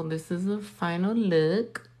 So this is the final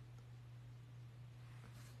look.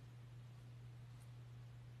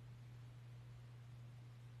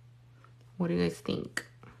 What do you guys think?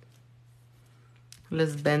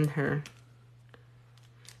 Let's bend her.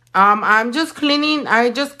 I'm just cleaning. I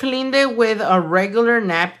just cleaned it with a regular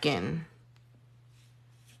napkin.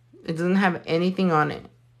 It doesn't have anything on it.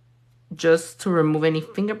 Just to remove any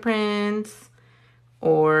fingerprints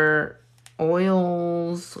or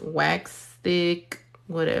oils, wax stick,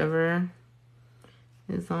 whatever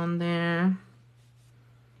is on there.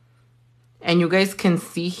 And you guys can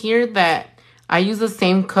see here that I use the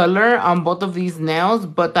same color on both of these nails,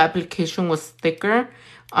 but the application was thicker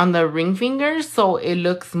on the ring fingers, so it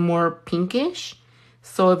looks more pinkish.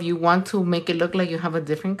 So if you want to make it look like you have a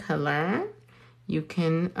different color, you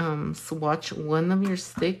can swatch one of your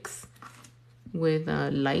sticks with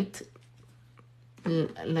a light,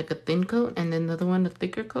 like a thin coat, and then the other one a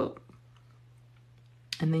thicker coat.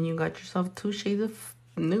 And then you got yourself 2 shades of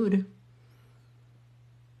nude.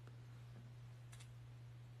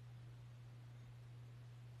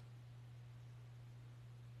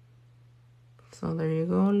 So there you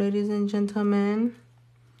go, ladies and gentlemen.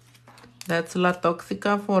 That's La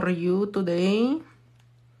Toxica for you today.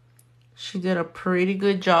 She did a pretty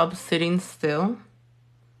good job sitting still.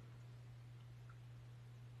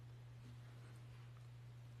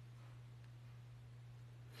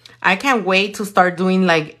 I can't wait to start doing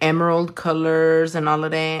like emerald colors and all of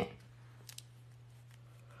that.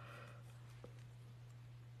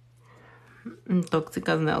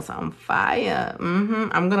 Toxica's nails on fire.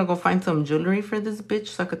 I'm gonna go find some jewelry for this bitch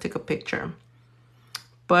so I could take a picture.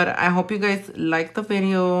 But I hope you guys liked the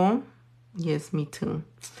video. Yes, me too.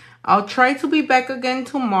 I'll try to be back again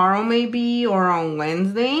tomorrow maybe, or on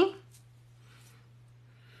Wednesday.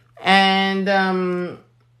 And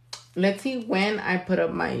let's see when I put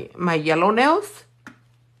up my yellow nails.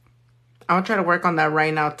 I'll try to work on that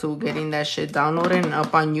right now too, getting that shit downloaded and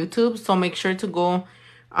up on YouTube. So make sure to go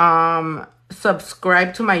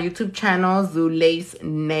Subscribe to my YouTube channel, Zulei's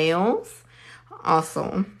Nails.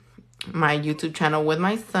 Also, my YouTube channel with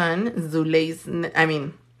my son,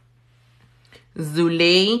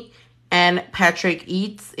 Zulei and Patrick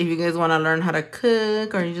Eats. If you guys want to learn how to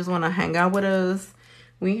cook or you just want to hang out with us,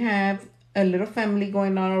 we have a little family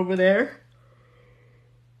going on over there.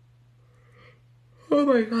 Oh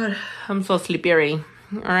my god, I'm so sleepy already.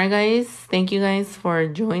 Alright guys, thank you guys for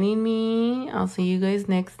joining me. I'll see you guys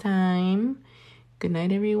next time. Good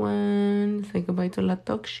night everyone. Say goodbye to La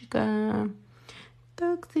Toxica.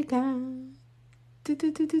 Toxica.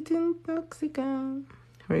 Toxica.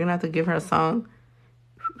 We're gonna have to give her a song.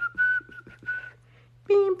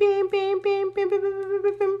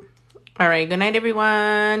 Alright, good night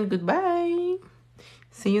everyone. Goodbye.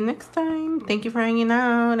 See you next time. Thank you for hanging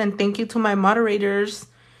out. And thank you to my moderators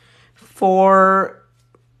for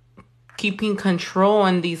keeping control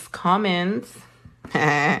on these comments.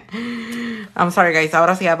 I'm sorry guys.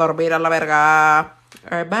 Ahora sí a dormir a la verga.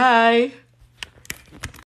 Alright, bye.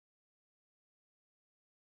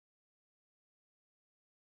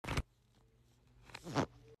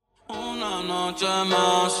 Una noche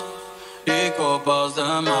más y copas de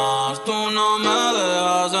más. Tú no me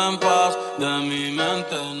dejas en paz, de mi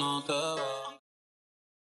mente no te vas.